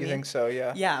balanced. You know what I mean? You think so,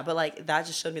 yeah. Yeah, but, like, that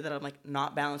just showed me that I'm, like,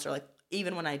 not balanced. Or, like,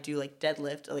 even when I do, like,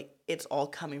 deadlift, like, it's all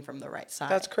coming from the right side.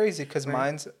 That's crazy because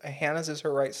Hannah's is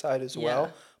her right side as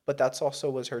well. But that's also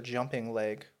was her jumping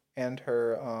leg and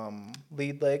her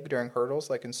lead leg during hurdles,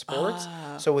 like in sports.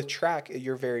 So with track,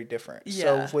 you're very different.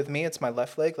 Yeah. So with me, it's my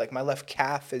left leg. Like my left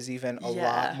calf is even a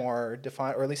lot more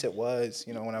defined, or at least it was,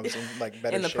 you know, when I was in like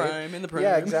better shape. In the prime.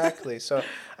 Yeah, exactly. So,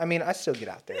 I mean, I still get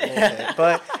out there a little bit.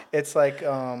 But it's like,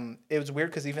 it was weird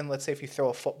because even, let's say if you throw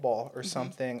a football or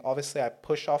something, obviously I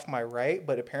push off my right,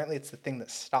 but apparently it's the thing that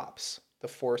stops the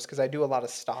force because I do a lot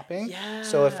of stopping. Yeah.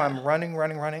 So if I'm running,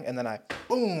 and then I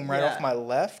boom right off my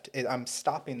left, I'm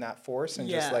stopping that force and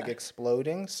just like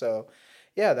exploding. So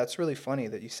yeah, that's really funny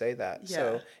that you say that. Yeah.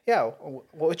 So yeah,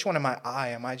 which one of my eye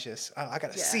am I just? I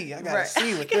gotta see. I gotta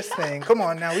see with this thing. Come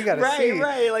on now, we gotta see.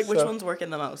 Right. Like which one's working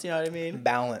the most? You know what I mean?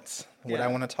 Balance. What I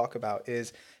want to talk about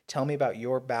is. Tell me about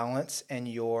your balance and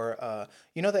your,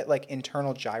 you know that like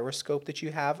internal gyroscope that you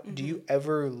have? Mm-hmm. Do you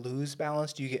ever lose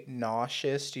balance? Do you get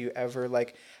nauseous? Do you ever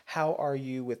like, how are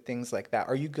you with things like that?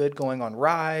 Are you good going on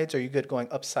rides? Are you good going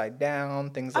upside down?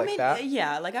 Things like that?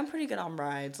 Yeah, like I'm pretty good on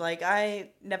rides. Like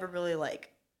I never really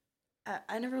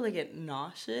get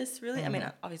nauseous really. Mm-hmm. I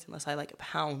mean, obviously unless I like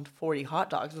pound 40 hot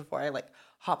dogs before I like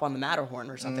hop on the Matterhorn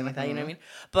or something like that, you know what I mean?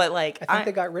 But like, I think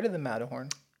they got rid of the Matterhorn.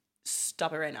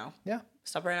 stop it right now. Yeah.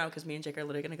 Stop it right now because me and Jake are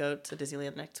literally going to go to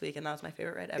Disneyland next week, and that was my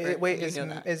favorite ride ever. Wait,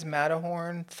 is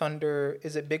Matterhorn Thunder,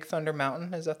 is it Big Thunder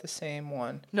Mountain? Is that the same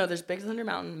one? No, there's Big Thunder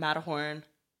Mountain, Matterhorn,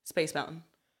 Space Mountain.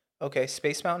 Okay,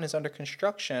 Space Mountain is under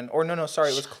construction. Or no,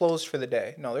 sorry, it was closed for the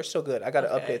day. No, they're still good. I got to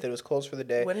update that it was closed for the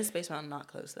day. When is Space Mountain not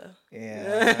closed, though?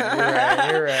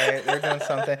 Yeah, you're right. They're doing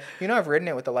something. You know, I've ridden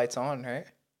it with the lights on, right?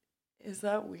 Is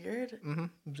that weird? Mm-hmm.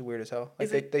 It was weird as hell.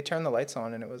 Like, they turned the lights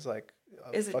on, and it was like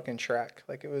a fucking track.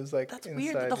 Like, it was like that's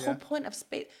inside. Weird. The whole point of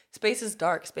space is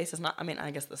dark. Space is not, I mean,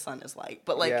 I guess the sun is light,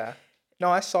 but like. Yeah.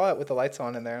 No, I saw it with the lights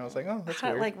on in there, and I was like, oh, that's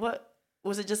weird. Like, what?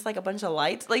 Was it just like a bunch of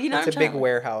lights? Like, you know, it's a big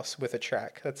warehouse with a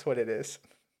track. That's what it is.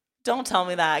 Don't tell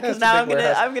me that, because now I'm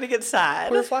gonna get sad.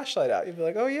 Put a flashlight out. You'd be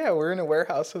like, oh yeah, we're in a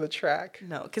warehouse with a track.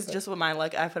 No, because just with my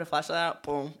luck, I put a flashlight out,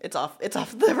 boom, it's off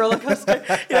the roller coaster. You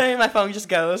know what I mean? My phone just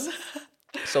goes.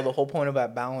 So the whole point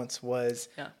about balance was,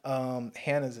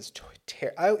 Hannah's is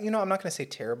I'm not gonna say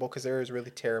terrible because there is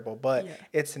really terrible, but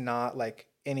it's not like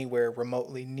anywhere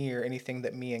remotely near anything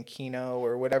that me and Kino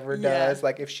or whatever does.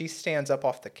 Like if she stands up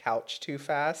off the couch too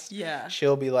fast,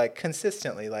 she'll be like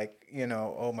consistently like,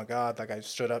 oh my God, like I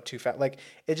stood up too fast. Like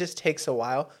it just takes a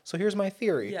while. So here's my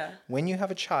theory. When you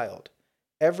have a child,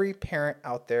 every parent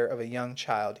out there of a young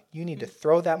child, you need to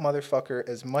throw that motherfucker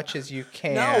as much as you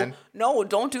can. No,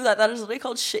 don't do that. That is literally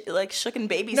called shooken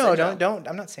baby syndrome. No, don't.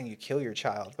 I'm not saying you kill your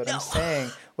child, but I'm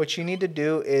saying what you need to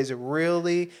do is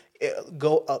really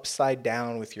go upside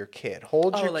down with your kid.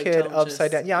 Hold your kid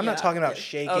upside down. Yeah, I'm not talking about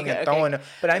shaking and throwing,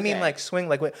 but I mean like swing,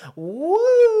 like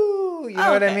woo. You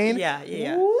know what I mean?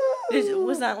 Yeah. Woo.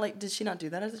 Did she not do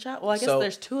that as a child? Well, I guess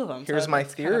there's two of them. Here's my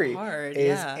theory.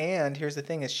 And here's the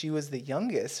thing is she was the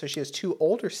youngest, so she has two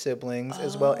older siblings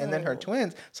as well, and then her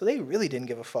twins. So they really didn't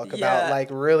give a fuck about like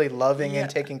really loving and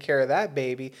taking care of that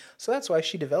baby. So that's why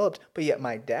she developed. But yet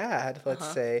my dad, let's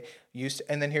say,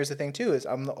 and then here's the thing too is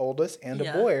I'm the oldest and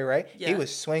a boy, right? He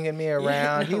was swinging me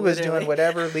around. He was doing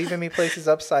whatever, leaving me places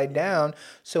upside down.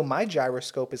 So my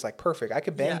gyroscope is like perfect. I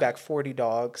could bang back 40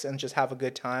 dogs and just have a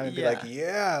good time and be like,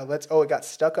 it got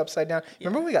stuck upside down.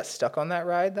 Remember when we got stuck on that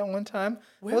ride that one time?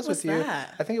 Where was with that?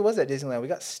 You. I think it was at Disneyland. We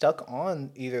got stuck on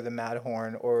either the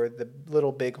Matterhorn or the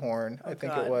Little Bighorn. I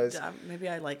think it was. Maybe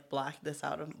I blacked this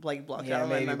out of blocked out of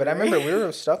my memory. But I remember we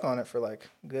were stuck on it for like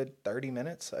a good 30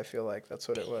 minutes. I feel like that's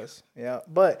what it was. Yeah.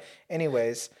 But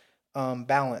anyways,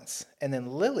 balance. And then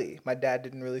Lily, my dad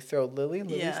didn't really throw Lily.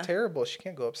 Lily's terrible. She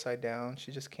can't go upside down.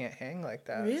 She just can't hang like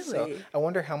that. Really? So I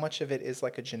wonder how much of it is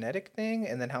like a genetic thing,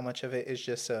 and then how much of it is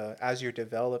just as you're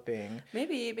developing.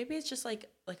 Maybe it's just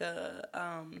like a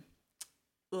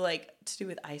like to do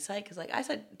with eyesight, because like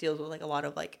eyesight deals with like a lot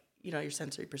of like your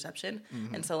sensory perception,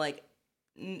 and so like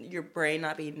your brain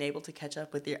not being able to catch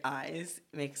up with your eyes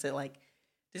makes it like.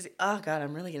 Oh God,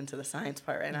 I'm really getting to the science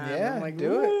part right now. Yeah, I'm like,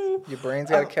 do it. Your brain's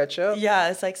got to catch up. Yeah,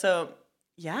 it's like so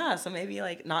maybe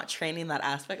like not training that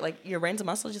aspect. Like your brain's a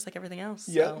muscle just like everything else.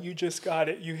 Yeah, you just got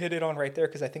it. You hit it on right there,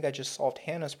 because I think I just solved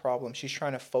Hannah's problem. She's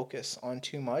trying to focus on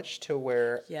too much to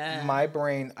where my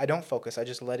brain, I don't focus. I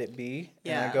just let it be.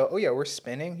 And I go, oh yeah, we're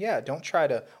spinning. Yeah, don't try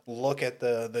to look at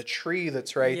the tree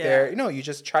that's right there. You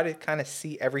just try to kind of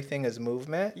see everything as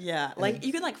movement. Yeah, like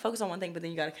you can like focus on one thing, but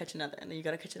then you got to catch another, and then you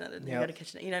got to catch another, and then you got to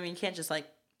catch another. You know what I mean? You can't just like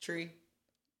tree.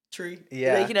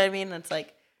 Yeah. Like, you know what I mean? It's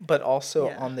like. But also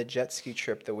on the jet ski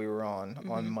trip that we were on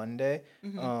Monday,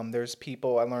 there's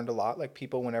people, I learned a lot, like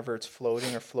people, whenever it's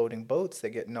floating or floating boats, they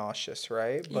get nauseous,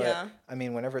 right? But I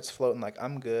mean, whenever it's floating, like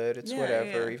I'm good, it's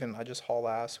whatever. Even I just haul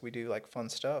ass, we do like fun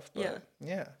stuff. But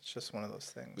it's just one of those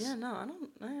things. Yeah, no,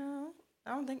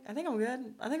 I think I'm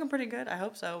good. I think I'm pretty good. I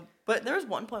hope so. But there was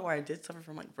one point where I did suffer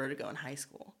from like vertigo in high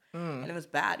school. And it was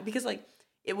bad because like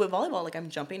with volleyball, like I'm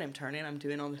jumping, I'm turning, I'm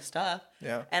doing all this stuff.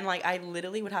 Yeah. And like I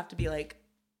literally would have to be like,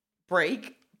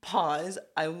 break, pause.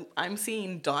 I'm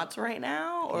seeing dots right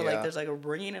now, or like there's like a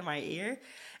ringing in my ear,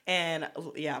 and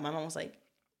my mom was like,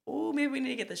 "Oh, maybe we need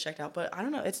to get this checked out." But I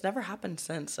don't know. It's never happened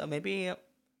since, so maybe.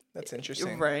 That's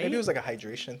interesting. Right? Maybe it was like a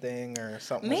hydration thing or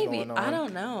something. Maybe was going on. I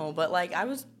don't know, but like I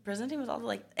was presenting with all the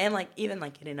like, and like even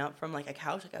like getting up from like a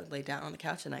couch, like I would lay down on the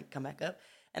couch and I'd come back up,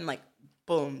 and like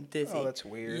boom, dizzy. Oh, that's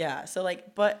weird. Yeah, so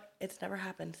like, but it's never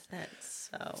happened since.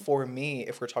 So for me,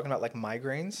 if we're talking about like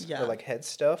migraines or like head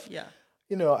stuff,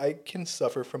 I can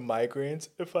suffer from migraines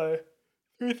if I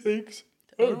three things.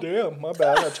 Oh damn, my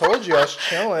bad. I told you I was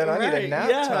chilling. I need a nap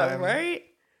time. Right?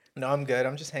 No, I'm good.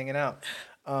 I'm just hanging out.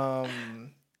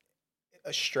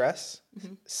 Stress,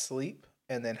 sleep,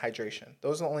 and then hydration.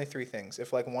 Those are the only 3 things.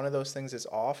 If like one of those things is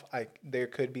off, there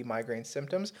could be migraine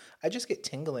symptoms. I just get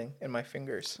tingling in my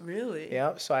fingers. Really?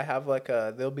 Yeah. So I have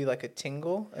there'll be like a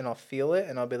tingle, and I'll feel it,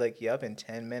 and I'll be like, yep, in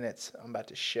 10 minutes, I'm about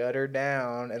to shut her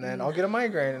down, and then I'll get a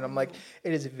migraine, and I'm like,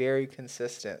 it is very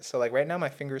consistent. So like right now, my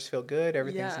fingers feel good,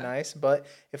 everything's nice. But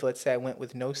if let's say I went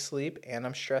with no sleep and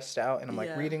I'm stressed out and I'm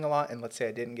like reading a lot, and let's say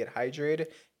I didn't get hydrated,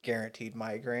 guaranteed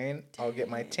migraine. Dang. I'll get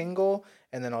my tingle,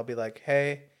 and then I'll be like,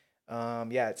 hey.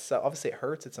 It's obviously it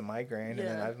hurts. It's a migraine, and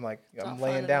then I'm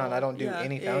laying down. I don't do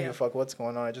anything. I don't give a fuck what's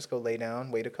going on. I just go lay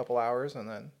down, wait a couple hours, and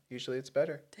then usually it's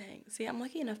better. Dang. See, I'm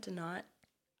lucky enough to not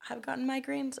have gotten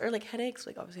migraines or like headaches.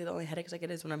 Like obviously the only headaches I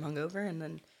get is when I'm hungover, and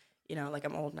then like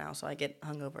I'm old now, so I get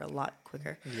hungover a lot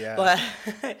quicker. Yeah. But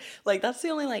like that's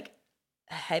the only like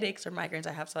headaches or migraines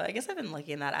I have. So I guess I've been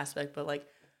lucky in that aspect. But like,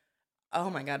 oh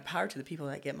my God, power to the people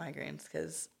that get migraines,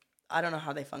 because I don't know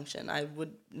how they function. I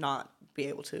would not be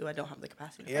able to. I don't have the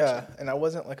capacity to function. And I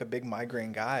wasn't like a big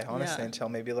migraine guy, honestly, until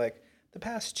maybe like the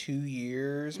past 2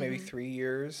 years, maybe 3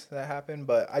 years that happened.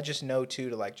 But I just know too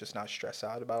to like just not stress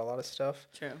out about a lot of stuff.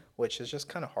 True. Which is just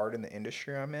kind of hard in the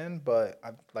industry I'm in, but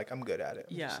I'm good at it.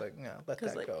 I'm just like, let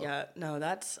that go. Yeah, no,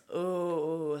 that's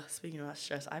speaking about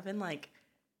stress, I've been like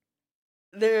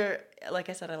like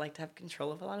I said, I like to have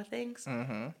control of a lot of things,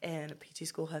 and PT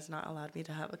school has not allowed me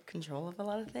to have a control of a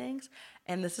lot of things.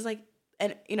 And this is like,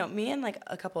 and me and like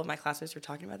a couple of my classmates were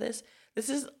talking about this. This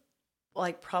is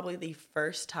like probably the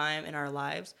first time in our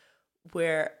lives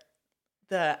where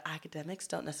the academics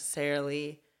don't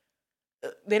necessarily,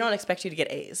 they don't expect you to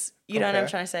get A's. You know what I'm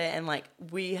trying to say? And like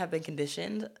we have been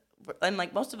conditioned, and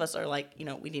like most of us are like,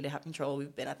 we need to have control.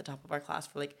 We've been at the top of our class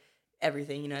for like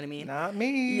everything, you know what I mean? Not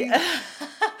me. Yeah.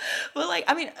 But like,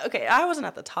 I mean, okay, I wasn't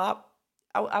at the top.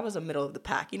 I was the middle of the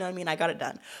pack, you know what I mean? I got it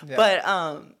done. Yeah.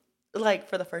 But like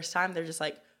for the first time, they're just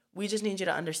like, we just need you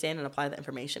to understand and apply the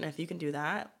information. If you can do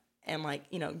that and like,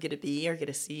 get a B or get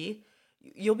a C,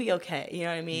 you'll be okay. You know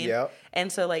what I mean? Yep.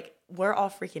 And so like we're all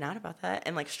freaking out about that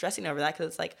and like stressing over that, because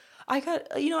it's like I got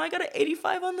an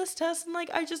 85 on this test, and like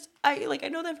I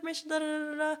know the information, da da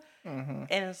da da.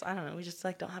 And it's, I don't know, we just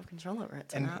like don't have control over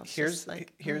it. So and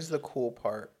here's the cool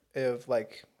part of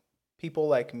like people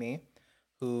like me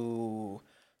who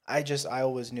I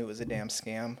always knew it was a damn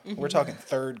scam. We're talking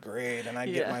 3rd grade, and I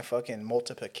get my fucking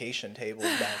multiplication tables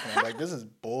back, and I'm like, this is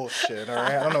bullshit, all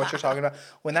right? I don't know what you're talking about.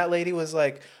 When that lady was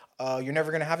like, you're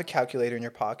never going to have a calculator in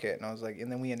your pocket, and I was like, and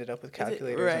then we ended up with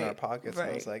calculators in our pockets, and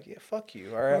I was like, yeah, fuck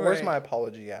you, all right? Where's my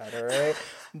apology at, all right?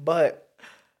 But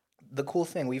the cool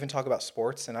thing, we even talk about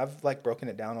sports, and I've like broken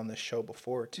it down on this show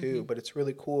before too, but it's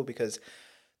really cool because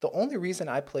the only reason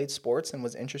I played sports and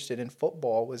was interested in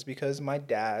football was because one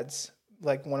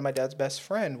of my dad's best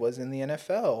friend was in the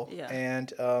NFL. Yeah.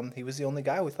 And he was the only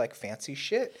guy with like fancy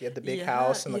shit. He had the big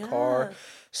house and the car.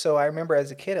 So I remember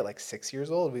as a kid at like 6 years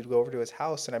old, we'd go over to his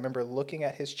house, and I remember looking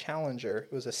at his Challenger.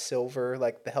 It was a silver,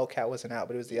 like the Hellcat wasn't out,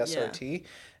 but it was the SRT.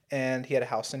 And he had a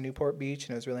house in Newport Beach,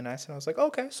 and it was really nice. And I was like,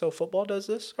 okay, so football does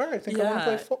this? All right, I think I want to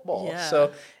play football. Yeah.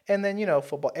 So, and then,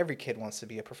 football, every kid wants to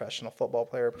be a professional football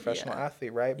player, a professional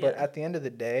athlete, right? But at the end of the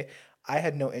day, I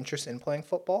had no interest in playing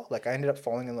football. Like, I ended up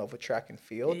falling in love with track and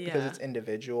field because it's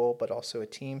individual, but also a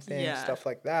team thing, stuff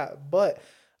like that. But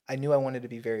I knew I wanted to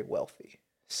be very wealthy.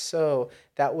 So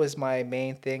that was my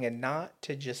main thing, and not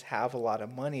to just have a lot of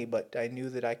money, but I knew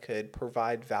that I could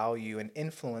provide value and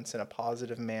influence in a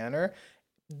positive manner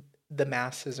the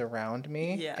masses around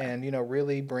me and,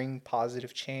 really bring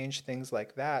positive change, things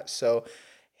like that. So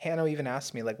Hannah even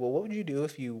asked me like, well, what would you do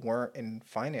if you weren't in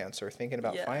finance or thinking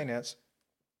about finance?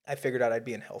 I figured out I'd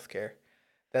be in healthcare.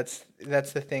 That's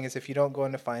the thing, is if you don't go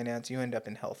into finance, you end up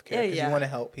in healthcare because you want to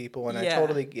help people. And I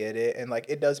totally get it. And like,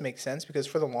 it does make sense because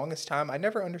for the longest time, I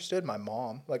never understood my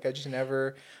mom. Like, I just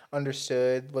never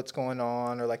understood what's going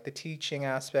on, or like the teaching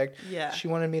aspect. Yeah. She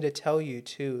wanted me to tell you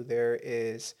too, there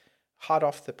is, hot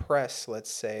off the press, let's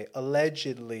say,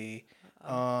 allegedly,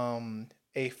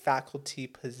 a faculty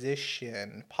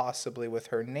position, possibly with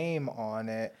her name on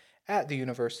it, at the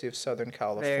University of Southern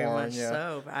California. Very much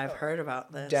so. I've heard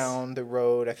about this. Down the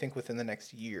road, I think within the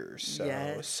next year or so.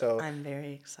 Yes, so I'm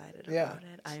very excited about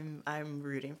it. I'm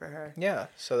rooting for her. Yeah,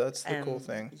 so that's the cool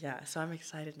thing. Yeah, so I'm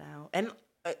excited now. And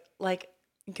like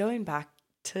going back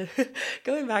to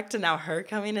now her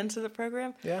coming into the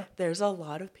program, there's a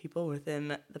lot of people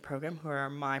within the program who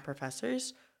are my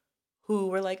professors who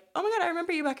were like, oh my God, I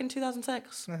remember you back in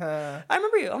 2006. I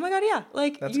remember you. Oh my God, yeah.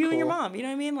 Like, that's you cool. And your mom, you know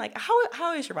what I mean? Like,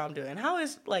 how is your mom doing? How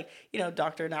is, like,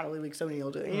 Dr. Natalie Weeks O'Neill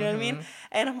doing? You know what I mean?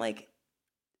 And I'm like,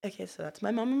 okay, so that's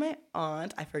my mom and my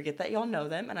aunt. I forget that y'all know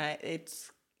them. And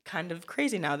it's kind of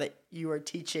crazy now that you are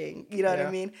teaching, you know what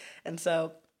I mean? And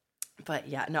so But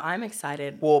yeah, no, I'm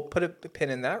excited. Well, put a pin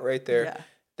in that right there. Yeah.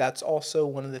 That's also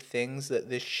one of the things that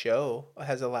this show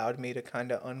has allowed me to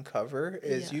kind of uncover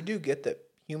is Yeah. you do get that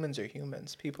humans are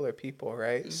humans, people are people,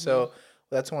 right? Mm-hmm. So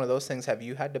that's one of those things. Have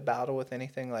you had to battle with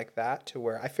anything like that to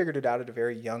where I figured it out at a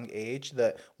very young age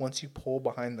that once you pull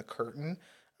behind the curtain,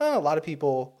 a lot of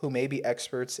people who may be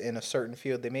experts in a certain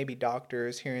field, they may be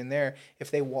doctors here and there,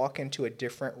 if they walk into a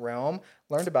different realm,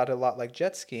 learned about it a lot like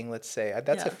jet skiing, let's say.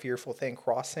 That's a Yeah. fearful thing.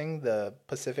 Crossing the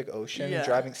Pacific Ocean, Yeah.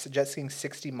 driving jet skiing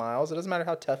 60 miles. It doesn't matter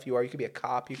how tough you are. You could be a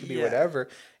cop, you could be Yeah. whatever.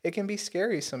 It can be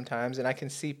scary sometimes. And I can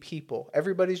see people.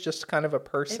 Everybody's just kind of a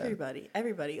person.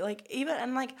 Everybody. Like, even,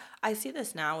 and like, I see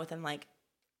this now within like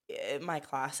my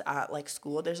class at like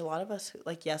school. There's a lot of us who,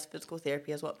 like, yes, physical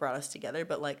therapy is what brought us together,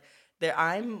 but like,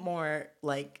 I'm more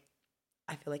like,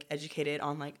 I feel like educated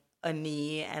on like a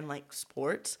knee and like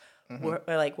sports,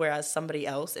 whereas somebody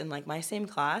else in like my same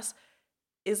class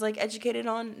is like educated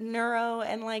on neuro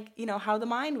and like, you know, how the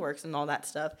mind works and all that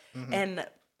stuff. And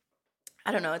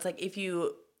I don't know, it's like if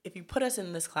you put us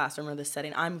in this classroom or this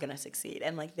setting, I'm gonna succeed.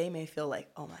 And like they may feel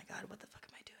like, oh my God, what the fuck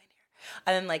am I doing here?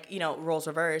 And then like, you know, roles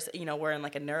reverse, you know, we're in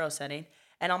like a neuro setting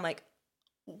and I'm like,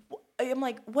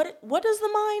 what does the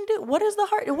mind do? What is the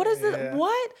heart? What is the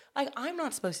what? Like, I'm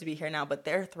not supposed to be here now, but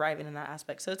they're thriving in that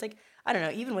aspect. So it's like, I don't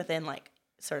know, even within like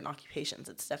certain occupations,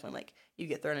 it's definitely like you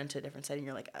get thrown into a different setting.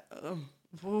 You're like,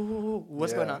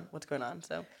 what's going on? What's going on?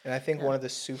 So, and I think one of the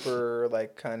super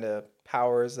like kind of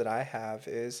powers that I have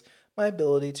is my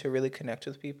ability to really connect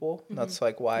with people. That's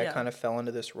like why I kind of fell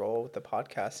into this role with the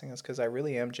podcasting is because I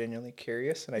really am genuinely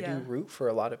curious and I do root for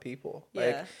a lot of people.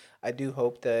 Like I do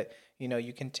hope that, you know,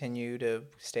 you continue to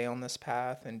stay on this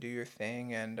path and do your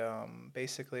thing and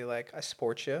basically like I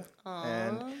support you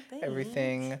and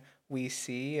everything we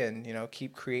see and, you know,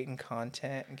 keep creating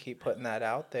content and keep putting that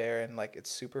out there and like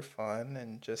it's super fun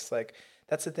and just like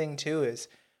that's the thing too is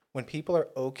when people are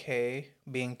okay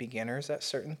being beginners at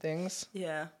certain things,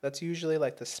 that's usually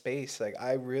like the space. Like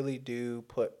I really do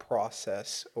put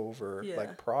process over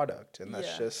like product, and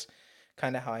that's just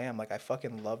kind of how I am. Like I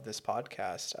fucking love this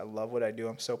podcast. I love what I do.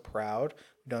 I'm so proud.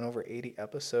 We've done over 80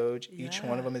 episodes. Each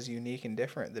one of them is unique and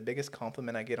different. The biggest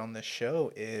compliment I get on this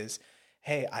show is,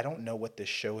 hey, I don't know what this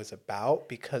show is about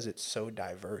because it's so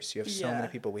diverse. You have so many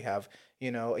people. We have,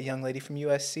 you know, a young lady from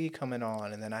USC coming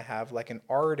on, and then I have like an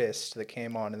artist that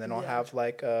came on, and then I'll have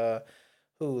like you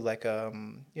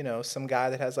know, some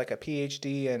guy that has like a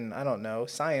PhD in, I don't know,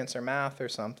 science or math or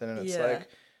something. And it's like,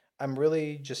 I'm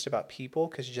really just about people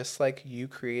because just like you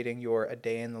creating your a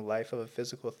day in the life of a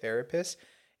physical therapist,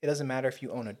 it doesn't matter if you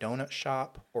own a donut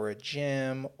shop or a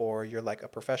gym or you're like a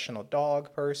professional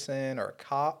dog person or a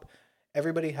cop.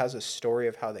 Everybody has a story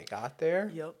of how they got there.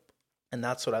 Yep. And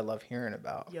that's what I love hearing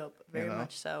about. Yep. Very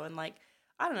much so. And like,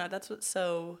 I don't know, that's what's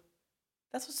so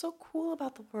cool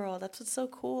about the world. That's what's so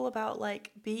cool about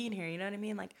like being here. You know what I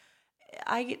mean? Like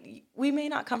we may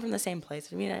not come from the same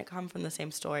place. We may not come from the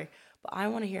same story, but I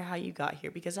want to hear how you got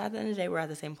here because at the end of the day, we're at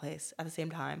the same place at the same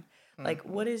time. Like,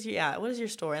 what is your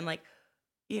story? And like,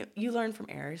 you learn from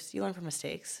errors, you learn from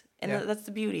mistakes, and that's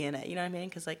the beauty in it. You know what I mean?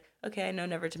 Because like, okay, I know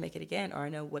never to make it again, or I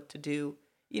know what to do.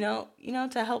 You know,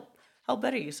 to help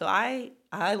better you. So I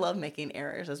love making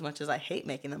errors as much as I hate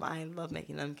making them. I love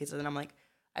making them because then I'm like,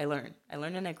 I learn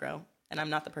and I grow. And I'm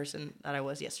not the person that I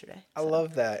was yesterday. So. I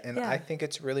love that. And I think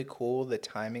it's really cool, the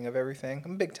timing of everything.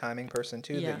 I'm a big timing person,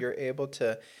 too, that you're able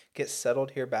to get settled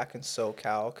here back in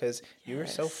SoCal because you were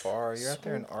so far. You're out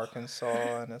there in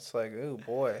Arkansas, and it's like, oh,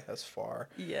 boy, that's far.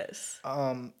 Yes.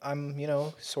 I'm, you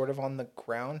know, sort of on the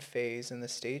ground phase in the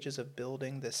stages of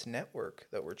building this network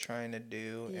that we're trying to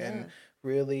do and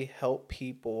really help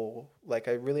people. Like,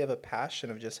 I really have a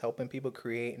passion of just helping people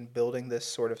create and building this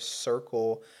sort of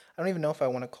circle. I don't even know if I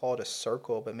want to call it a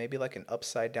circle, but maybe like an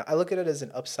upside down. I look at it as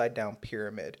an upside down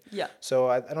pyramid. Yeah. So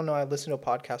I don't know. I listened to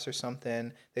a podcast or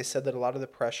something. They said that a lot of the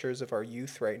pressures of our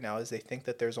youth right now is they think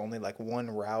that there's only like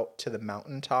one route to the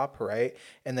mountaintop, right?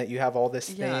 And that you have all these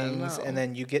things and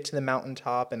then you get to the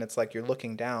mountaintop and it's like you're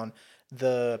looking down.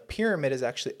 The pyramid is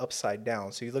actually upside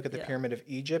down. So you look at the pyramid of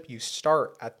Egypt, you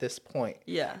start at this point.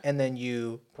 Yeah. And then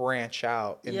you branch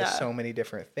out into so many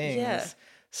different things. Yeah.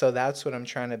 So that's what I'm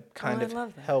trying to kind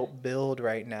of help build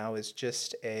right now is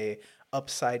just a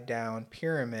upside down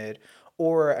pyramid.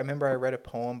 Or I remember I read a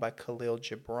poem by Khalil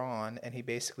Gibran, and he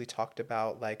basically talked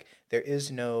about like there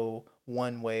is no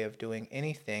one way of doing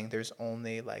anything. There's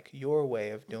only like your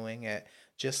way of doing it.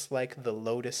 Just like the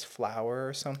lotus flower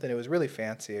or something. It was really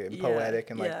fancy and poetic,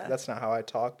 and like that's not how I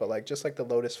talk, but like just like the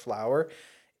lotus flower,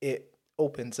 it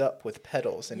opens up with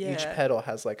petals, and each petal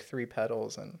has like 3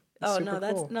 petals, and it's super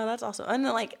cool. That's awesome. And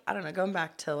then like I don't know, going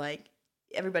back to like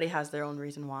everybody has their own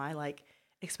reason why. Like,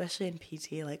 especially in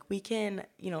PT, like we can,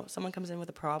 someone comes in with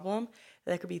a problem.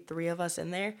 There could be 3 of us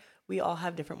in there. We all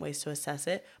have different ways to assess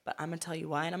it, but I'm gonna tell you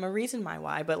why, and I'm gonna reason my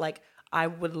why. But like, I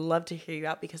would love to hear you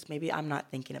out because maybe I'm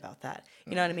not thinking about that.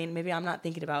 You know what I mean? Maybe I'm not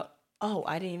thinking about, oh,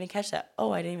 I didn't even catch that.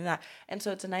 Oh, I didn't even that. And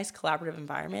so it's a nice collaborative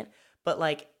environment, but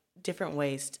like different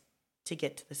ways to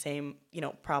get to the same,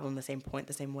 problem, the same point,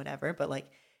 the same whatever. But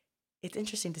like, it's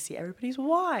interesting to see everybody's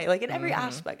why, like in every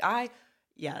aspect.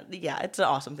 Yeah, it's an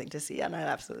awesome thing to see, and I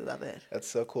absolutely love it. That's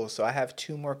so cool. So I have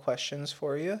 2 more questions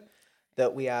for you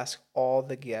that we ask all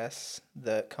the guests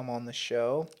that come on the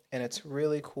show, and it's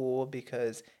really cool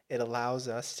because it allows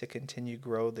us to continue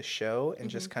grow the show and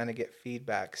just kind of get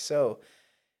feedback. So,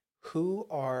 who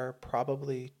are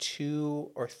probably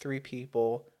 2 or 3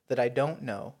 people that I don't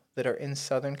know that are in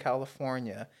Southern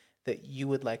California that you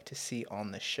would like to see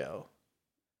on the show?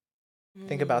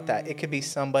 Think about that. It could be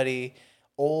somebody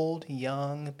old,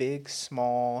 young, big,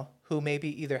 small, who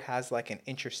maybe either has like an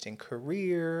interesting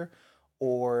career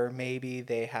or maybe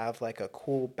they have like a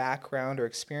cool background or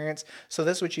experience. So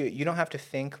this is what you don't have to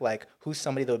think like who's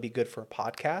somebody that would be good for a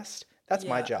podcast. That's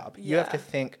my job. You have to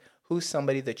think who's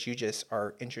somebody that you just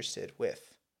are interested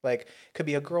with. Like, it could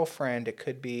be a girlfriend, it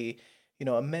could be,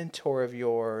 a mentor of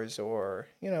yours, or,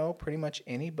 pretty much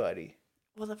anybody.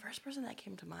 Well, the first person that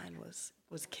came to mind was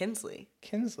Kinsley.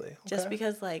 Kinsley, okay. Just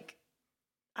because, like,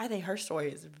 I think her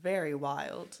story is very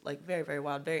wild, like very, very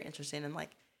wild, very interesting, and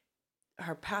like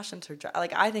her passions,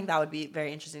 like I think that would be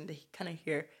very interesting to kind of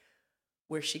hear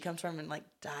where she comes from and like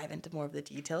dive into more of the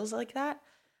details like that.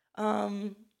 I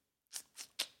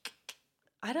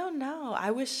don't know.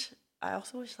 I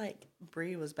also wish like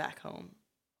Bree was back home.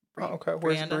 Okay.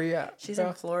 Where's Bree at? She's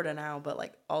in Florida now, but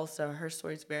like also her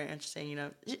story's very interesting.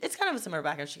 It's kind of a similar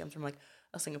background. She comes from like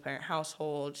a single parent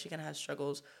household. She kind of has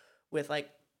struggles with like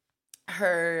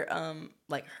her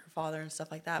father and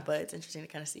stuff like that. But it's interesting to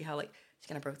kind of see how like she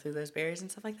kind of broke through those barriers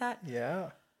and stuff like that. Yeah.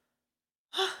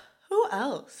 Who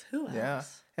else? Yeah.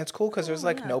 And it's cool because there's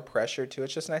like no pressure to it.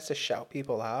 It's just nice to shout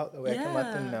people out. That way I can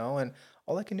let them know. And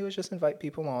all I can do is just invite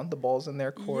people on. The ball's in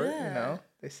their court,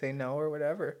 They say no or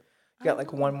whatever. You got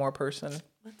like one more person?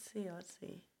 Let's see.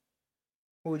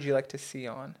 Who would you like to see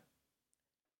on?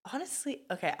 Honestly,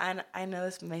 okay, I know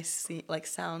this may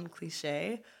sound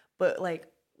cliche, but like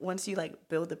once you like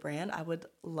build the brand, I would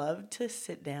love to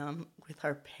sit down with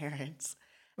our parents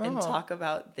and talk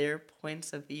about their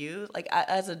points of view, like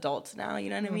as adults now, you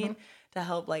know what I mean? To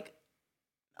help like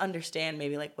understand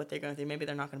maybe like what they're going through. Maybe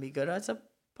they're not going to be good as a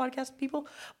podcast people,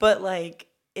 but like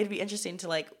it'd be interesting to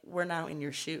like, we're now in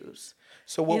your shoes.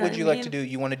 So what would you like to do?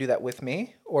 You want to do that with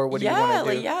me, or what do you want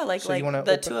to do? Like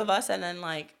the 2 of us, and then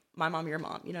like my mom, your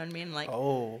mom. You know what I mean? Like,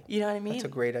 you know what I mean? That's a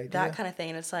great idea. That kind of thing.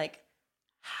 And it's like,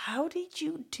 how did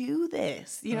you do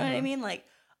this? You know what I mean? Like,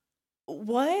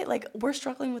 what? Like, we're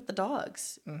struggling with the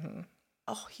dogs.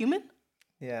 Oh, human?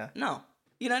 Yeah. No.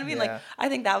 You know what I mean? Like, I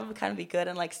think that would kind of be good,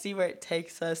 and like see where it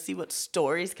takes us, see what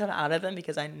stories come out of them,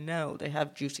 because I know they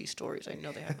have juicy stories. I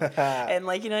know they have, and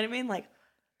like, you know what I mean? Like,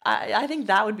 I think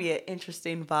that would be an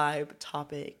interesting vibe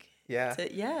topic. Yeah.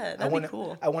 That'd be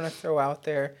cool. I want to throw out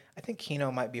there, I think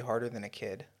Kino might be harder than a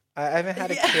kid. I haven't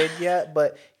had a kid yet,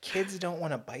 but kids don't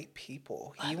want to bite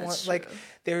people. He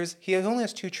only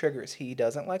has 2 triggers. He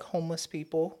doesn't like homeless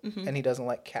people, and he doesn't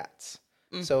like cats.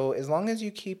 So as long as you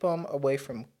keep them away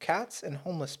from cats and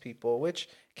homeless people, which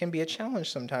can be a challenge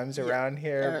sometimes around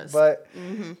here, but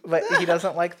he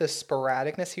doesn't like the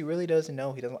sporadicness. He really doesn't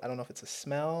know. I don't know if it's a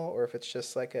smell or if it's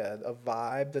just like a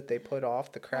vibe that they put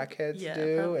off, the crackheads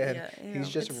do, and he's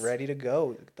just ready to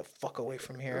go. Get the fuck away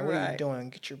from here. What are you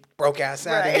doing? Get your broke ass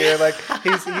out of here. Like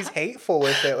he's hateful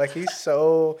with it. Like he's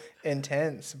so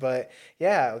intense. But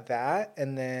yeah, that,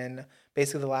 and then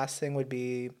basically the last thing would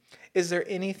be, is there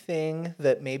anything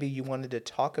that maybe you wanted to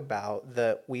talk about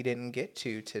that we didn't get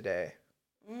to today?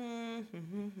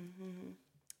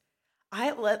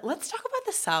 Let's talk about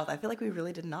the South. I feel like we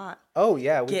really did not. Oh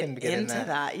yeah, we can get into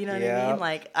that. You know what I mean?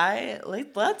 Like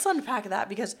let's unpack that,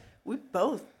 because we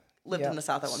both lived in the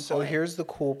South at one point. So here's the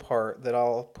cool part that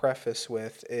I'll preface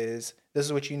with is, this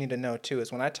is what you need to know too,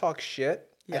 is when I talk shit,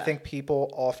 I think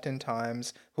people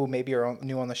oftentimes who maybe are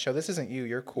new on the show, this isn't you,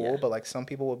 you're cool, but like some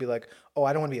people will be like, oh,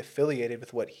 I don't want to be affiliated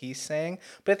with what he's saying.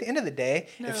 But at the end of the day,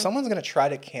 if someone's going to try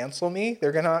to cancel me,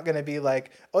 they're not going to be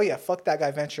like, oh yeah, fuck that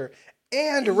guy Venture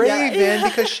and Raven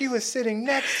because she was sitting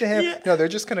next to him. No, they're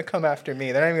just going to come after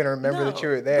me. They're not even going to remember that you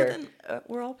were there. But then,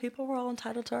 we're all people. We're all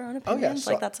entitled to our own opinions.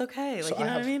 So, like, that's okay. Like, you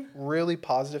know what I mean? Really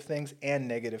positive things and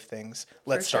negative things.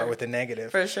 Let's start with the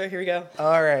negative. For sure. Here we go.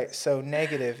 All right. So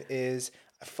negative is,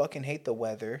 I fucking hate the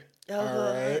weather. All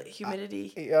right.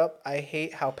 Humidity. Yep. I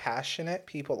hate how passionate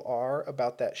people are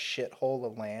about that shithole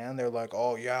of land. They're like,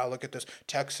 oh, yeah, look at this.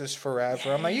 Texas forever. Yes.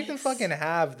 I'm like, you can fucking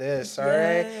have this. All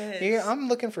right. Yeah, I'm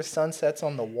looking for sunsets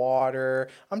on the water.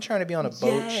 I'm trying to be on a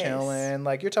boat chilling.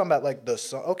 Like, you're talking about like the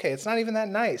sun. Okay, it's not even that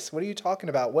nice. What are you talking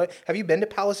about? What have you been to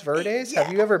Palos Verdes?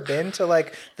 Have you ever been to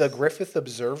like the Griffith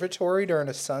Observatory during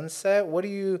a sunset? What do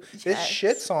you this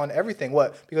shits on everything.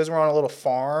 What? Because we're on a little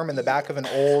farm in the back of an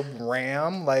old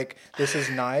ram? Like, this is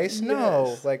nice?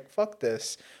 No, like, fuck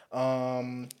this.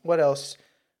 What else?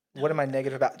 What am I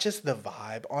negative about? Just the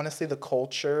vibe. Honestly, the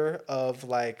culture of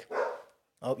like,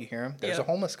 oh, you hear him? There's a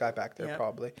homeless guy back there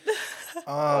probably.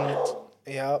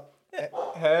 Yep.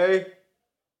 Hey.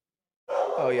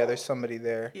 Oh yeah, there's somebody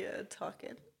there. Yeah,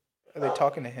 talking. Are they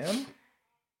talking to him?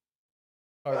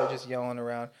 Or are they just yelling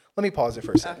around? Let me pause it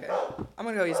for a second. Okay. I'm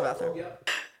gonna go use the bathroom. Yep.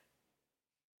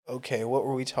 Okay, what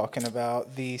were we talking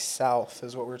about? The South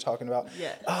is what we were talking about.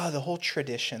 Yeah. The whole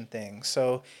tradition thing.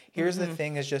 So here's the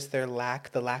thing is just the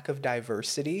lack of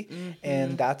diversity.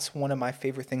 And that's one of my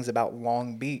favorite things about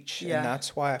Long Beach. Yeah. And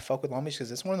that's why I fuck with Long Beach,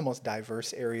 because it's one of the most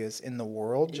diverse areas in the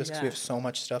world, just because we have so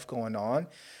much stuff going on.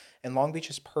 And Long Beach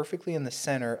is perfectly in the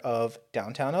center of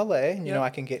downtown LA. You know, I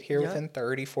can get here within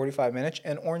 30, 45 minutes.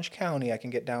 And Orange County, I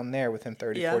can get down there within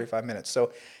 30, 45 minutes.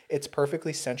 So it's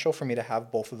perfectly central for me to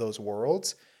have both of those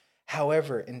worlds.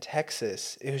 However, in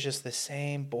Texas, it was just the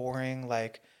same boring,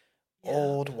 like,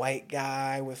 old white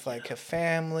guy with, like, a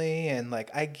family. And,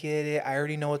 like, I get it. I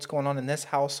already know what's going on in this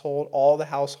household. All the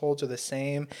households are the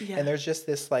same. Yeah. And there's just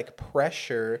this, like,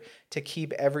 pressure to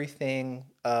keep everything,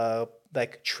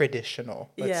 like,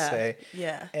 traditional, let's say.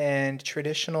 Yeah. And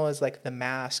traditional is, like, the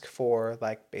mask for,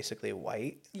 like, basically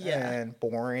white and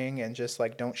boring and just,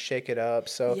 like, don't shake it up.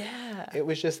 So it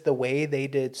was just the way they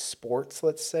did sports,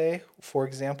 let's say. For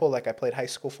example, like, I played high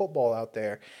school football out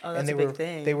there. Oh, that's a big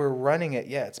thing. They were running it.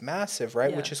 Yeah, it's massive,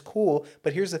 right? Yeah. Which is cool.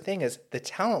 But here's the thing is the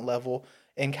talent level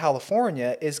in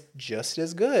California is just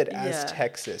as good as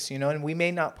Texas, you know, and we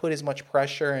may not put as much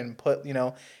pressure and put, you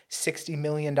know, $60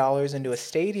 million into a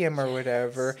stadium or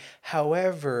whatever.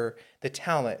 However, the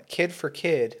talent, kid for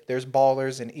kid, there's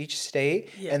ballers in each state.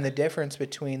 And the difference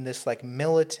between this like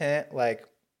militant, like,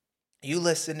 you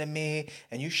listen to me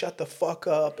and you shut the fuck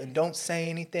up and don't say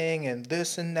anything and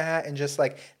this and that, and just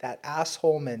like that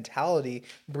asshole mentality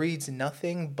breeds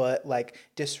nothing but like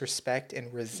disrespect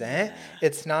and resent.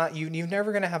 It's not you're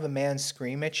never gonna have a man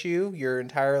scream at you your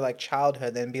entire like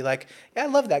childhood and be like, yeah, I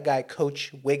love that guy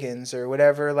Coach Wiggins or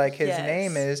whatever like his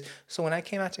name is. So when I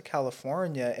came out to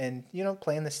California and, you know,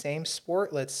 playing the same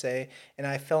sport, let's say, and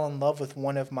I fell in love with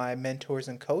one of my mentors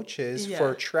and coaches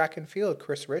for track and field,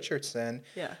 Chris Richardson.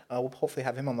 We'll hopefully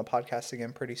have him on the podcast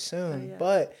again pretty soon.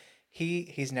 But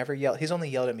he's never yelled. He's only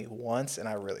yelled at me once, and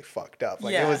I really fucked up.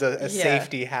 Like it was a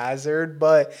safety hazard,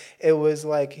 but it was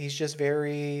like he's just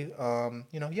very,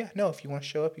 you know, if you want to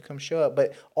show up, you come show up.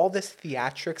 But all this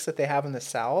theatrics that they have in the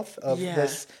South of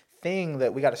this thing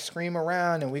that we got to scream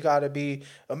around and we got to be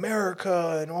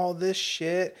America and all this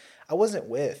shit, I wasn't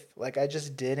with. Like I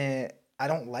just didn't. I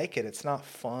don't like it. It's not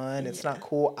fun. It's not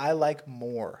cool. I like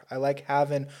more. I like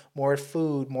having more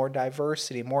food, more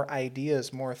diversity, more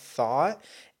ideas, more thought.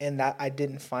 And that I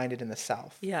didn't find it in the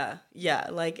South. Yeah.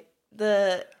 Like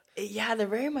they're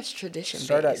very much tradition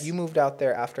based. You moved out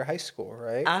there after high school,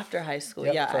 right? After high school.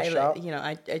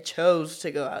 I chose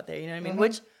to go out there, you know what I mean?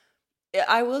 Which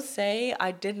I will say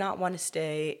I did not want to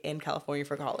stay in California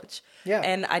for college. Yeah.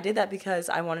 And I did that because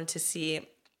I wanted to see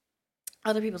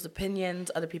other people's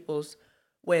opinions, other people's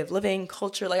way of living,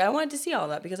 culture. Like I wanted to see all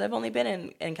that because I've only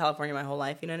been in California my whole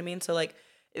life, you know what I mean? So like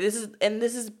this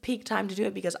is peak time to do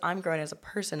it because I'm growing as a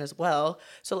person as well.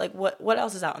 So like what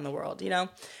else is out in the world, you know?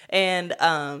 And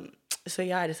so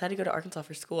I decided to go to Arkansas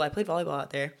for school. I played volleyball out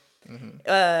there.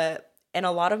 And a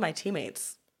lot of my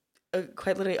teammates,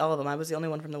 quite literally all of them, I was the only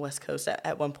one from the West Coast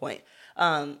at one point.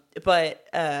 But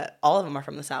all of them are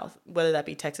from the South, whether that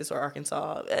be Texas or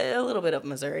Arkansas, a little bit of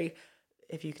Missouri.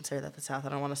 If you consider that the South, I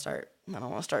don't want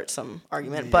to start some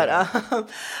argument, but a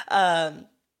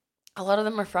lot of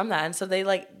them are from that, and so their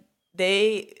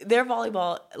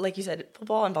volleyball, like you said,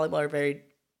 football and volleyball are very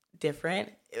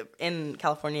different in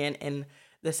California and in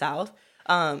the South.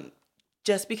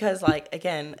 Just because, like,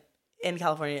 again, in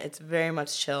California, it's very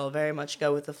much chill, very much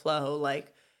go with the flow.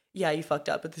 Like, yeah, you fucked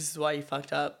up, but this is why you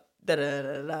fucked up. Da da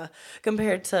da da.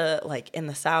 Compared to like in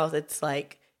the South, it's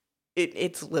like.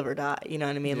 It's live or die, you know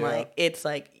what I mean? Yeah. Like, it's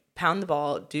like, pound the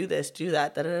ball, do this, do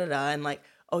that, da-da-da-da, and like,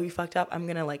 oh, you fucked up, I'm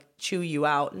gonna, like, chew you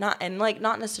out, not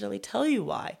necessarily tell you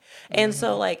why. And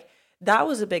so, like, that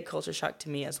was a big culture shock to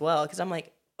me as well, because I'm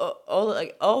like,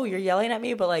 oh, you're yelling at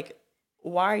me, but, like,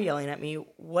 why are you yelling at me?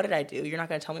 What did I do? You're not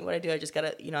going to tell me what I do. I just got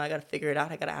to, I got to figure it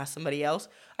out. I got to ask somebody else.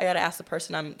 I got to ask the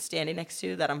person I'm standing next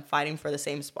to that I'm fighting for the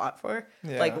same spot for.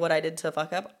 Yeah. Like what I did to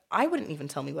fuck up. I wouldn't even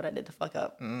tell me what I did to fuck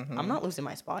up. Mm-hmm. I'm not losing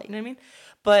my spot. You know what I mean?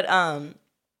 But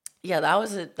yeah, that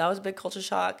was a big culture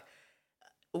shock.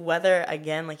 Weather,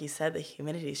 again, like you said, the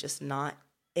humidity is just not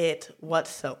it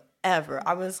whatsoever.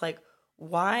 I was like,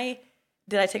 why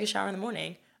did I take a shower in the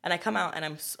morning? And I come out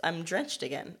and I'm drenched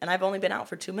again, and I've only been out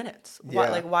for 2 minutes.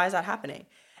 Why is that happening?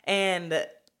 And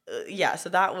yeah, so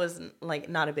that was like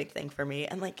not a big thing for me.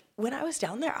 And like when I was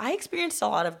down there, I experienced a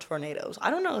lot of tornadoes. I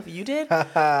don't know if you did,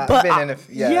 but I've been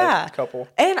in a couple.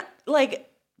 And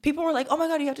like people were like, "Oh my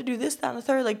God, you have to do this, that, and the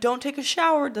third. Like, don't take a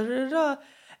shower." Da da da.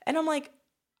 And I'm like,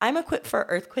 I'm equipped for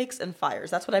earthquakes and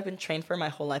fires. That's what I've been trained for my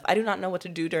whole life. I do not know what to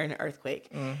do during an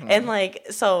earthquake. Mm-hmm. And like,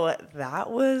 so that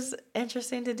was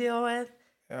interesting to deal with.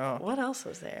 Yeah. What else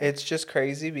was there? It's just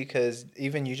crazy because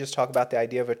even you just talk about the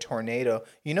idea of a tornado.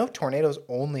 Tornadoes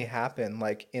only happen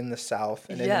like in the South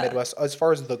and in the Midwest as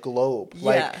far as the globe.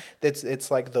 Like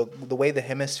it's like the way the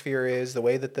hemisphere is, the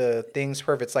way that the things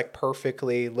it's like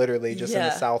perfectly literally just in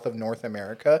the South of North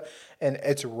America. And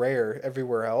it's rare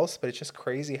everywhere else, but it's just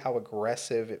crazy how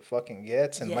aggressive it fucking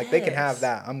gets. And like they can have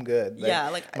that. I'm good.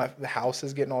 The house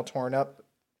is getting all torn up.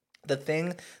 The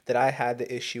thing that I had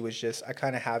the issue was just, I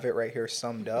kind of have it right here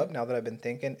summed up now that I've been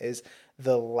thinking, is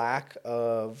the lack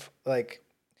of, like,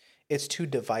 it's too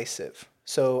divisive.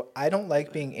 So I don't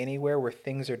like being anywhere where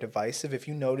things are divisive. If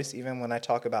you notice, even when I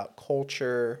talk about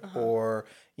culture or,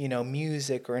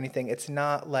 music or anything, it's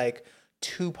not like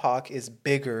Tupac is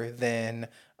bigger than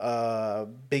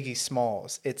Biggie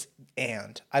Smalls. It's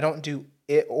and. I don't do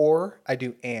it or, I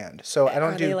do and. So I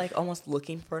don't do. Are they like almost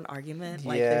looking for an argument?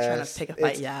 Like they're trying to pick a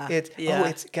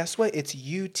fight? Guess what? It's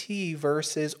UT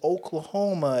versus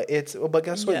Oklahoma. But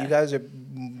guess what? You guys are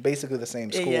basically the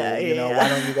same school. Why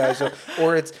don't you guys?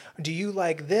 Or it's, do you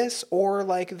like this or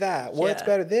like that? What's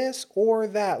better, this or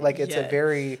that? Like it's a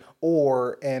very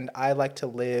and I like to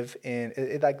live in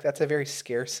like that's a very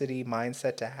scarcity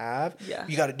mindset to have. Yeah.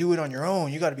 You got to do it on your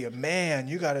own. You got to be a man.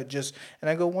 You got to just, and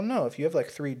I go, well, no, if you have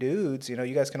like 3 dudes,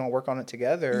 you guys can all work on it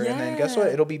together. And then guess what?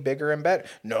 It'll be bigger and better.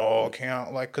 No, I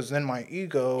can't, like, cause then my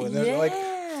ego and then like,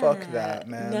 fuck that,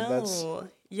 man. No.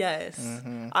 Yes.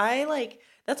 Mm-hmm.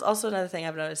 That's also another thing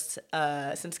I've noticed,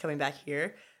 since coming back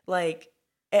here. Like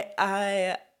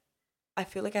I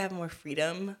feel like I have more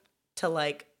freedom to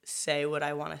like say what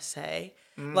I want to say,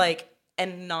 like,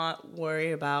 and not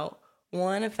worry about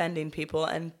 1, offending people,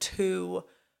 and 2,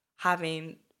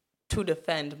 having to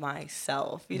defend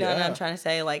myself. You know what I'm trying to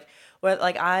say? Like,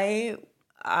 I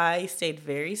stayed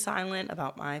very silent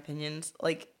about my opinions.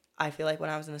 Like, I feel like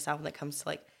when I was in the South, when it comes to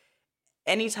like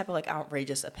any type of like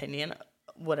outrageous opinion,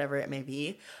 whatever it may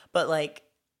be, but like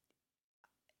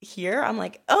here I'm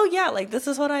like, oh yeah, like this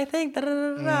is what I think, da, da,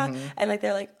 da, da. Mm-hmm. And like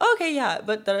they're like, okay, yeah,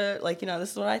 but like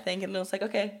this is what I think, and it was like,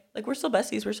 okay, like we're still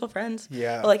besties, we're still friends.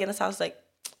 Yeah. But like in this house, like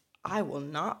I will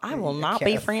not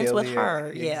be friends with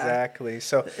her. Exactly.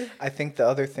 So I think the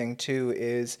other thing too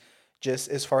is just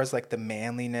as far as like the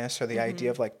manliness or the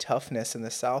idea of like toughness in the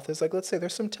South is like, let's say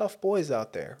there's some tough boys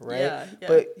out there, right? Yeah.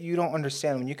 But you don't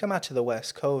understand when you come out to the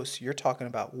West Coast, you're talking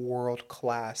about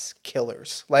world-class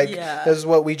killers. Like this is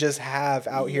what we just have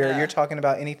out here. You're talking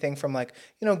about anything from like,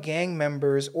 gang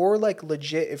members or like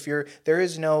legit, there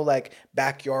is no like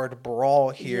backyard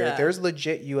brawl here. Yeah. There's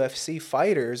legit UFC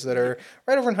fighters that are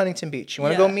right over in Huntington Beach. You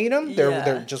want to go meet them?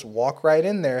 They're just walk right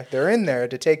in there. They're in there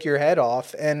to take your head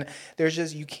off. And there's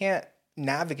just, you can't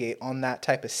navigate on that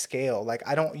type of scale. Like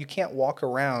you can't walk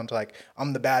around like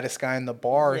I'm the baddest guy in the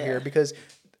bar here, because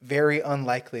very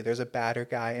unlikely there's a badder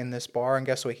guy in this bar. And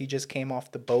guess what? He just came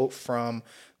off the boat from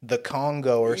the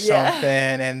Congo or something.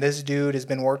 And this dude has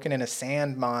been working in a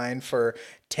sand mine for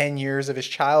 10 years of his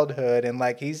childhood. And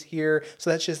like, he's here. So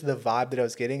that's just the vibe that I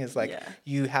was getting is like,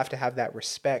 you have to have that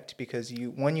respect, because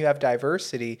when you have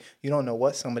diversity, you don't know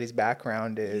what somebody's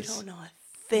background is. You don't know a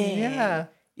thing. Yeah.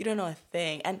 You don't know a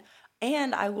thing.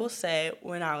 And I will say,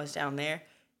 when I was down there,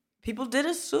 people did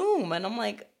assume, and I'm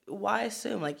like, why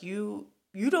assume? Like you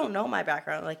don't know my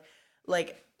background.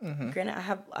 Like granted, I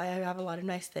have a lot of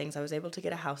nice things. I was able to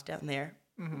get a house down there.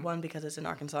 Mm-hmm. 1, because it's in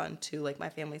Arkansas, and 2, like my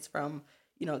family's from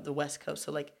the West Coast,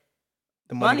 so like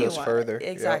the money goes further.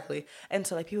 Exactly. Yeah. And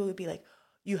so like people would be like,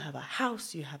 you have a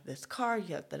house, you have this car,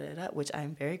 you have da-da-da, which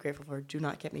I'm very grateful for. Do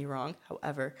not get me wrong.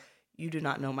 However, you do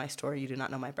not know my story. You do not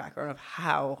know my background of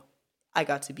how I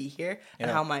got to be here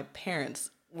and how my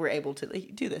parents were able to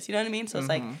do this. You know what I mean? So it's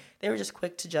like they were just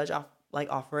quick to judge off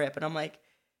rip. And I'm like,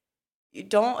 you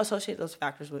don't associate those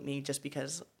factors with me just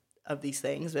because of these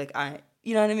things. Like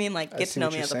you know what I mean? Like get to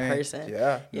know me as a person.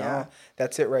 Yeah, no,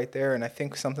 that's it right there. And I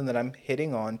think something that I'm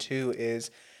hitting on too is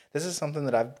this is something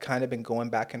that I've kind of been going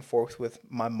back and forth with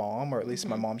my mom, or at least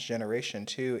my mom's generation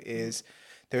too, is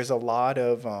there's a lot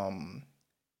of,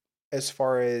 as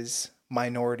far as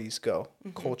minorities go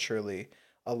culturally,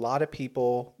 a lot of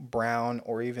people, brown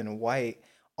or even white,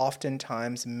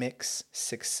 oftentimes mix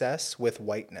success with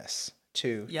whiteness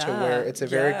too, to where it's a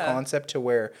very concept to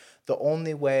where the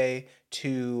only way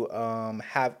to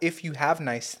have, if you have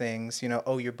nice things,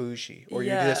 oh, you're bougie, or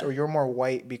you're this, or you're more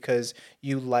white because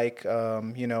you like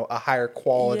a higher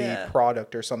quality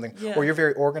product or something, or you're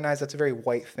very organized. That's a very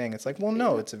white thing. It's like, well,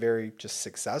 no, it's a very just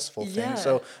successful thing.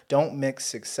 So don't mix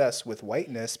success with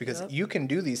whiteness, because you can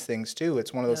do these things too.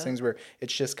 It's one of those things where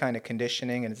it's just kind of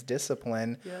conditioning and it's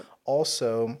discipline.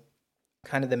 Also,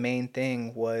 kind of the main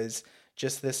thing was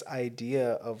just this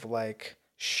idea of like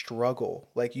struggle.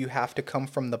 Like you have to come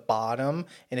from the bottom,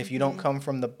 and if you don't come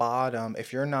from the bottom,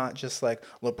 if you're not just like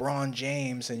LeBron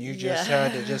James and you just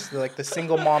had to just like the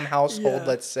single mom household,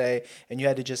 let's say, and you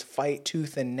had to just fight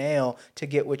tooth and nail to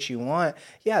get what you want,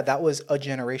 that was a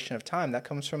generation of time. That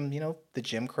comes from the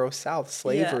Jim Crow South,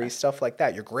 slavery, stuff like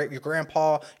that. Your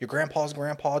grandpa's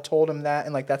grandpa told him that,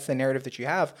 and like that's the narrative that you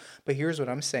have. But here's what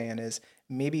I'm saying is,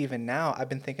 maybe even now I've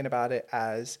been thinking about it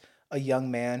as a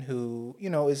young man who,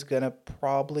 is going to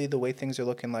probably, the way things are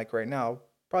looking like right now,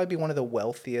 probably be one of the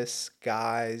wealthiest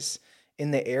guys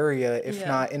in the area, if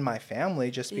not in my family,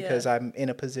 just because I'm in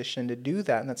a position to do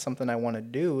that. And that's something I want to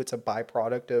do. It's a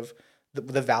byproduct of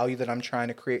the value that I'm trying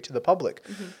to create to the public.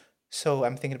 So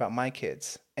I'm thinking about my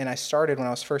kids. And I started when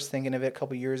I was first thinking of it a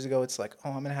couple years ago. It's like,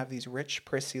 oh, I'm going to have these rich,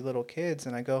 prissy little kids.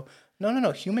 And I go,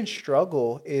 no. Human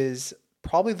struggle is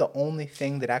probably the only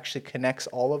thing that actually connects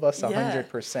all of us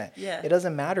 100%. It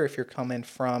doesn't matter if you're coming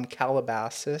from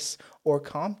Calabasas or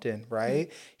Compton,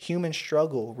 right? Human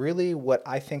struggle, really what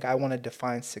I think I want to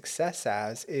define success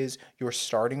as is your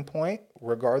starting point,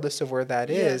 regardless of where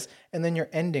that is, and then your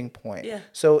ending point.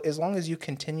 So as long as you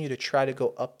continue to try to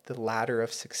go up the ladder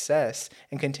of success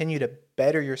and continue to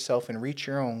better yourself and reach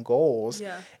your own goals,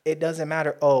 it doesn't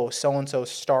matter, oh, so-and-so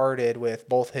started with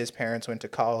both his parents went to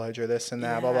college or this and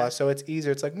that, blah, blah. So it's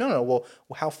easier. It's like, no, well,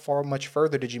 how much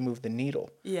further did you move the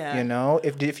needle?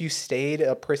 If you stayed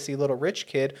a prissy little rich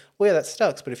kid, well, that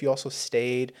sucks. But if you also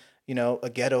stayed, a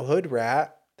ghetto hood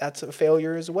rat, that's a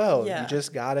failure as well. You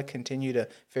just got to continue to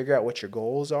figure out what your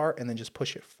goals are and then just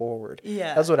push it forward.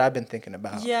 That's what I've been thinking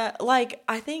about. Like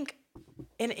I think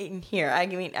in here, I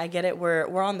mean, I get it.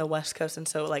 We're on the West Coast, and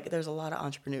so like there's a lot of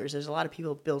entrepreneurs. There's a lot of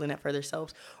people building it for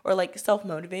themselves or like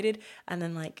self-motivated. And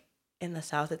then like in the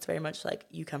South, it's very much like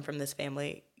you come from this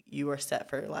family, you are set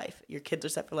for life. Your kids are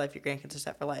set for life. Your grandkids are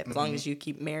set for life. As long as you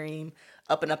keep marrying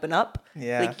up and up and up,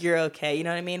 like you're okay. You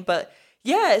know what I mean? But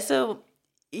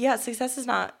success is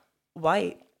not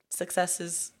white. Success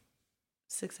is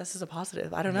a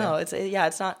positive. I don't know.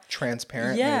 It's not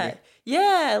transparent.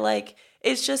 Maybe. Like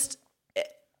it's just,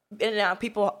 and now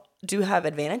people do have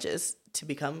advantages to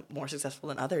become more successful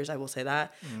than others. I will say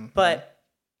that, but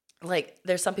like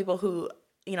there's some people who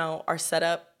are set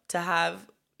up to have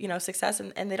success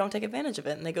and they don't take advantage of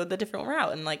it and they go the different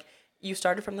route. And like you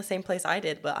started from the same place I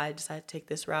did, but I decided to take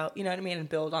this route, you know what I mean? And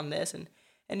build on this and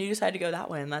you decided to go that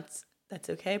way, and that's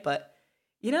okay. But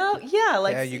you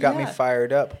got me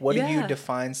fired up. What do you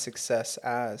define success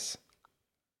as?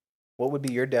 What would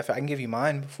be your I can give you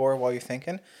mine while you're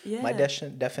thinking. My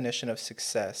definition of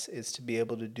success is to be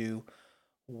able to do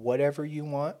whatever you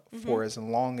want for as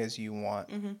long as you want,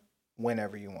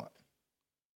 whenever you want.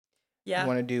 You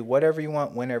want to do whatever you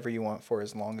want, whenever you want, for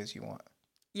as long as you want.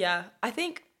 I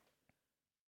think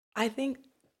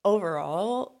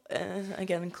overall,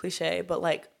 again, cliche, but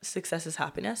like success is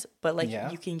happiness, but like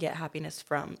you can get happiness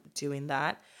from doing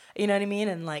that. You know what I mean?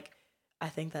 And like, I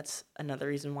think that's another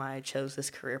reason why I chose this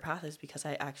career path, is because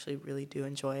I actually really do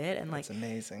enjoy it. And like, it's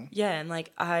amazing. Yeah. And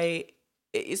like,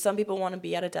 some people want to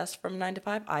be at a desk from 9 to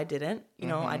 5. I didn't,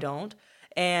 I don't.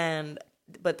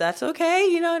 But that's okay.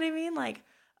 You know what I mean? Like,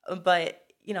 but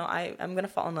I'm going to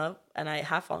fall in love, and I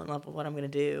have fallen in love with what I'm going to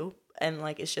do. And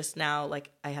like, it's just now, like,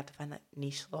 I have to find that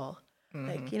niche role,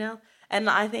 like, and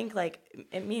I think like,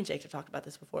 and me and Jake have talked about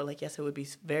this before, like, yes, it would be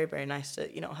very, very nice to,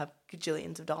 have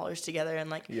gajillions of dollars together and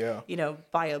like,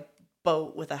 buy a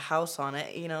boat with a house on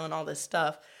it, and all this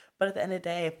stuff. But at the end of the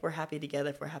day, if we're happy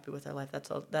together, if we're happy with our life, that's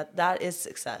all that is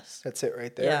success. That's it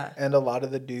right there. Yeah. And a lot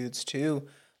of the dudes too,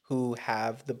 who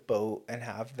have the boat and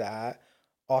have that,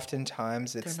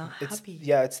 oftentimes they're not happy.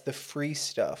 It's the free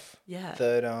stuff Yeah.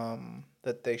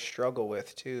 that they struggle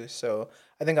with too. So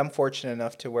I think I'm fortunate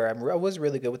enough to where I was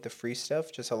really good with the free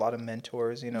stuff, just a lot of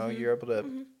mentors, you're able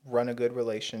to run a good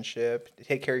relationship,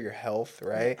 take care of your health,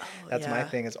 right? That's my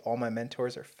thing, is all my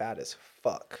mentors are fat as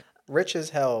fuck. Rich as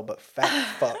hell, but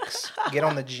fat fucks. Get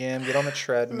on the gym, get on the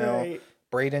treadmill. Right.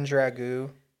 Braden Dragoo,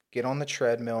 get on the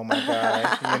treadmill, my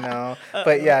guy,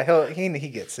 But yeah, he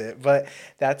gets it. But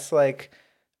that's like,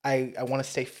 I want to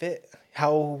stay fit.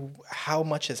 How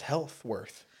much is health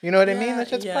worth? You know what I mean? That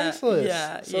shit's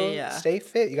priceless. So stay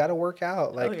fit. You got to work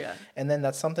out. And then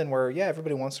that's something where,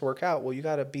 everybody wants to work out. Well, you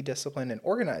got to be disciplined and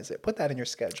organize it. Put that in your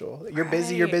schedule. You're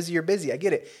busy, you're busy, you're busy. I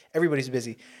get it. Everybody's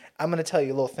busy. I'm going to tell you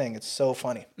a little thing. It's so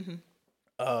funny.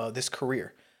 This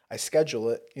career, I schedule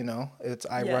it,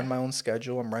 I run my own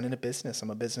schedule. I'm running a business. I'm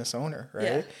a business owner, right?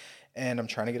 Yeah. And I'm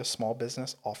trying to get a small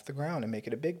business off the ground and make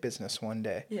it a big business one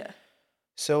day. Yeah.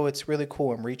 So it's really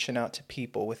cool. I'm reaching out to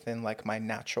people within like my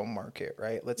natural market,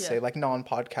 right? Let's say like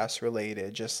non-podcast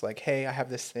related, just like, hey, I have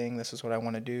this thing. This is what I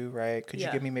want to do, right? Could you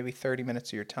give me maybe 30 minutes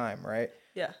of your time, right?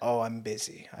 Yeah. Oh, I'm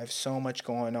busy. I have so much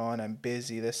going on. I'm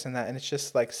busy, this and that. And it's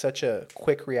just like such a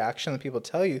quick reaction that people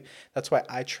tell you. That's why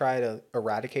I try to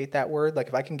eradicate that word. Like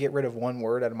if I can get rid of one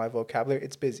word out of my vocabulary,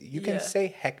 it's busy. You can say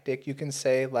hectic. You can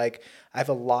say like, I have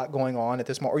a lot going on at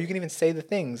this moment. Or you can even say the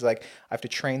things like, I have to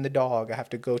train the dog. I have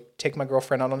to go take my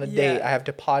girlfriend out on a date. I have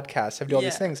to podcast. I have to do all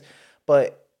these things.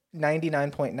 But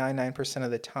 99.99%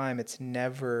 of the time, it's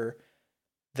never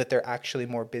that they're actually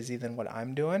more busy than what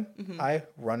I'm doing. I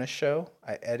run a show,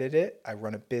 I edit it, I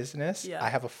run a business, I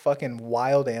have a fucking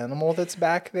wild animal that's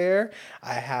back there,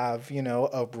 I have,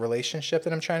 a relationship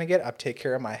that I'm trying to get, I take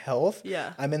care of my health.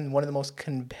 I'm in one of the most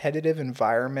competitive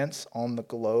environments on the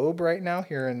globe right now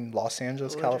here in Los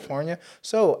Angeles, California.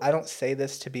 So I don't say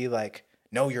this to be like,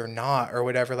 no, you're not, or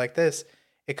whatever like this.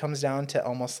 It comes down to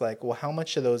almost like, well, how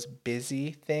much of those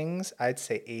busy things, I'd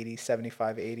say 80,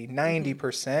 75, 80,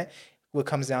 90%, what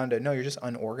comes down to, no, you're just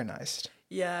unorganized.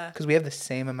 Yeah. Because we have the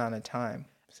same amount of time,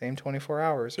 same 24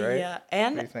 hours, right? Yeah.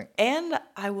 And what do you think? And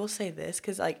I will say this,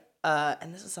 because like,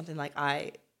 and this is something like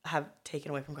I have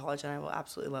taken away from college and I will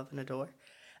absolutely love and adore.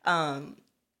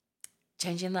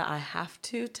 Changing the I have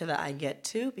to the I get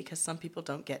to, because some people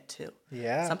don't get to.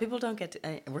 Yeah. Some people don't get to,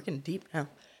 and we're getting deep now.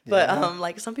 But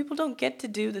like some people don't get to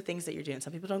do the things that you're doing.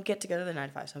 Some people don't get to go to their 9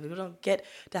 to 5. Some people don't get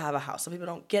to have a house. Some people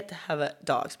don't get to have a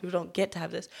dog. Some people don't get to have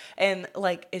this. And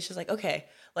like it's just like, okay,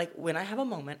 like when I have a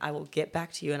moment, I will get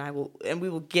back to you and we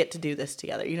will get to do this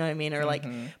together. You know what I mean? Or like,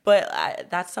 but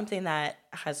that's something that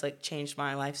has like changed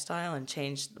my lifestyle and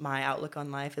changed my outlook on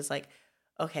life. Is like,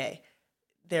 okay,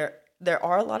 there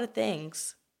are a lot of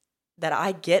things that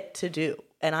I get to do,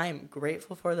 and I am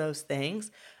grateful for those things.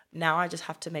 Now I just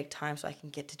have to make time so I can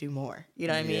get to do more. You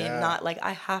know what I mean? Not like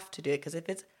I have to do it, because if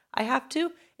it's I have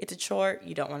to, it's a chore.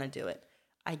 You don't want to do it.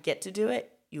 I get to do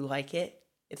it. You like it.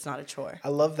 It's not a chore. I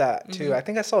love that too. I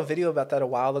think I saw a video about that a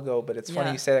while ago, but it's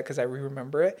funny you say that because I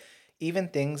remember it. Even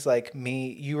things like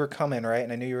me, you were coming, right?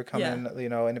 And I knew you were coming, in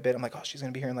a bit. I'm like, oh, she's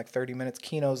going to be here in like 30 minutes.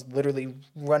 Kino's literally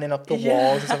running up the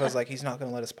walls and stuff. I was like, he's not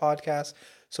going to let us podcast.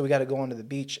 So we got to go onto the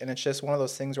beach. And it's just one of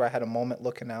those things where I had a moment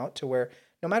looking out to where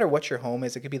no matter what your home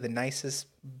is, it could be the nicest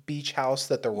beach house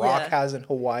that The Rock has in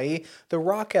Hawaii. The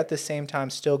Rock at the same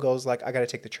time still goes like, I got to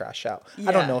take the trash out.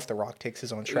 I don't know if The Rock takes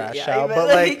his own trash out, but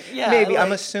like maybe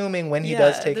I'm assuming when he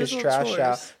does take his trash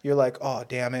out, you're like, oh,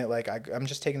 damn it. Like I'm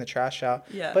just taking the trash out.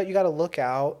 But you got to look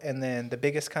out. And then the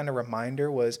biggest kind of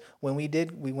reminder was when we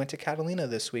went to Catalina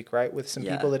this week, right? With some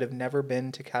people that have never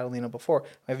been to Catalina before.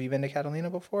 Have you been to Catalina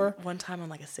before? One time on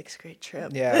like a 6th grade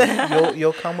trip. Yeah.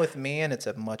 You'll come with me and it's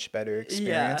a much better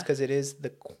experience. Because it is the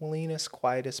cleanest,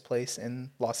 quietest place in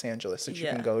Los Angeles that you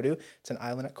can go to. It's an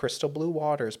island at crystal blue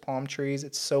waters, palm trees.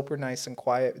 It's super nice and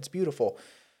quiet. It's beautiful.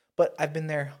 But I've been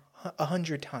there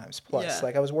 100 times plus.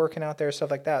 Like I was working out there, stuff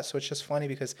like that. So it's just funny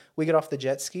because we get off the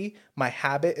jet ski. My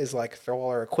habit is like throw all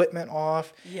our equipment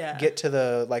off, get to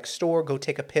the like store, go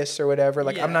take a piss or whatever.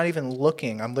 Like I'm not even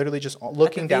looking. I'm literally just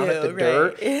looking down at the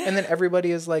dirt. And then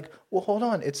everybody is like, well, hold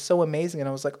on. It's so amazing. And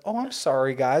I was like, oh, I'm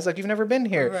sorry, guys. Like you've never been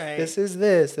here. This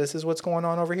is what's going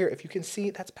on over here. If you can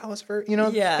see, that's Palos Verdes,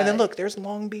 And then look, there's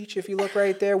Long Beach. If you look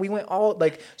right there, we went all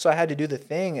like, so I had to do the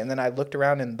thing. And then I looked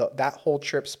around and that whole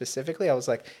trip specifically, I was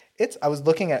like, I was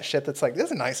looking at shit that's like,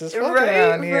 this is nice as fuck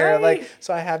around here. Like,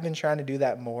 so I have been trying to do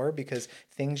that more because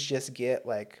things just get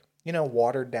like,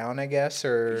 watered down, I guess,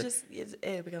 or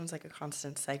it becomes like a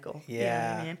constant cycle. Yeah. You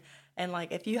know what I mean? And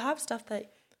like, if you have stuff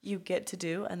that you get to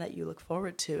do and that you look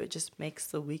forward to, it just makes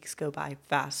the weeks go by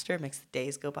faster, makes the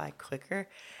days go by quicker.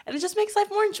 And it just makes life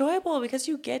more enjoyable because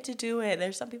you get to do it.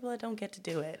 There's some people that don't get to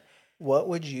do it. What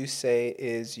would you say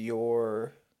is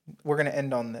we're going to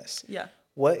end on this. Yeah.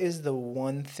 What is the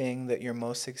one thing that you're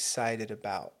most excited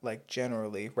about, like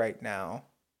generally right now,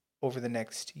 over the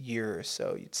next year or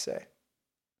so, you'd say?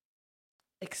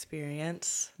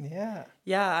 Experience. Yeah.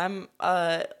 Yeah, I'm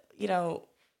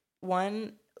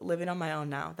one, living on my own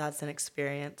now, that's an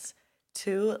experience.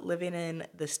 Two, living in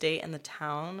the state and the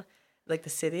town, like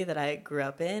the city that I grew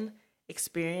up in,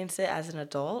 experience it as an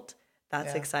adult.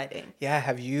 That's exciting. Yeah,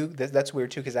 have you that's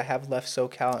weird too because I have left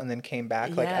SoCal and then came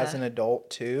back like as an adult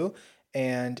too.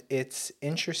 And it's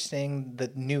interesting the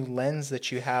new lens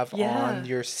that you have on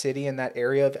your city in that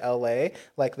area of LA.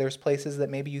 Like there's places that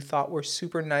maybe you thought were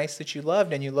super nice that you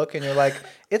loved and you look and you're like,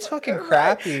 it's fucking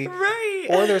crappy. Right.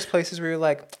 Or there's places where you're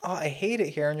like, oh, I hate it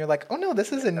here. And you're like, oh no,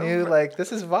 this is a new, like,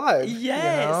 this is vibe.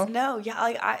 Yes. You know? No. Yeah.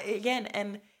 Like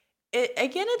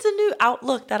it's a new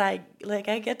outlook that I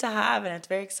get to have, and it's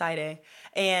very exciting.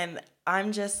 And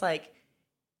I'm just like,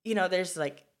 there's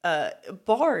like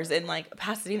bars in like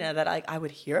Pasadena that I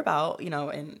would hear about,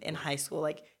 in high school,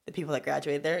 like the people that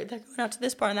graduated, they're going out to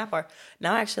this bar and that bar.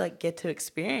 Now I actually like get to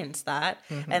experience that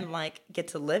and like get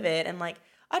to live it, and like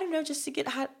I don't know, just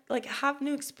to have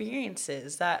new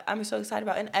experiences that I'm so excited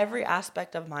about in every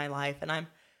aspect of my life. And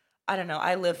I don't know,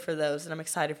 I live for those and I'm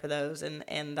excited for those,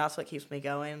 and that's what keeps me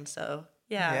going. So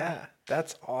yeah. Yeah,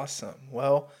 that's awesome.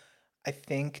 Well, I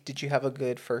think, did you have a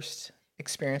good first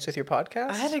experience with your podcast?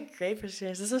 I had a great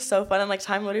experience. This is so fun, and like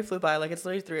time literally flew by. Like it's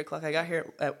literally 3:00. I got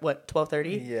here at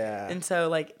 12:30. Yeah. And so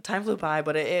like time flew by,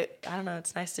 but it I don't know.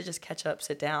 It's nice to just catch up,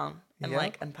 sit down, and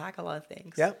like unpack a lot of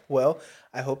things. Yeah. Well,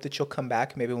 I hope that you'll come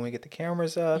back maybe when we get the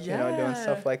cameras up, doing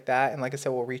stuff like that. And like I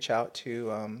said, we'll reach out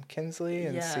to Kinsley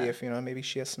and see if maybe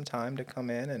she has some time to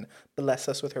come in and bless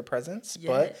us with her presence. Yes.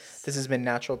 But this has been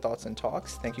Natural Thoughts and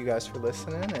Talks. Thank you guys for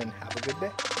listening, and have a good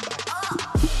day.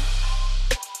 Bye.